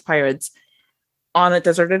Steed's pirates on a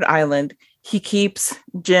deserted island. He keeps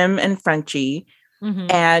Jim and Frenchie,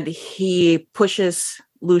 and he pushes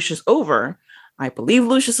Lucius over. I believe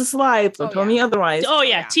Lucius is alive. Don't tell me otherwise. Oh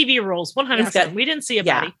yeah, Yeah. TV rules, 100%. We didn't see a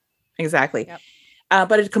body. Exactly. Yep.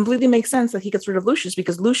 But it completely makes sense that he gets rid of Lucius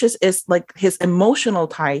because Lucius is like his emotional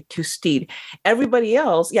tie to Steed. Everybody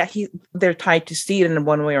else, they're tied to Steed in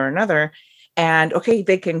one way or another. And okay,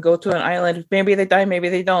 they can go to an island. Maybe they die, maybe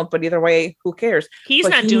they don't. But either way, who cares? He's But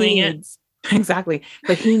not he doing it. needs- Exactly.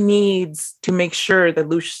 But he needs to make sure that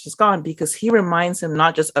Lucius is gone because he reminds him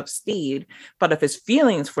not just of Steed, but of his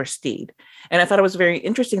feelings for Steed. And I thought it was very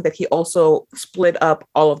interesting that he also split up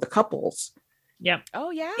all of the couples. Yep. Oh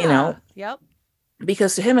yeah. You know? Yep.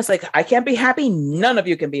 Because to him, it's like, I can't be happy. None of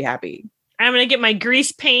you can be happy. I'm gonna get my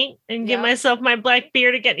grease paint and get Yep. myself my black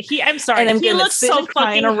beard again. I'm sorry. And I'm He going to looks sit so and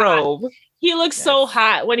cry in fucking a hot. robe. He looks so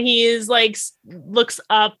hot when he is like looks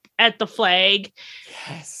up at the flag.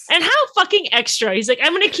 Yes. And how fucking extra. He's like,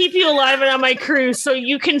 "I'm going to keep you alive and on my crew so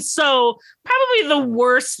you can sew." Probably the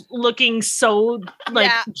worst looking sew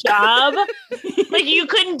job. Like, you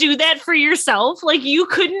couldn't do that for yourself. Like, you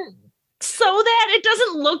couldn't sew that. It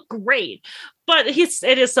doesn't look great. But it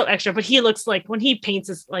is so extra. But he looks like, when he paints,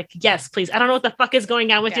 is like, yes, please. I don't know what the fuck is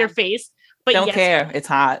going on with your face. But Don't yes. care. It's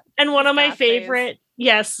hot. And one of my Goth face. favorite,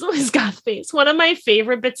 his goth face. One of my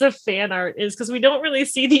favorite bits of fan art is because we don't really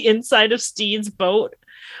see the inside of Steed's boat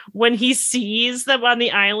when he sees them on the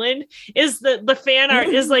island. Is the fan art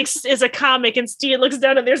is a comic, and Steed looks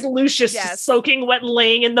down and there's Lucius soaking wet,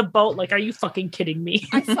 laying in the boat. Like, are you fucking kidding me?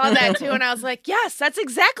 I saw that too, and I was like, yes, that's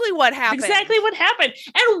exactly what happened. Exactly what happened.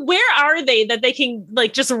 And where are they that they can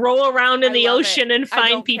like just roll around in the ocean and I find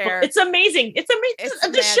don't people? care. It's amazing. It's amazing. It's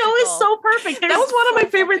The show is magical. so perfect. That was one of my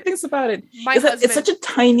favorite things about it. My Is that it's husband such a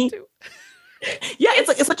tiny too.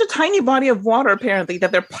 it's such a tiny body of water apparently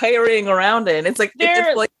that they're pirating around in. It's like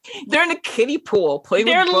they're in a kiddie pool playing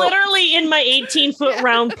They're with boats. literally in my 18-foot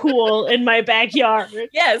round pool in my backyard.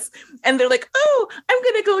 Yes. And they're like, "Oh, I'm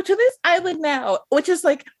gonna go to this island now," which is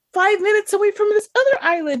like 5 minutes away from this other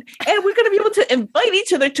island. And we're gonna be able to invite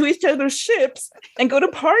each other to each other's ships and go to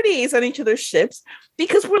parties on each other's ships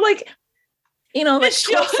because we're like, like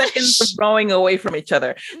 12 seconds of rowing away from each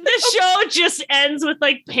other. The show just ends with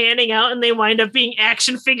like panning out and they wind up being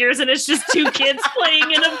action figures and it's just two kids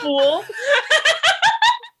playing in a pool.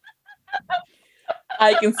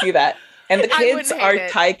 I can see that. And the I kids wouldn't are hate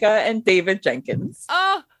it. Taika and David Jenkins.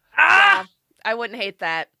 Oh, Ah! yeah. I wouldn't hate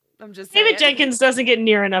that. I'm just saying. David Jenkins doesn't get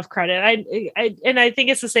near enough credit. I think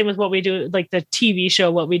it's the same with what we do, like the TV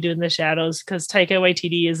show, What We Do in the Shadows, because Taika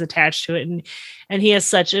Waititi is attached to it, and he has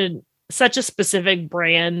such a specific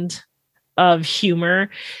brand of humor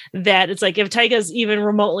that it's like if Taika's even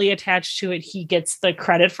remotely attached to it, he gets the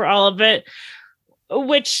credit for all of it.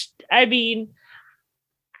 Which, I mean,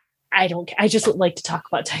 I just would like to talk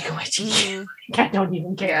about Taika Waititi. I don't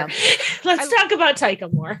even care. Yeah. Let's talk about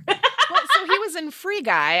Taika more. Well, so he was in Free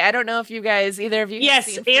Guy. I don't know if you guys, either of you, have Yes,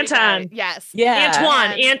 seen Free Anton. Guy. Yes, Yeah.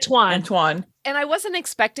 Antoine. Antoine. And I wasn't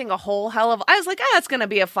expecting a whole hell of. I was like, it's gonna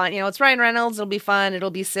be a fun. It's Ryan Reynolds. It'll be fun.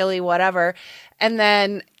 It'll be silly, whatever. And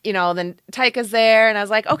then then Taika's there, and I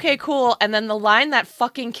was like, okay, cool. And then the line that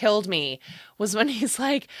fucking killed me was when he's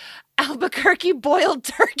like, Albuquerque boiled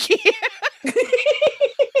turkey.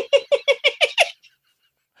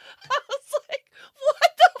 I was like,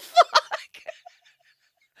 what the fuck?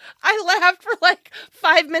 I laughed for like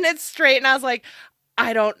 5 minutes straight, and I was like,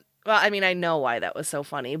 well, I mean, I know why that was so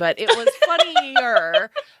funny, but it was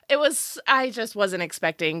funnier. I just wasn't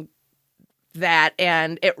expecting that,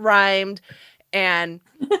 and it rhymed, and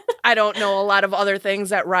I don't know a lot of other things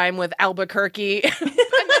that rhyme with Albuquerque. And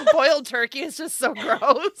then boiled turkey is just so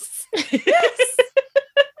gross.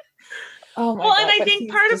 Oh my Well, God, and I but think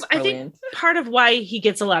he's part of just brilliant. part of why he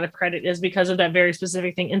gets a lot of credit is because of that very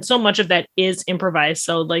specific thing, and so much of that is improvised.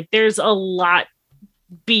 So like, there's a lot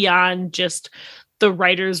beyond just the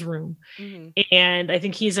writer's room, and I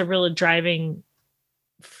think he's a really driving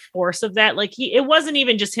force of that. Like, it wasn't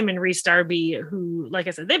even just him and Rhys Darby, who, like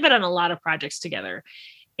I said, they've been on a lot of projects together,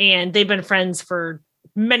 and they've been friends for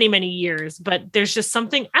many, many years. But there's just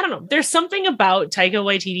something, I don't know, there's something about Taika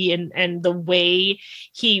Waititi and the way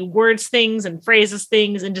he words things and phrases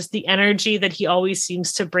things, and just the energy that he always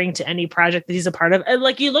seems to bring to any project that he's a part of. And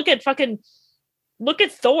like, you look at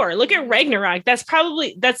Thor, look at Ragnarok. That's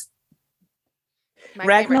My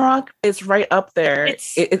Ragnarok is right up there.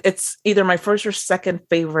 It's either my first or second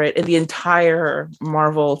favorite in the entire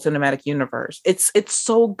Marvel Cinematic Universe. It's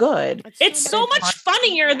so good. It's so much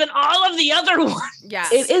funnier than all of the other ones. Yeah,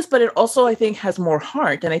 It is, but it also, I think, has more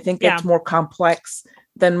heart, and I think it's more complex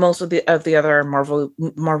than most of the other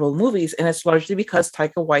Marvel movies, and it's largely because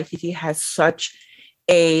Taika Waititi has such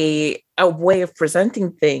a way of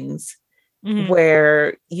presenting things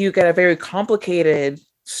where you get a very complicated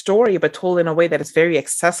story, but told in a way that is very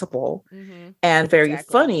accessible and very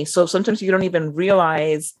funny. So sometimes you don't even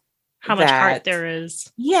realize how much heart there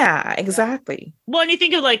is. Yeah, exactly. Well, and you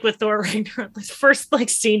think of like with Thor Ragnarok, the first like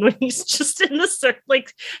scene when he's just in the circle,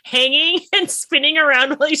 like hanging and spinning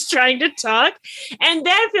around while he's trying to talk, and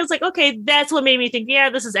that feels like, okay, that's what made me think, yeah,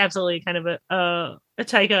 this is absolutely kind of a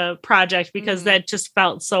Taika project, because that just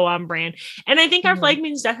felt so on brand. And I think Our Flag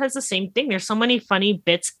Means Death has the same thing. There's so many funny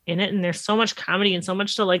bits in it, and there's so much comedy and so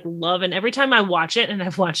much to like love. And every time I watch it, and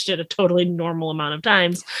I've watched it a totally normal amount of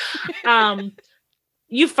times,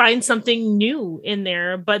 you find something new in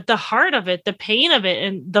there, but the heart of it, the pain of it,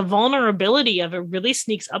 and the vulnerability of it really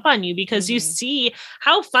sneaks up on you, because you see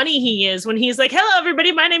how funny he is when he's like, hello,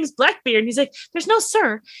 everybody, my name is Blackbeard. And he's like, there's no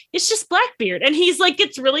sir, it's just Blackbeard. And he's like,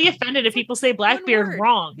 gets really offended if people say Blackbeard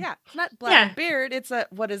wrong. Yeah, it's not Blackbeard. It's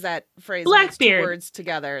what is that phrase? Blackbeard. Two words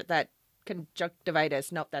together, that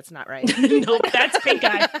conjunctivitis. Nope, that's not right. Nope, that's pink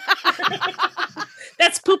eye.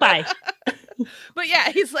 That's poop eye. But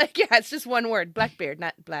yeah, he's like, yeah, it's just one word, Blackbeard,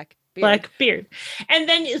 not Blackbeard. Blackbeard. And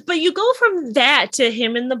then, but you go from that to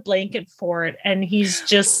him in the blanket fort, and he's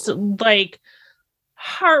just like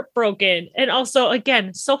heartbroken. And also,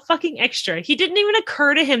 again, so fucking extra. He didn't even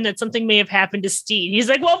occur to him that something may have happened to Steed. He's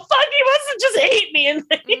like, well, fuck, he must have just hate me. And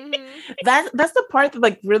that's the part that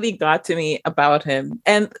like really got to me about him.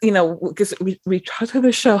 And because we talked on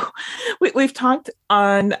the show, we've talked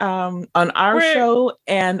on our show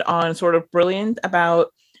and on Sort of Brilliant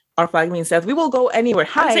about Our Flag Means Death. We will go anywhere.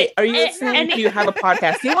 Hi, are you listening? Do you have a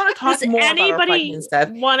podcast? Do you want to talk more about Our Flag Means Death?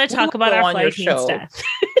 Want to talk about Our Flag Means Death?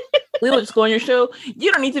 We will just go on your show.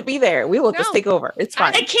 You don't need to be there. We will just take over. It's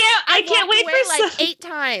fine. I can't wait for like 8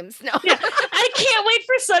 times. No, yeah, I can't wait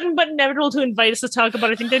for Sudden But Inevitable to invite us to talk about.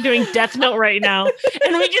 I think they're doing Death Note right now,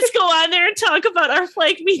 and we just go on there and talk about Our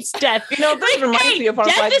Flag Means Death. This reminds me of Our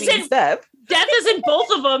Flag Means Death. Death is in both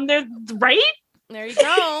of them. They're right. There you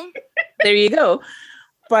go. There you go.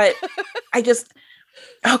 But I just,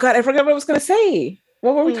 oh God, I forgot what I was going to say.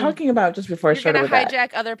 What were we talking about just before I started with that? You're going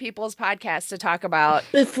to hijack other people's podcasts to talk about.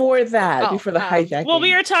 Before the hijacking. Well,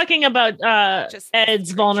 we were talking about Ed's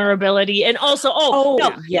vulnerability, and also,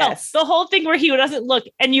 yes, the whole thing where he doesn't look,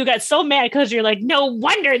 and you got so mad because you're like, no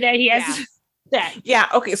wonder that he has that. Yeah.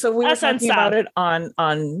 Okay. So we were talking about it on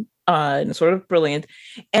Sort of Brilliant,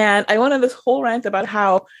 and I went on this whole rant about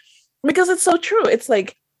how, because it's so true. It's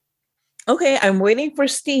like, okay, I'm waiting for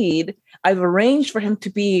Steed. I've arranged for him to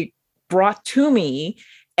be brought to me,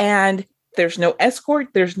 and there's no escort,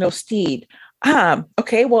 there's no Steed.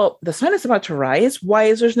 Okay, well, the sun is about to rise. Why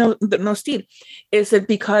is there's no Steed? Is it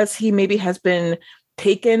because he maybe has been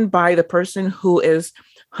taken by the person who is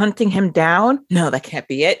hunting him down? No, that can't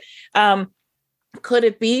be it. Could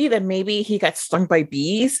it be that maybe he got stung by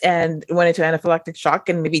bees and went into anaphylactic shock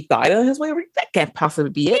and maybe died on his way over? That can't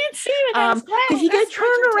possibly be it. Did he get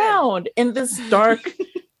turned around in this dark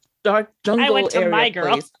dark jungle went to area my girl.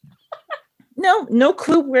 place. No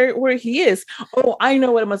clue where he is. Oh, I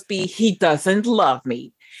know what it must be. He doesn't love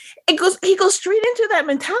me. He goes straight into that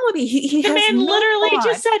mentality. He The has man no literally thought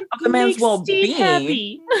just said, of the man's "Make well-being." Steve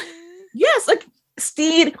happy. Yes, like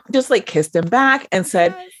Steed just like kissed him back and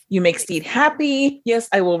said, Yes. "You make Steed happy. Yes,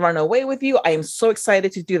 I will run away with you. I am so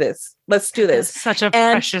excited to do this. Let's do That's this." such a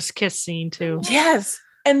And- precious kiss scene too. Yes.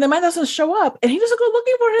 And the man doesn't show up and he doesn't go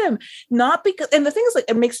looking for him. Not because, and the thing is, like,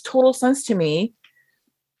 it makes total sense to me.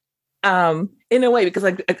 In a way, because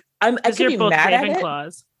like I Because can you're be both mad at it.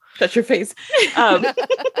 Ravenclaws. Shut your face.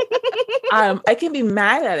 I can be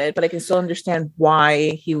mad at it, but I can still understand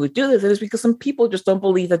why he would do this. It is because some people just don't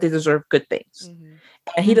believe that they deserve good things. Mhm.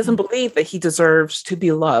 And he doesn't believe that he deserves to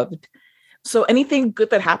be loved. So anything good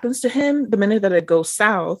that happens to him, the minute that it goes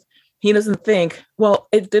south, he doesn't think, well,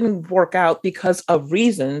 it didn't work out because of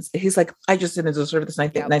reasons. He's like, I just didn't deserve this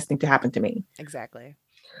nice thing to happen to me. Exactly.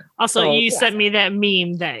 Also, So, you yeah. sent me that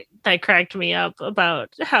meme that cracked me up about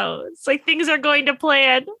how it's like things are going to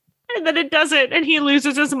plan and then it doesn't and he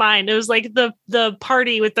loses his mind. It was like the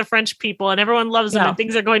party with the French people and everyone loves him Yeah. and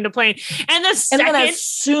things are going to plan. And the And second, then as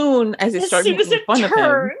soon as it as starts soon as making it fun of him,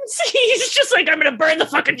 turns, he's just like, I'm going to burn the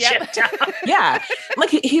fucking Yep. shit down. yeah,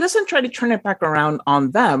 like he doesn't try to turn it back around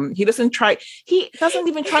on them. He doesn't even try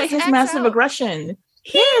just his acts massive out. aggression.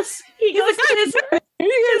 Yes, He goes like, to his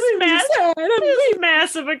his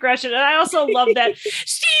massive aggression. And I also love that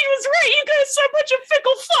Steve was right. You guys are a bunch of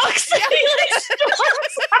fickle fucks. And he like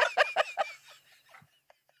storms out.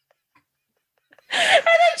 And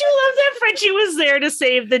I do love that Frenchie was there to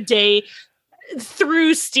save the day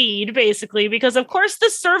through Steed, basically, because of course the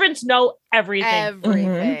servants know everything.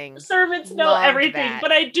 Everything. The servants know Loved everything. that.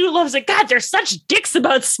 But I do love like, God, they're such dicks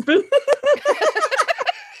about Spoon.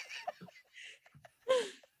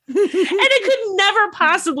 And it could never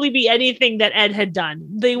possibly be anything that Ed had done.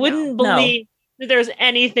 They wouldn't No. believe that there's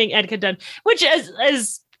anything Ed had done, which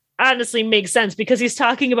is honestly makes sense because he's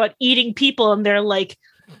talking about eating people and they're like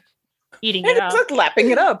eating And it it's up. like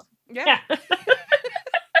lapping it up. Yeah. Yeah.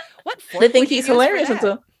 What fork They would think you he's use for hilarious that?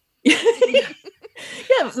 until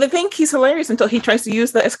yeah, they think he's hilarious until he tries to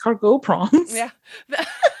use the escargot prawns. Yeah.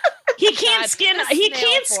 He can't God, skin the he snail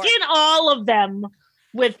can't fork. skin all of them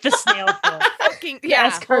with the snail fork. Fucking yeah.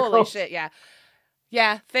 escargot. Holy shit. Yeah.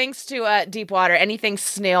 Yeah. Thanks to Deepwater, anything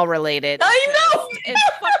snail related. I know. It's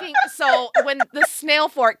fucking so when the snail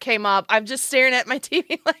fork came up, I'm just staring at my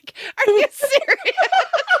TV like, are you serious?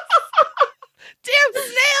 Damn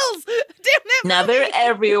snails! Damn that Now they're movie.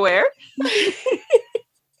 everywhere.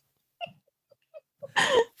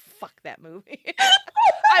 Fuck that movie.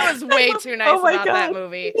 I was way too nice Oh my about that God.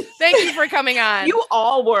 movie. Thank you for coming on. You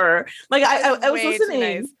all were. Like I was way too listening.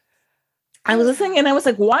 nice. I was listening and I was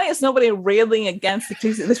like, why is nobody railing against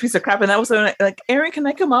this piece of crap? And I was like, Aaron, can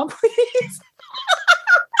I come on, please?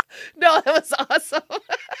 No, that was awesome.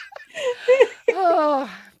 Oh,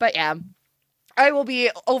 but yeah. I will be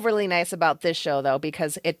overly nice about this show, though,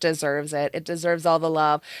 because it deserves it. It deserves all the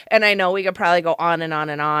love. And I know we could probably go on and on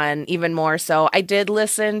and on, even more so. I did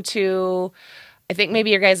listen to, I think maybe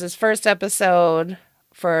your guys' first episode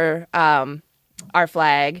for Our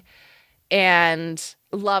Flag and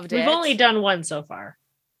loved it. We've only done one so far.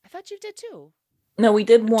 I thought you did too. No, we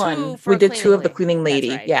did one. Two for We did Cleaning two of the Lady. cleaning lady.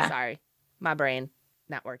 That's right. Yeah. Sorry. My brain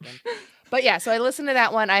not working. But yeah, so I listened to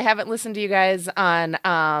that one. I haven't listened to you guys on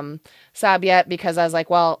Sab yet because I was like,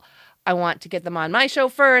 well, I want to get them on my show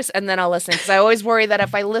first and then I'll listen. Because I always worry that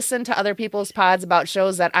if I listen to other people's pods about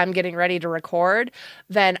shows that I'm getting ready to record,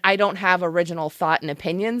 then I don't have original thought and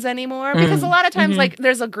opinions anymore. Because a lot of times, Mhm. like,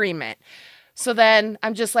 there's agreement. So then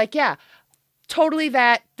I'm just like, yeah, totally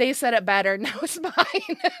that. They said it better. Now it's mine.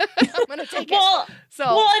 I'm going to take it. Well, So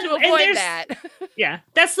and- to and avoid there's- that. yeah,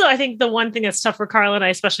 that's I think the one thing that's tough for Carla and I,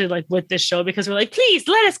 especially like with this show, because we're like, please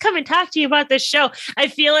let us come and talk to you about this show. I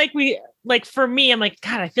feel like for me, I'm like,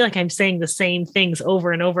 God, I feel like I'm saying the same things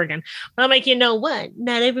over and over again. But I'm like, you know what?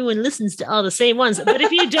 Not everyone listens to all the same ones. But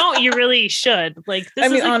if you don't, you really should. Like, this I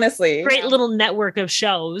mean, is a honestly, great little network of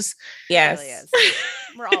shows. yes. It really is.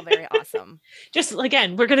 We're all very awesome. Just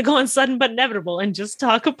again, we're gonna go on Sudden But Inevitable and just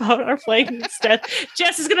talk about Our Flag Means Death.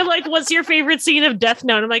 Jess is gonna be like, what's your favorite scene of Death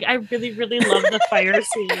Note? I'm like, I really, really love the fire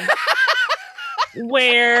scene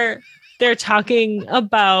where they're talking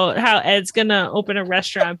about how Ed's gonna open a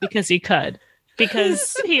restaurant because he could.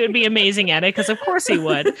 Because he would be amazing at it, because of course he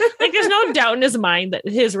would. Like, there's no doubt in his mind that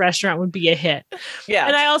his restaurant would be a hit. Yeah.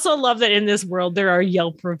 And I also love that in this world there are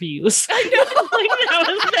Yelp reviews. I know,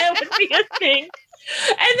 like that would be a thing.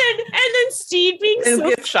 And then Steve being In so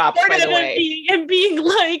gift shops, by the supportive way. and being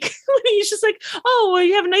like, when he's just like, oh, well,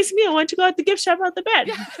 you have a nice meal. Why don't you go out the gift shop out the bed?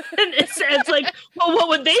 And it's like, well, what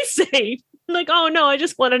would they say? Like, oh no, I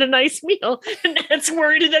just wanted a nice meal. And Ed's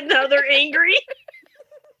worried that now they're angry.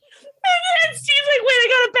 And Steve's like, wait, I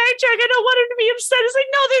gotta backtrack. I don't want him to be upset. He's like,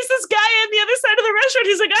 no, there's this guy on the other side of the restaurant.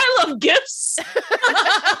 He's like, I love gifts. And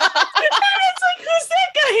it's like, who's that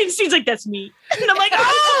guy? And Steve's like, that's me. And I'm like,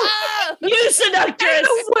 oh, you seductress.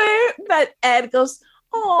 I swear that Ed goes,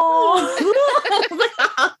 oh,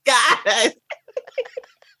 God.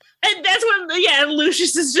 And that's when,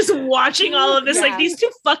 Lucius is just watching all of this. Yeah. Like, these two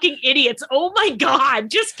fucking idiots. Oh my God,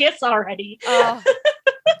 just kiss already. Oh,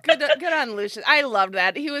 good on Lucius. I loved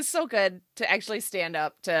that. He was so good to actually stand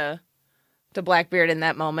up to Blackbeard in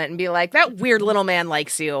that moment and be like, that weird little man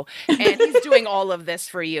likes you and he's doing all of this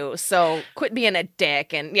for you. So quit being a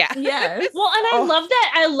dick. And yeah. Yes. Well, and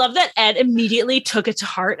I love that Ed immediately took it to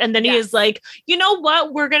heart. And then he is like, you know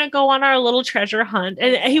what? We're going to go on our little treasure hunt.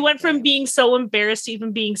 And he went from being so embarrassed to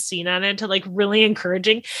even being seen on it to like really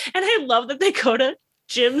encouraging. And I love that they go to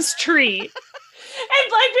Jim's tree. And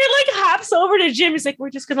Blackbeard like hops over to Jim. He's like, we're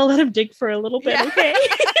just going to let him dig for a little bit. Yeah. Okay. And he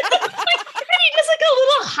does like a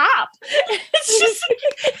little hop. It's just,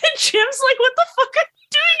 and Jim's like, what the fuck are you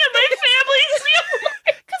doing in my family's field?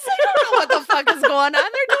 Because they don't know what the fuck is going on.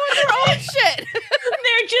 They're doing their own shit.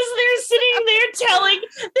 They're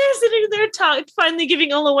sitting there finally giving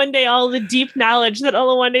Olawande all the deep knowledge that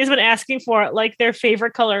Olawande's been asking for, like their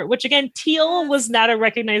favorite color, which again, teal was not a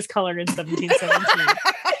recognized color in 1717.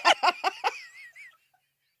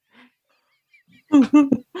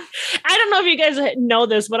 I don't know if you guys know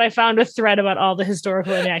this, but I found a thread about all the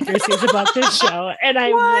historical inaccuracies about this show, and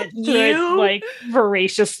I went through it like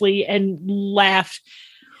voraciously and laughed.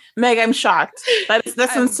 Meg, I'm shocked. That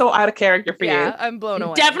sounds so out of character for you. Yeah, I'm blown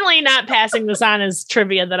away. Definitely not passing this on as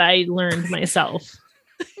trivia that I learned myself.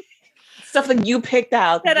 Stuff that you picked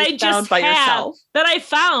out That you I found just by have, yourself. that I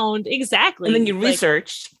found exactly, And then you like,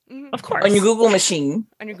 researched of course, on your Google machine.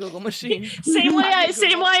 On your Google machine. Same way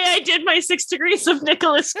I did my 6 degrees of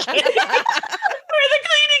Nicolas Cage for the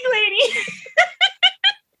cleaning lady.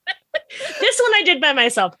 This one I did by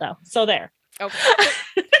myself though, so there. Okay.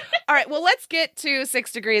 All right. Well, let's get to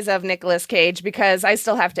 6 Degrees of Nicolas Cage because I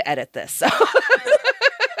still have to edit this. So.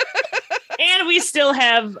 And we still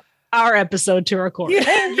have our episode to record.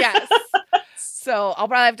 Yes. So I'll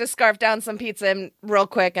probably have to scarf down some pizza real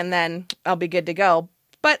quick and then I'll be good to go.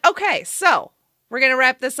 But okay, so we're going to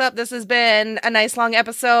wrap this up. This has been a nice long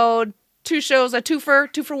episode. 2 shows, a 2 for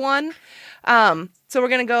 1. So we're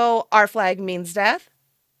going to go Our Flag Means Death,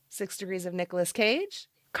 6 Degrees of Nicolas Cage.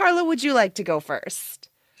 Carla, would you like to go first?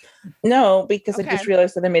 No, because Okay. I just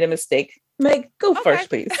realized that I made a mistake. Meg, go first,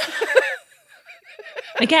 please.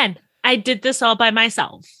 Again, I did this all by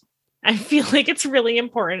myself. I feel like it's really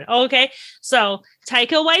important. Okay, so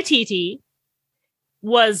Taika Waititi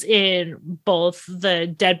was in both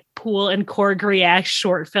the Deadpool and Choreographed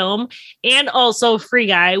short film and also Free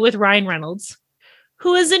Guy with Ryan Reynolds,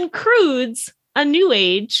 who is in Croods, A New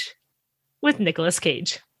Age with Nicolas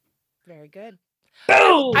Cage. Very good.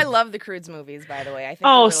 Boom! I love the Croods movies, by the way. I think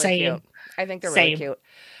Oh, they're really same. cute. I think they're Same. really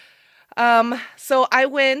cute. So I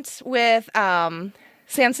went with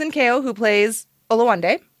Samson Kao, who plays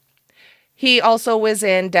Olawande. He also was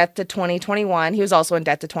in Death to 2021. He was also in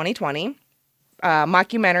Death to 2020.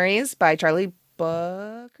 Mockumentaries by Charlie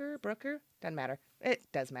Brooker? Doesn't matter. It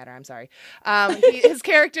does matter. I'm sorry. His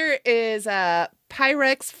character is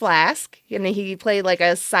Pyrex Flask, and he played like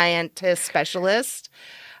a scientist specialist.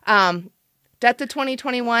 Death to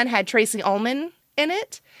 2021 had Tracy Ullman in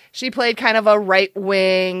it. She played kind of a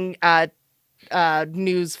right-wing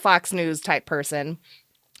Fox News type person.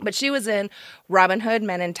 But she was in Robin Hood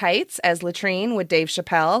Men in Tights as Latrine with Dave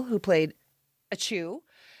Chappelle, who played Achu,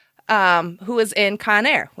 who was in Con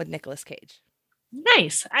Air with Nicolas Cage.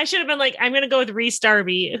 Nice. I should have been like, I'm going to go with Rhys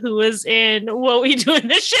Darby, who was in What We Do in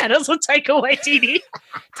the Shadows with Taika Waititi.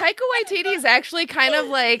 Taika Waititi is actually kind of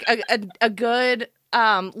like a good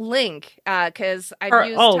link because I've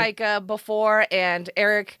used Taika before, and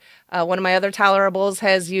Eric, one of my other tolerables,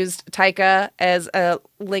 has used Taika as a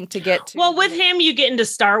link to get to. Well, with him, you get into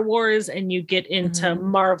Star Wars and you get into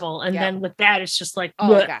Marvel, and then with that, it's just like,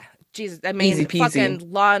 oh god, Jesus! I mean, Easy peasy. fucking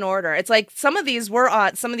Law and Order. It's like some of these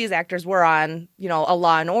actors were on, a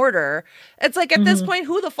Law and Order. It's like at this point,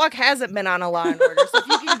 who the fuck hasn't been on a Law and Order? So if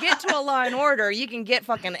you can get to a Law and Order, you can get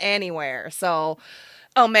fucking anywhere. So.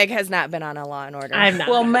 Oh, Meg has not been on a Law and Order. I'm not.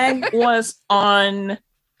 Well, Meg was on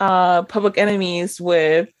Public Enemies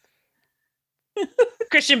with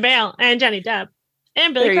Christian Bale and Johnny Depp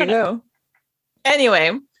and Billy there you Crudup. go.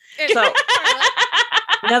 Anyway, so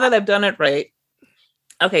Now that I've done it right.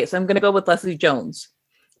 Okay, so I'm going to go with Leslie Jones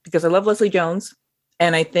because I love Leslie Jones.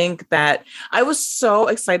 And I think that I was so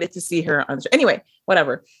excited to see her on the show. Anyway,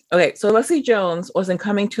 whatever. Okay, so Leslie Jones was in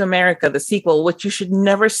Coming to America, the sequel, which you should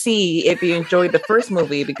never see if you enjoyed the first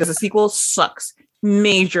movie because the sequel sucks.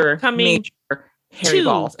 Major hairy to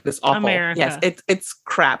balls. It's awful. America. Yes, it's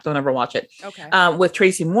crap. Don't ever watch it. Okay. With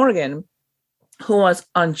Tracy Morgan, who was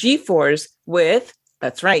on G-Force with,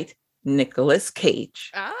 that's right, Nicolas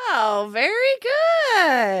Cage. Oh,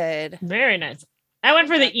 very good. Very nice. I went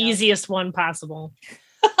for the Check out. easiest one possible.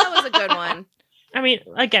 That was a good one. I mean,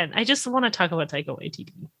 again, I just want to talk about Taika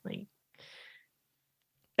Waititi. Like,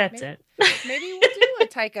 that's it. Maybe we'll do a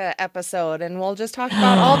Taika episode and we'll just talk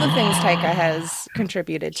about all the things Taika has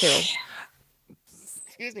contributed to.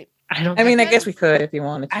 Excuse me. I don't. I mean, I Okay. guess we could if you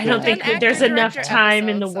wanted to. I don't An think actor, there's enough director time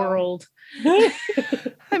in the episode, so- world.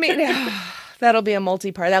 I mean, that'll be a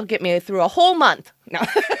multi-part. That'll get me through a whole month. No.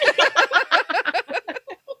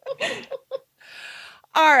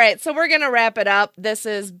 All right, so we're going to wrap it up. This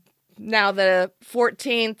is now the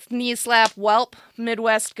 14th knee slap whelp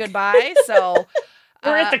Midwest goodbye. So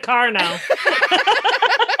We're at the car now.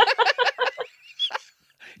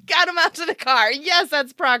 got him out to the car. Yes,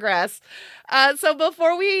 that's progress. So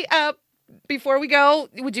before we go,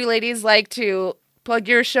 would you ladies like to plug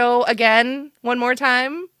your show again one more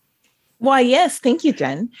time? Why, yes. Thank you,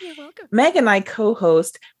 Jen. You're welcome. Meg and I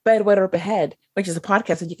co-host Bedwet or Behead, which is a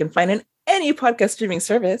podcast that you can find in any podcast streaming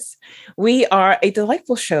service. We are a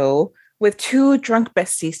delightful show with two drunk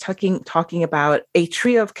besties talking about a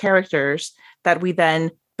trio of characters that we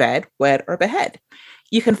then bed, wed, or behead.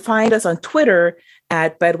 You can find us on Twitter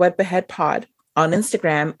at bedwedbeheadpod, on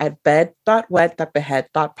Instagram at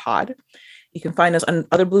bed.wed.behead.pod. You can find us on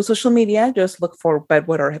other blue social media. Just look for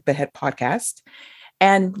Bedwet or Behead Podcast.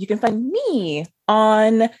 And you can find me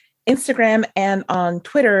on Instagram and on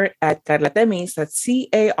Twitter at Carlatemis. That's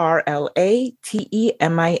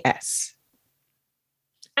CarlaTemis.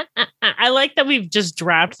 I like that we've just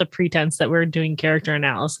dropped the pretense that we're doing character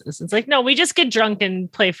analysis. It's like, no, we just get drunk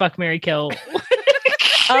and play fuck, marry, kill.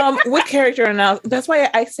 With character analysis. That's why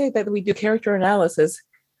I say that we do character analysis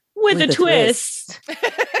with a a twist.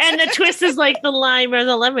 And the twist is like the lime or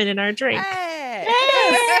the lemon in our drink. Hey.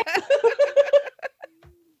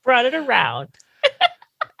 Brought it around.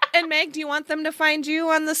 And Meg, do you want them to find you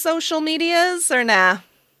on the social medias or nah?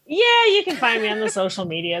 Yeah, you can find me on the social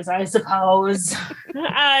medias, I suppose.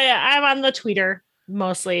 I'm on the Twitter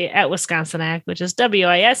mostly at Wisconsinac, which is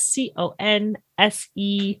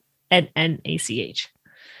WISCONSENNACH.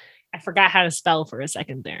 I forgot how to spell for a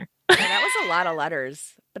second there. Yeah, that was a lot of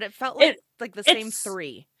letters, but it felt like the same it's-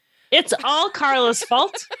 three. It's all Carla's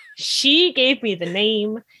fault. She gave me the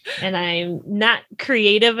name, and I'm not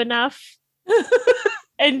creative enough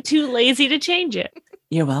and too lazy to change it.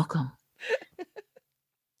 You're welcome.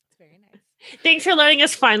 Very nice. Thanks for letting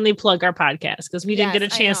us finally plug our podcast because we didn't get a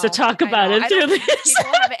Yes, I chance to know, talk I about know. it I through don't think this.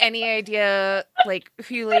 people have any idea like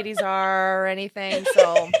who you ladies are or anything,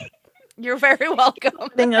 so you're very welcome.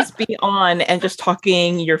 Letting us be on and just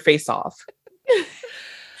talking your face off.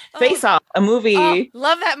 Face Off, a movie. Oh,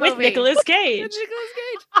 love that movie. With Nicolas Cage With Nicolas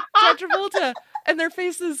Cage, John Travolta, and their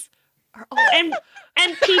faces are all and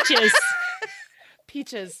Peaches.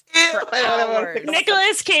 peaches Ew, for I don't wanna hours. think about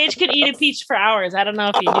Nicolas Cage could eat a peach for hours. I don't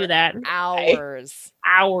know if you knew that. Hours.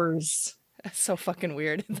 Hours. That's so fucking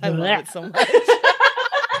weird. I love it so much.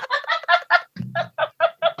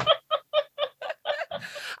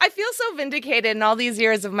 I feel so vindicated in all these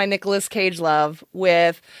years of my Nicolas Cage love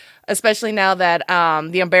with, especially now that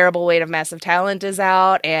The Unbearable Weight of Massive Talent is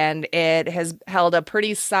out and it has held a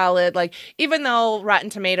pretty solid, like, even though Rotten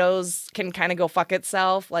Tomatoes can kind of go fuck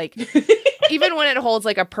itself, like, even when it holds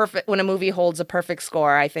like when a movie holds a perfect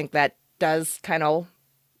score, I think that does kind of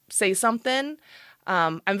say something.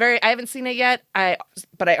 I haven't seen it yet,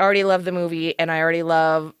 but I already love the movie and I already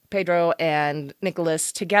love Pedro and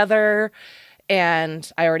Nicholas together. And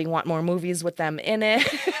I already want more movies with them in it,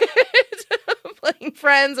 playing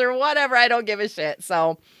friends or whatever. I don't give a shit.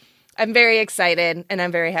 So I'm very excited and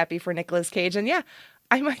I'm very happy for Nicolas Cage. And yeah,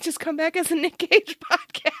 I might just come back as a Nick Cage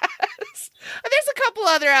podcast. There's a couple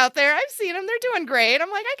other out there. I've seen them. They're doing great. I'm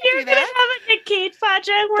like, I can You're do going to that. have a Nick Cage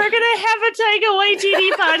project. We're going to have a Taika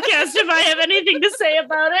Waititi podcast if I have anything to say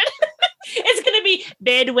about it. It's going to be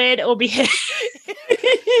Bedwed Obehead.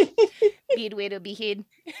 Beadway to be hid.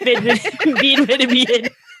 Bedwed Obehead.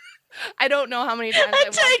 I don't know how many times A I've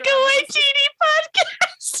watched Taika it. Waititi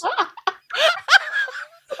podcast.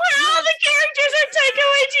 Where all the characters are Taika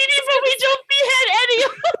Waititi, but we don't behead any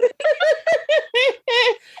of them.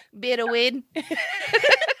 Bit of wid.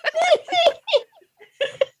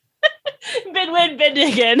 win,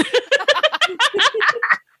 again.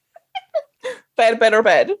 Bed, better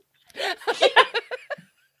bed.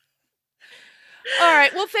 All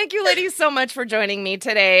right. Well, thank you, ladies, so much for joining me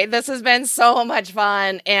today. This has been so much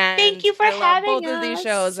fun, and Thank you for I love having both of these us.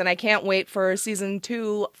 shows, and I can't wait for season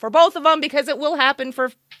 2 for both of them because it will happen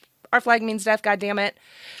for Our Flag Means Death. God damn it!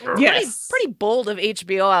 Yes. Pretty bold of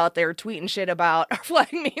HBO out there tweeting shit about Our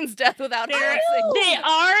Flag Means Death without announcing. They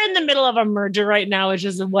are in the middle of a merger right now, which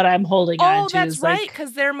is what I'm holding on Oh, to. that's is like, right,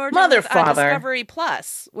 because they're merging Mother, with father. Discovery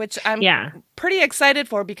Plus, which I'm Yeah. pretty excited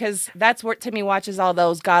for because that's where Timmy watches all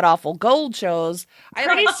those god-awful gold shows. I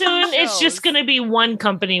Pretty like soon, it's shows. just going to be one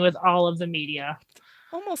company with all of the media.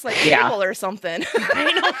 Almost like Yeah. cable or something. I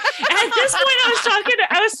know. At this point,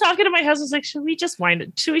 I was talking to my husband. I was like, should we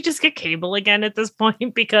just get cable again at this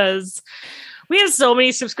point? Because we have so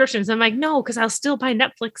many subscriptions. I'm like, no, because I'll still buy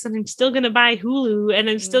Netflix and I'm still gonna buy Hulu and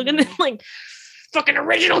I'm still gonna like fucking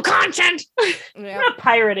original content. I'm gonna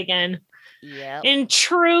pirate again. Yeah. In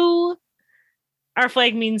true Our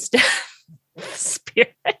Flag Means Death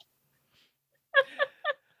spirit.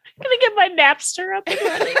 Gonna get my Napster up and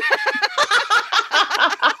running.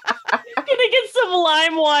 Gonna get some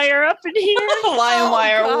LimeWire up in here.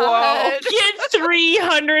 LimeWire, Oh, whoa. God. Get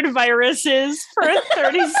 300 viruses for a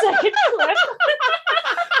 30-second clip.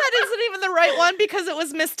 That isn't even the right one because it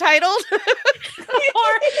was mistitled.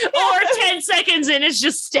 or 10 seconds in, it's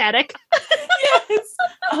just static. Yes.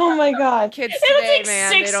 Oh my God. Kids It'll today, take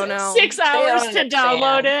man, six, they don't know. 6 hours don't to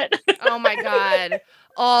download it. Oh my God.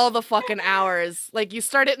 All the fucking hours. Like you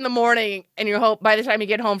start it in the morning and you hope by the time you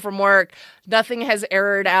get home from work, nothing has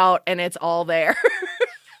errored out and it's all there.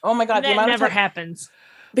 Oh my God. The That amount of never time- happens.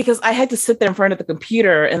 because I had to sit there in front of the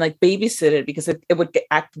computer and like babysit it because it would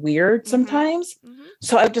act weird sometimes. Mhm.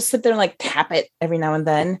 So I would just sit there and like tap it every now and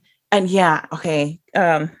then. And yeah, okay.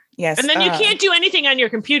 Yes. And then you can't do anything on your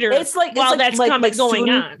computer It's like while it's that's going student-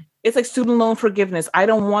 on. It's like student loan forgiveness. I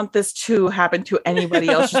don't want this to happen to anybody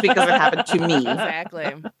else just because it happened to me.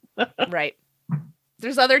 Exactly. Right.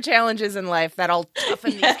 There's other challenges in life that'll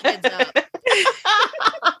toughen these kids up.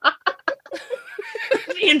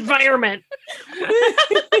 The environment.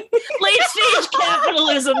 Late stage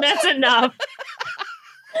capitalism, that's enough.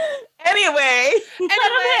 Anyway. Let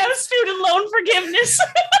them have student loan forgiveness.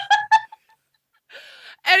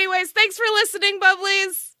 Anyways, thanks for listening,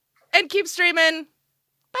 Bubblies. And keep streaming.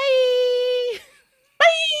 Bye.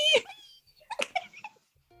 Bye.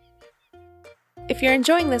 If you're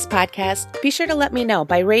enjoying this podcast, be sure to let me know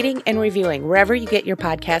by rating and reviewing wherever you get your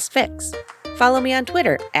podcast fix. Follow me on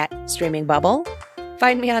Twitter @StreamingBubble.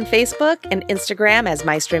 Find me on Facebook and Instagram as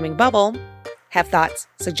MyStreamingBubble. Have thoughts,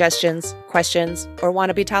 suggestions, questions, or want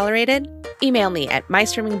to be tolerated? Email me at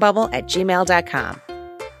mystreamingbubble@gmail.com.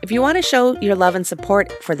 If you want to show your love and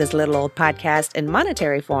support for this little old podcast in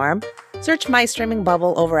monetary form, search My Streaming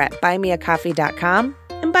Bubble over at buymeacoffee.com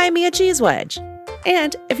and buy me a cheese wedge.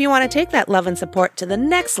 And if you want to take that love and support to the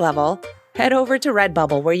next level, head over to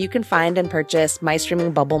Redbubble where you can find and purchase My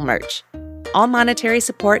Streaming Bubble merch. All monetary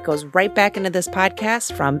support goes right back into this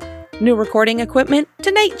podcast, from new recording equipment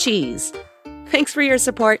to night cheese. Thanks for your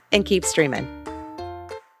support and keep streaming.